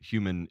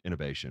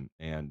innovation.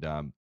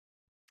 And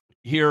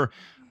here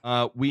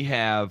we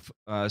have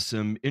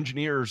some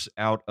engineers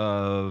out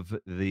of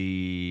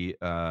the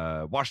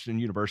Washington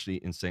University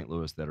in St.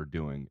 Louis that are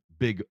doing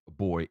big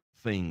boy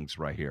things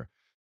right here.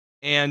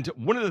 And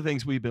one of the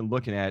things we've been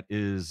looking at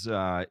is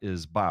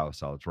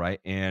biosolids,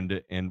 right?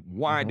 And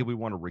why do we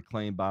want to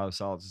reclaim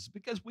biosolids? It's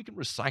because we can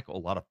recycle a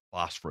lot of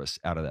phosphorus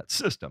out of that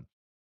system.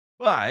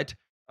 But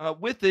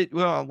with it,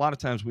 well, a lot of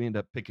times we end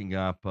up picking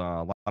up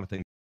a lot of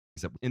things.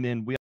 And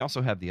then we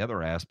also have the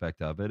other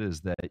aspect of it,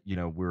 is that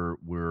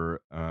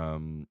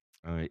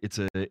it's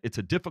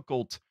a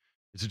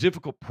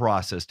difficult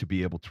process to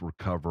be able to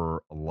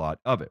recover a lot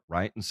of it,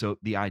 right? And so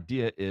the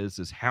idea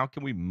is how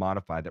can we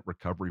modify that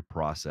recovery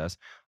process,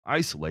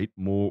 isolate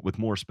with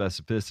more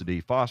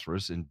specificity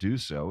phosphorus, and do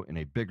so in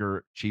a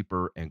bigger,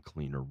 cheaper, and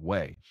cleaner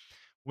way?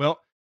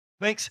 Well,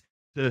 thanks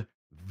to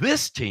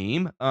this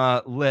team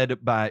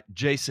led by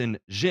Jason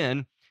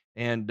Zhen.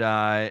 And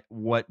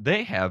what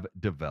they have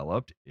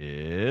developed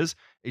is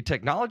a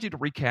technology to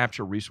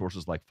recapture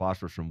resources like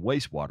phosphorus from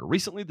wastewater.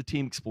 Recently, the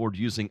team explored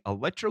using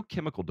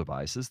electrochemical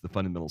devices, the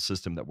fundamental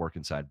system that work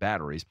inside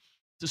batteries,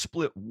 to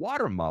split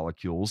water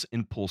molecules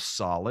and pull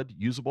solid,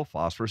 usable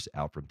phosphorus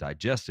out from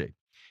digestate.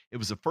 It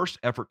was the first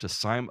effort to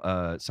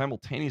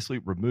simultaneously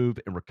remove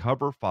and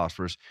recover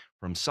phosphorus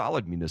from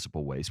solid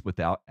municipal waste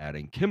without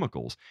adding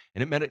chemicals,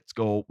 and it met its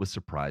goal with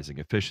surprising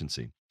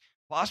efficiency.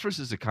 Phosphorus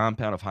is a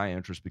compound of high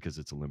interest because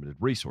it's a limited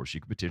resource. You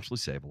could potentially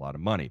save a lot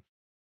of money.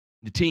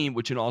 The team,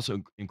 which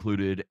also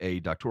included a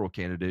doctoral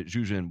candidate,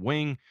 Zhizhuan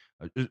Wang,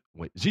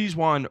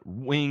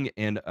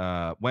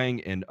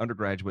 and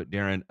undergraduate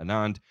Darren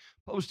Anand,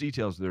 post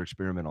details of their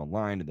experiment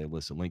online, and they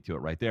list a link to it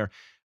right there.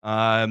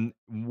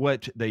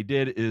 What they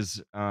did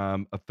is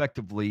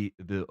effectively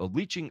the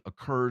leaching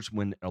occurs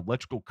when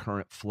electrical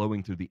current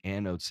flowing through the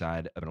anode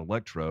side of an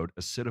electrode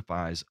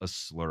acidifies a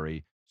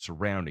slurry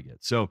surrounding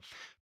it. So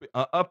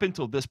up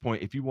until this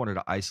point, if you wanted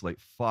to isolate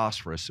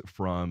phosphorus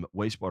from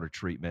wastewater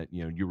treatment,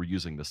 you were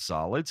using the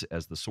solids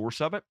as the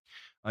source of it.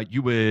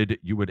 You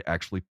would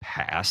actually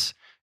pass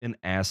an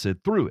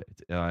acid through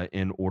it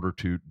in order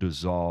to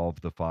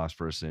dissolve the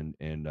phosphorus and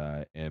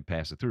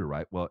pass it through,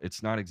 right? Well,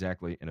 it's not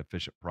exactly an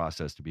efficient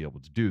process to be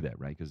able to do that,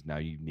 right? Because now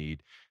you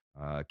need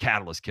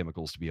catalyst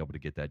chemicals to be able to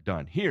get that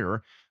done.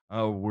 Here,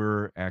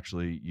 we're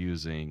actually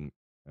using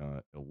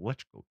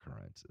electrical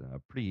current.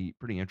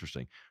 Pretty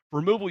interesting. For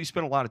removal, you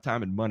spend a lot of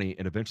time and money,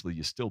 and eventually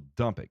you still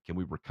dump it. Can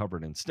we recover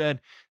it instead?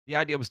 The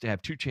idea was to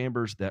have two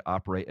chambers that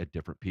operate at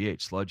different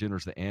pH. Sludge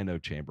enters the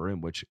anode chamber,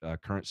 in which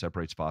current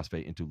separates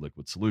phosphate into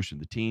liquid solution.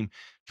 The team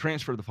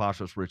transferred the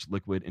phosphorus-rich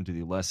liquid into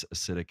the less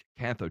acidic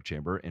cathode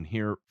chamber, and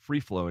here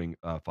free-flowing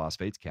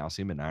phosphates,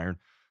 calcium, and iron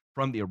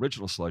from the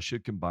original sludge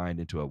should combine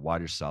into a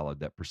whitish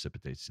solid that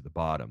precipitates to the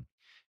bottom.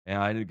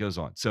 And it goes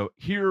on. So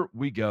here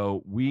we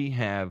go. We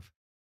have,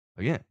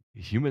 again,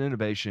 human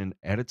innovation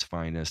at its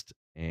finest,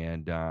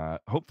 and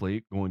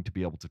hopefully going to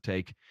be able to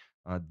take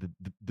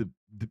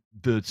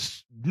the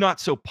not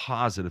so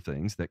positive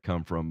things that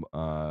come from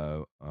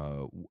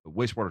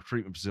wastewater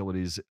treatment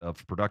facilities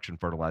of production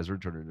fertilizer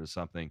and turn it into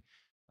something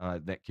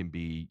that can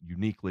be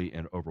uniquely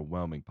and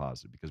overwhelming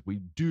positive, because we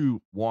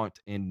do want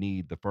and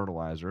need the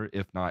fertilizer,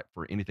 if not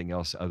for anything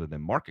else other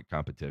than market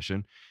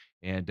competition.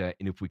 And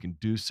if we can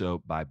do so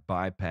by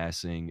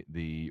bypassing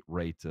the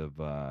rate of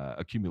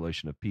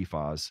accumulation of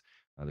PFAS,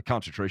 the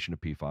concentration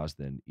of PFAS,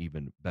 then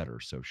even better.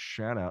 So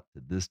shout out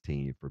to this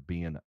team for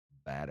being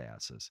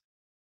badasses.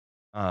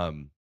 It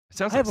sounds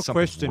I like have a something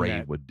question, Ray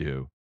Matt. would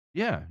do.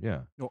 Yeah,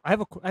 yeah, No, I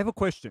have a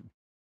question.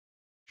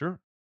 sure.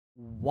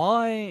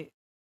 Why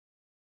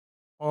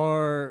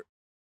are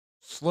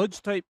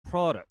sludge type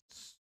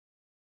products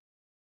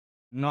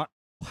not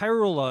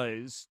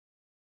pyrolyzed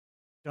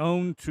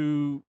down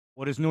to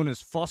what is known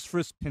as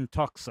phosphorus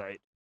pentoxide?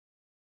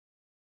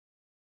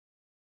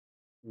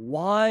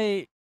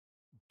 Why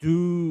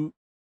do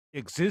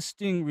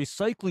existing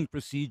recycling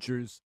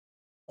procedures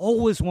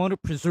always want to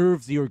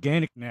preserve the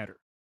organic matter?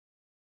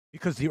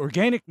 Because the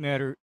organic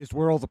matter is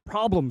where all the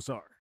problems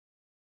are.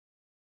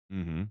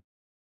 Mm-hmm.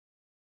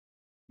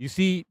 You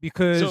see,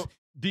 because So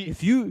the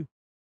if you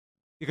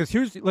because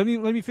here's let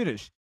me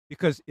finish.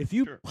 Because if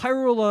you Sure.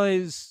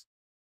 pyrolyze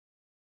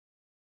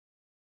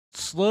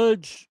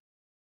sludge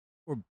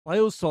or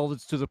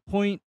biosolids to the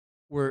point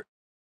where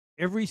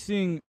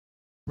everything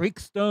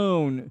breaks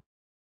down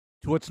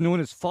to what's known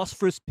as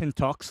phosphorus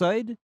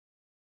pentoxide,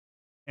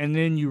 and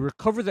then you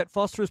recover that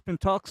phosphorus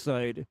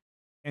pentoxide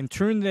and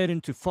turn that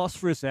into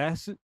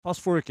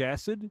phosphoric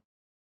acid,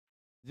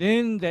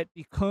 then that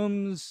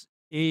becomes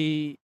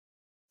a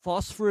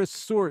phosphorus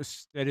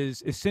source that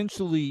is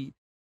essentially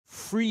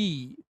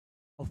free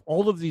of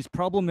all of these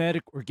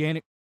problematic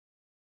organic,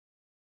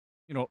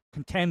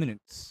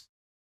 contaminants,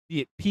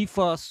 be it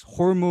PFAS,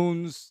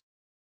 hormones,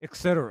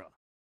 etc.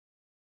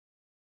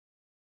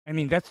 I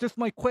mean, that's just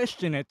my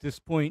question at this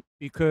point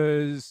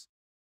because,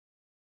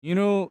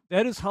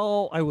 that is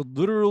how I would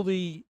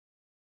literally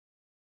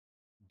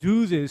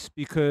do this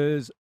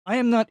because I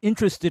am not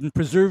interested in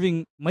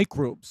preserving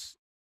microbes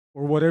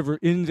or whatever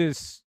in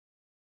this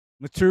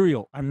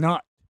material. I'm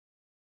not.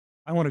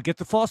 I want to get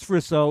the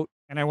phosphorus out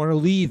and I want to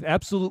leave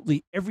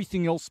absolutely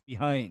everything else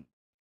behind.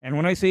 And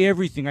when I say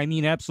everything, I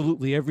mean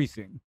absolutely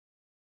everything.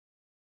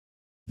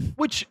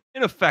 which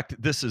in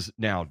effect this is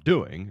now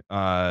doing.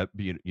 Now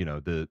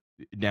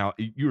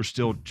you're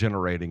still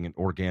generating an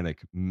organic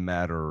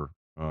matter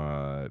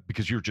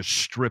because you're just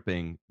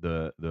stripping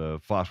the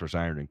phosphorus,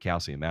 iron, and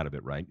calcium out of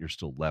it, right? You're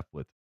still left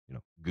with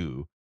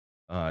goo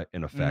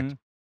in effect, Mhm.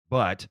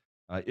 but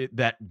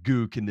that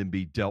goo can then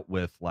be dealt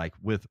with like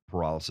with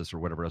pyrolysis or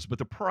whatever else. But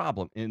the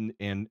problem,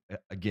 and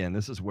again,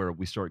 this is where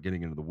we start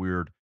getting into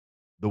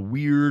the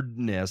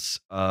weirdness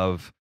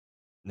of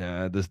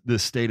the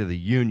State of the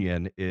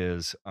Union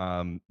is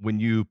when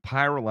you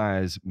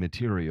pyrolyze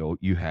material,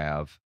 you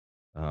have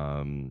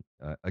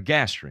a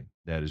gas stream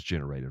that is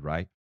generated,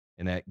 right?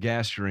 And that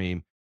gas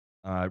stream,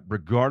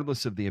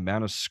 regardless of the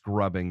amount of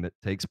scrubbing that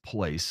takes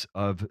place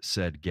of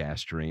said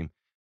gas stream,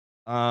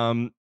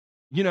 um,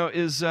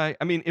 is I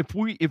mean, if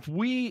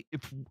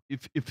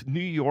New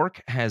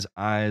York has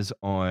eyes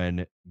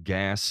on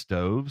gas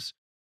stoves,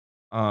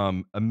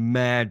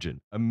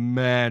 imagine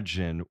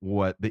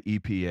what the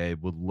EPA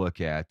would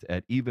look at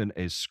even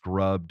a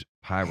scrubbed,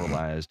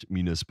 pyrolyzed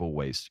municipal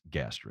waste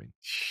gas stream.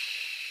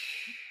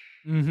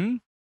 Mhm.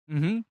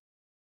 Mhm.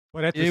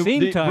 But at the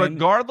same time,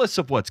 Regardless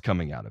of what's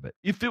coming out of it,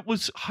 if it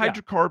was Yeah.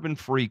 hydrocarbon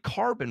free,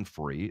 carbon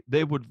free,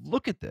 they would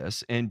look at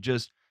this and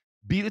just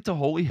beat it to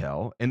holy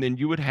hell. And then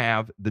you would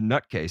have the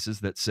nutcases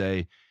that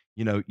say,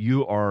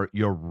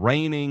 you're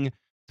raining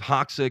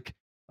toxic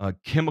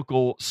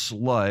chemical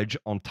sludge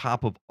on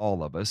top of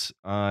all of us,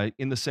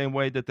 in the same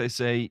way that they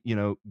say,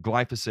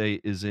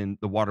 glyphosate is in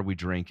the water we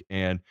drink,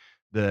 and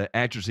the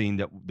atrazine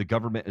that the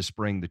government is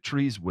spraying the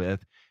trees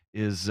with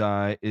is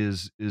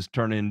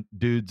turning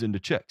dudes into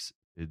chicks.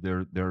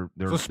 They're literally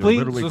growing.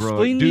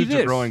 explain me Dudes are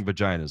this. growing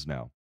vaginas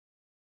now.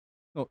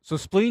 No, so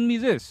explain me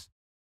this.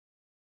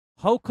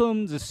 How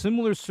come the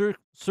similar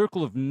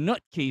circle of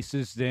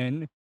nutcases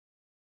then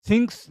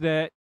thinks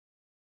that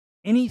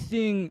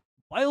anything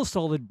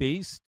biosolid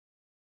based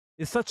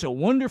is such a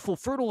wonderful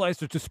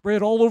fertilizer to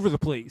spread all over the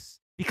place?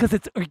 Because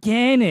it's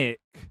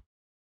organic.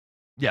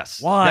 Yes.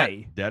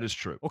 Why? That is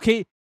true.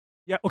 Okay.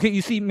 Yeah. Okay.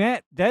 You see,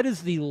 Matt, that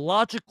is the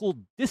logical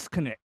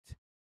disconnect.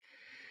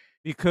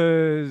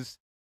 Because,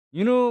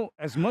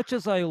 as much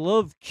as I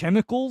love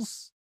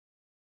chemicals,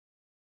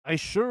 I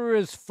sure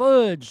as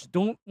fudge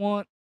don't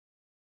want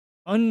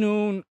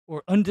unknown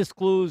or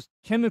undisclosed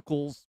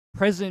chemicals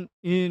present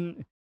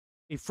in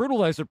a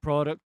fertilizer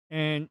product.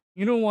 And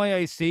you know why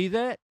I say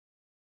that?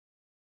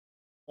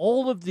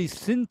 All of the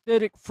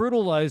synthetic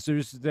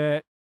fertilizers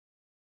that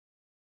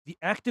the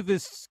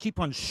activists keep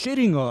on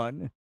shitting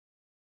on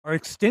are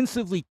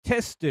extensively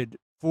tested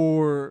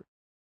for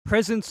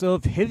presence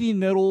of heavy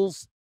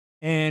metals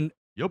and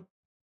Yep.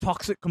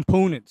 toxic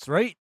components,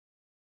 right?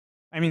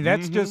 I mean,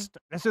 that's Mhm.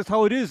 just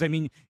how it is. I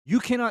mean, you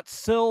cannot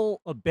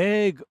sell a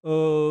bag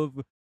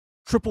of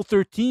triple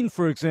 13,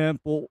 for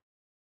example,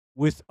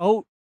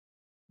 without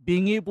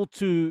being able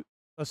to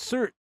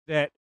assert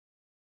that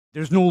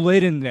there's no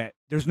lead in that,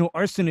 there's no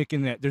arsenic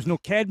in that, there's no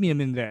cadmium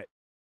in that,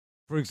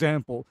 for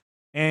example,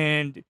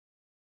 and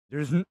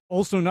there's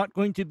also not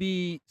going to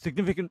be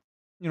significant,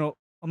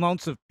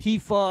 amounts of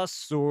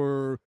PFAS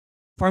or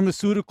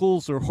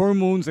pharmaceuticals or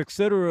hormones,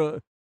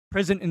 etc.,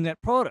 present in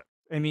that product.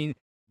 I mean,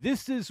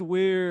 this is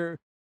where,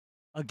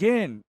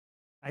 again,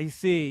 I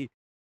say,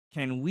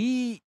 can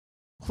we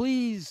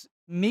please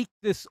make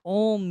this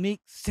all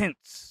make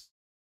sense?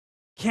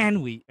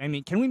 Can we? I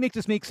mean, can we make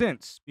this make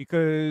sense?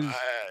 Because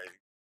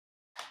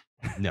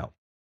No.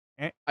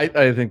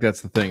 I think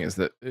that's the thing, is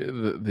that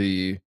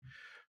the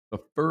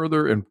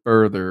further and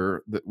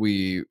further that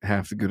we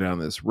have to go down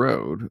this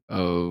road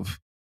of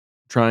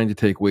trying to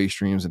take waste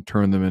streams and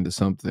turn them into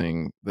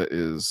something that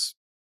is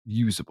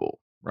usable,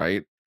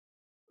 right?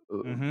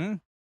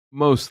 Mhm.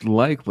 Most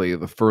likely,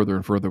 the further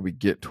and further we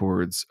get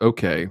towards,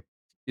 okay,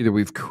 either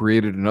we've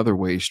created another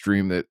waste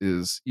stream that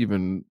is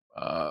even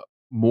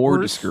more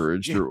Worse.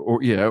 discouraged,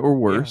 Yeah. or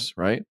worse,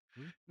 right?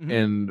 Mhm.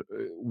 And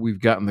we've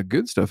gotten the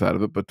good stuff out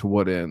of it, but to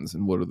what ends,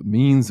 and what are the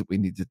means that we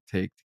need to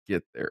take to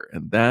get there?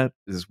 And that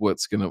is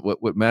what's gonna,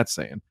 what Matt's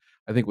saying.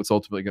 I think what's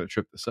ultimately going to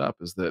trip this up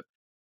is that,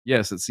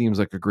 yes, it seems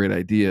like a great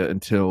idea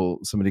until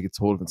somebody gets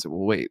hold of it and say, well,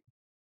 wait,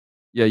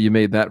 yeah, you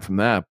made that from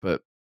that,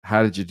 but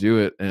how did you do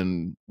it,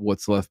 and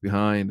what's left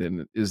behind,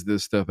 and is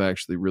this stuff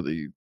actually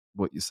really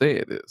what you say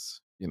it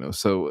is?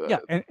 So Yeah,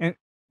 and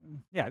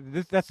yeah,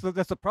 that's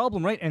the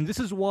problem, right? And this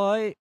is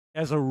why,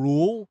 as a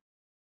rule,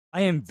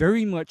 I am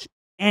very much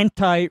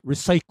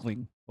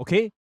anti-recycling.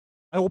 Okay,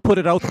 I will put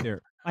it out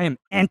there. I am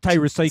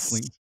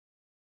anti-recycling.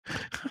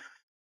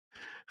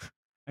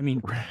 I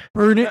mean,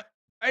 burn it,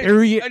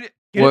 bury it.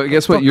 Get well, it the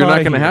guess what? fuck You're not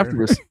outta going to have to.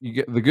 here. You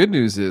get, the good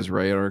news is,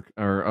 right?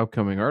 Our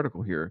upcoming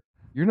article here,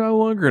 you're no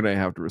longer going to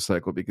have to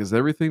recycle, because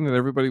everything that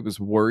everybody was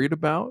worried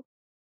about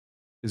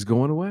is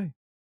going away.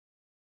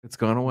 It's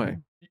gone away.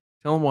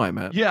 Tell them why,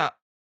 Matt. Yeah.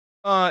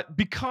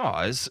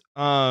 Because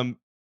a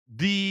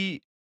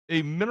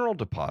mineral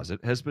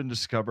deposit has been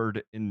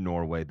discovered in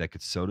Norway that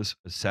could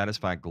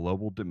satisfy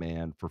global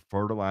demand for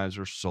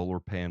fertilizer,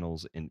 solar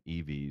panels, and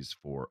EVs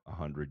for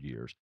 100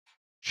 years.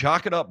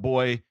 Chalk it up,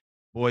 boys.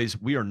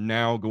 We are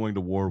now going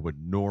to war with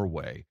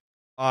Norway.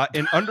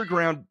 An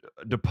underground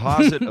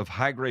deposit of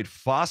high-grade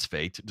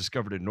phosphate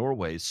discovered in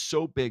Norway is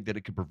so big that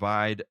it could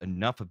provide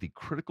enough of the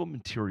critical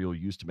material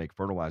used to make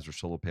fertilizer,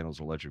 solar panels,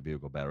 and electric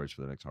vehicle batteries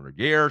for the next 100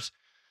 years.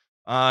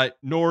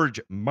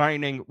 Norge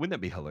Mining, wouldn't that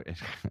be hilarious?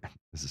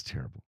 This is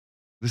terrible.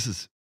 This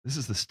is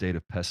the state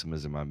of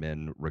pessimism I'm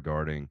in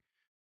regarding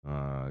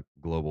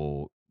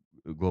global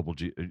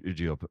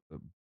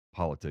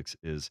geopolitics.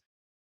 Is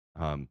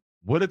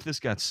what if this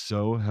got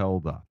so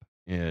held up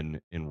in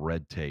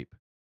red tape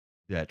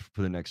that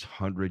for the next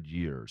 100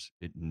 years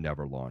it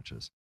never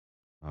launches?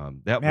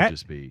 That Matt, would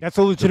just be that's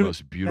a the legitimate.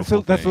 most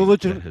beautiful That's a thing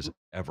legitimate. that has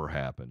ever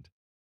happened.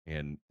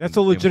 And That's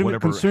a legitimate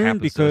whatever concern,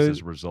 happens to us as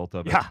because a result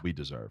of it, yeah, we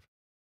deserve.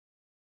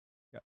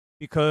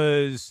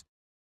 because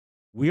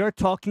we are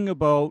talking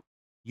about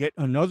yet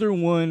another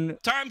one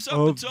Time's up.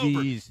 of It's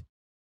over. these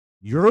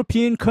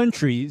European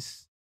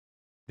countries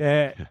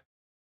that,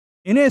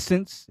 in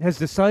essence, has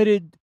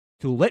decided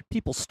to let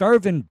people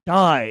starve and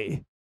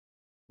die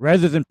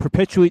rather than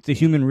perpetuate the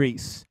human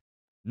race.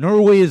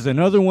 Norway is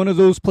another one of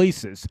those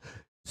places,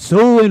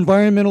 so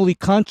environmentally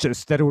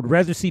conscious that it would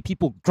rather see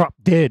people drop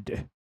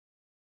dead.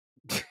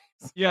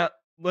 Yeah,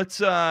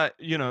 let's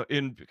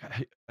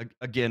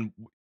again,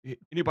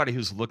 anybody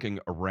who's looking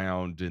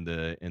around in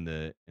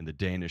the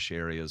Danish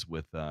areas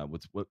with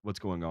what's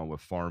going on with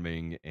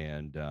farming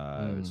and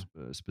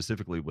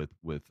specifically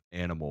with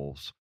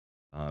animals,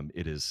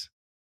 it is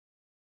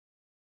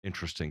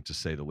interesting to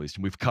say the least.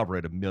 And we've covered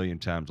it a million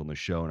times on the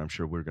show, and I'm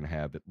sure we're going to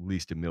have at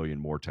least a million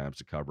more times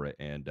to cover it.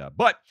 And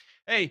but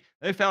hey,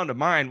 they found a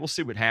mine. We'll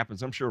see what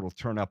happens. I'm sure it'll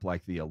turn up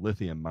like the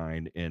lithium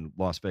mine in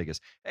Las Vegas.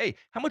 Hey,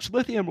 how much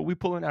lithium are we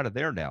pulling out of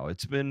there now?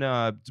 It's been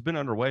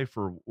underway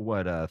for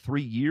what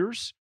 3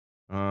 years.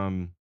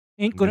 Ain't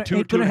gonna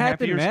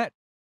happen, years? Matt.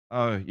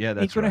 Oh yeah,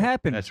 that's Ain't gonna right.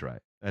 happen. That's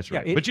right. That's Yeah,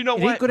 right. But you know it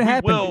ain't what? gonna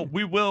happen.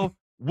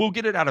 We'll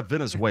get it out of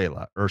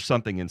Venezuela or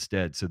something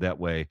instead, so that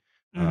way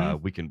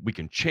we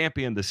can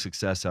champion the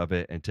success of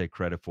it and take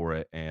credit for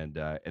it, and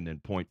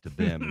then point to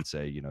them and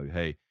say,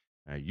 hey,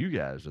 you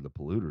guys are the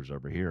polluters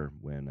over here.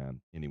 When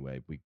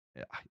anyway,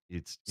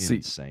 it's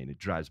insane. It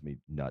drives me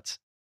nuts.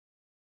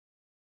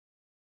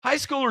 High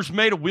schoolers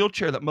made a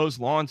wheelchair that mows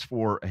lawns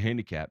for a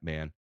handicap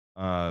man.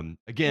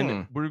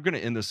 Again, we're going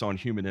to end this on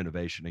human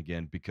innovation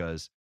again,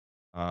 because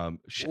I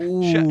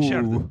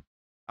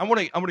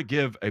want to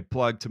give a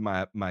plug to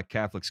my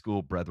Catholic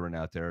school brethren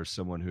out there,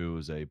 someone who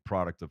is a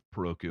product of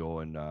parochial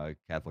and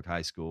Catholic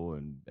high school,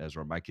 and as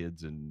are my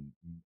kids and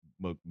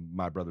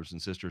my brothers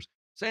and sisters.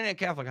 St. Anne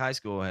Catholic High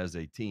School has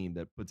a team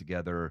that put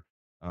together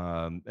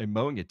a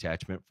mowing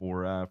attachment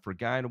for a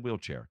guy in a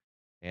wheelchair,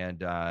 and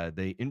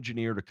they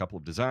engineered a couple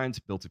of designs,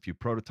 built a few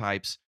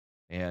prototypes,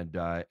 and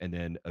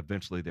then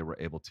eventually they were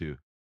able to,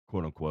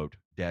 quote unquote,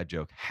 dad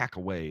joke, hack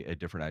away at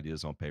different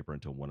ideas on paper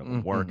until one of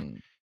them worked.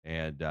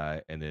 And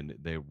then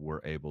they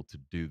were able to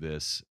do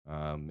this.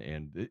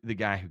 And the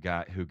guy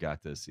who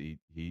got this, he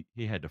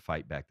had to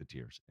fight back the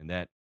tears, and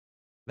that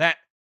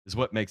is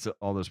what makes it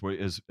all this way.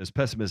 As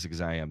pessimistic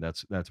as I am,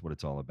 that's what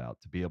it's all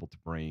about. To be able to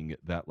bring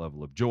that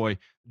level of joy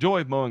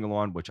of mowing a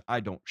lawn, which I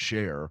don't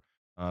share,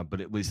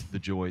 But at least the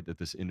joy that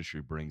this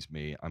industry brings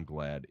me, I'm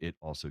glad it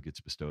also gets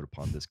bestowed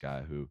upon this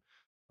guy who,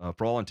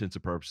 for all intents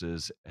and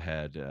purposes,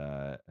 had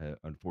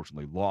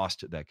unfortunately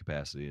lost that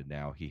capacity, and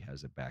now he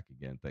has it back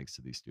again thanks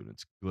to these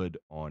students. Good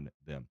on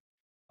them.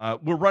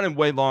 We're running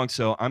way long,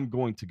 so I'm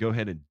going to go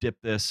ahead and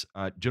dip this.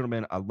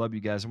 Gentlemen, I love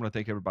you guys. I want to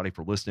thank everybody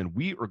for listening.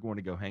 We are going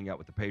to go hang out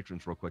with the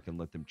patrons real quick and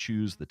let them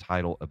choose the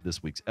title of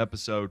this week's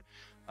episode.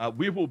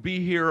 We will be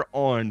here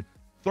on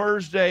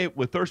Thursday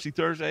with Thirsty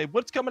Thursday.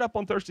 What's coming up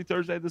on Thirsty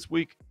Thursday this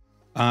week?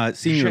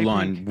 Senior Shay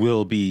Lawn Pink.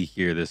 will be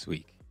here this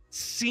week.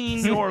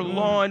 Senior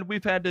Lawn.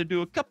 We've had to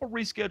do a couple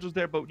reschedules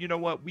there, but you know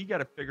what? We got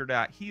to figure it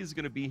out. He is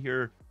going to be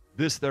here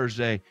this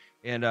Thursday,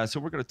 and so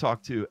we're going to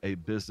talk to a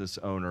business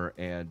owner,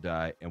 and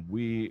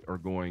we are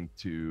going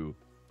to.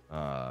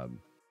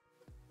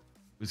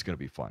 It's going to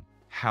be fun.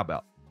 How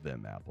about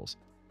them apples?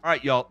 All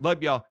right, y'all.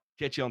 Love y'all.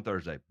 Catch you on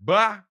Thursday.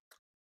 Bye.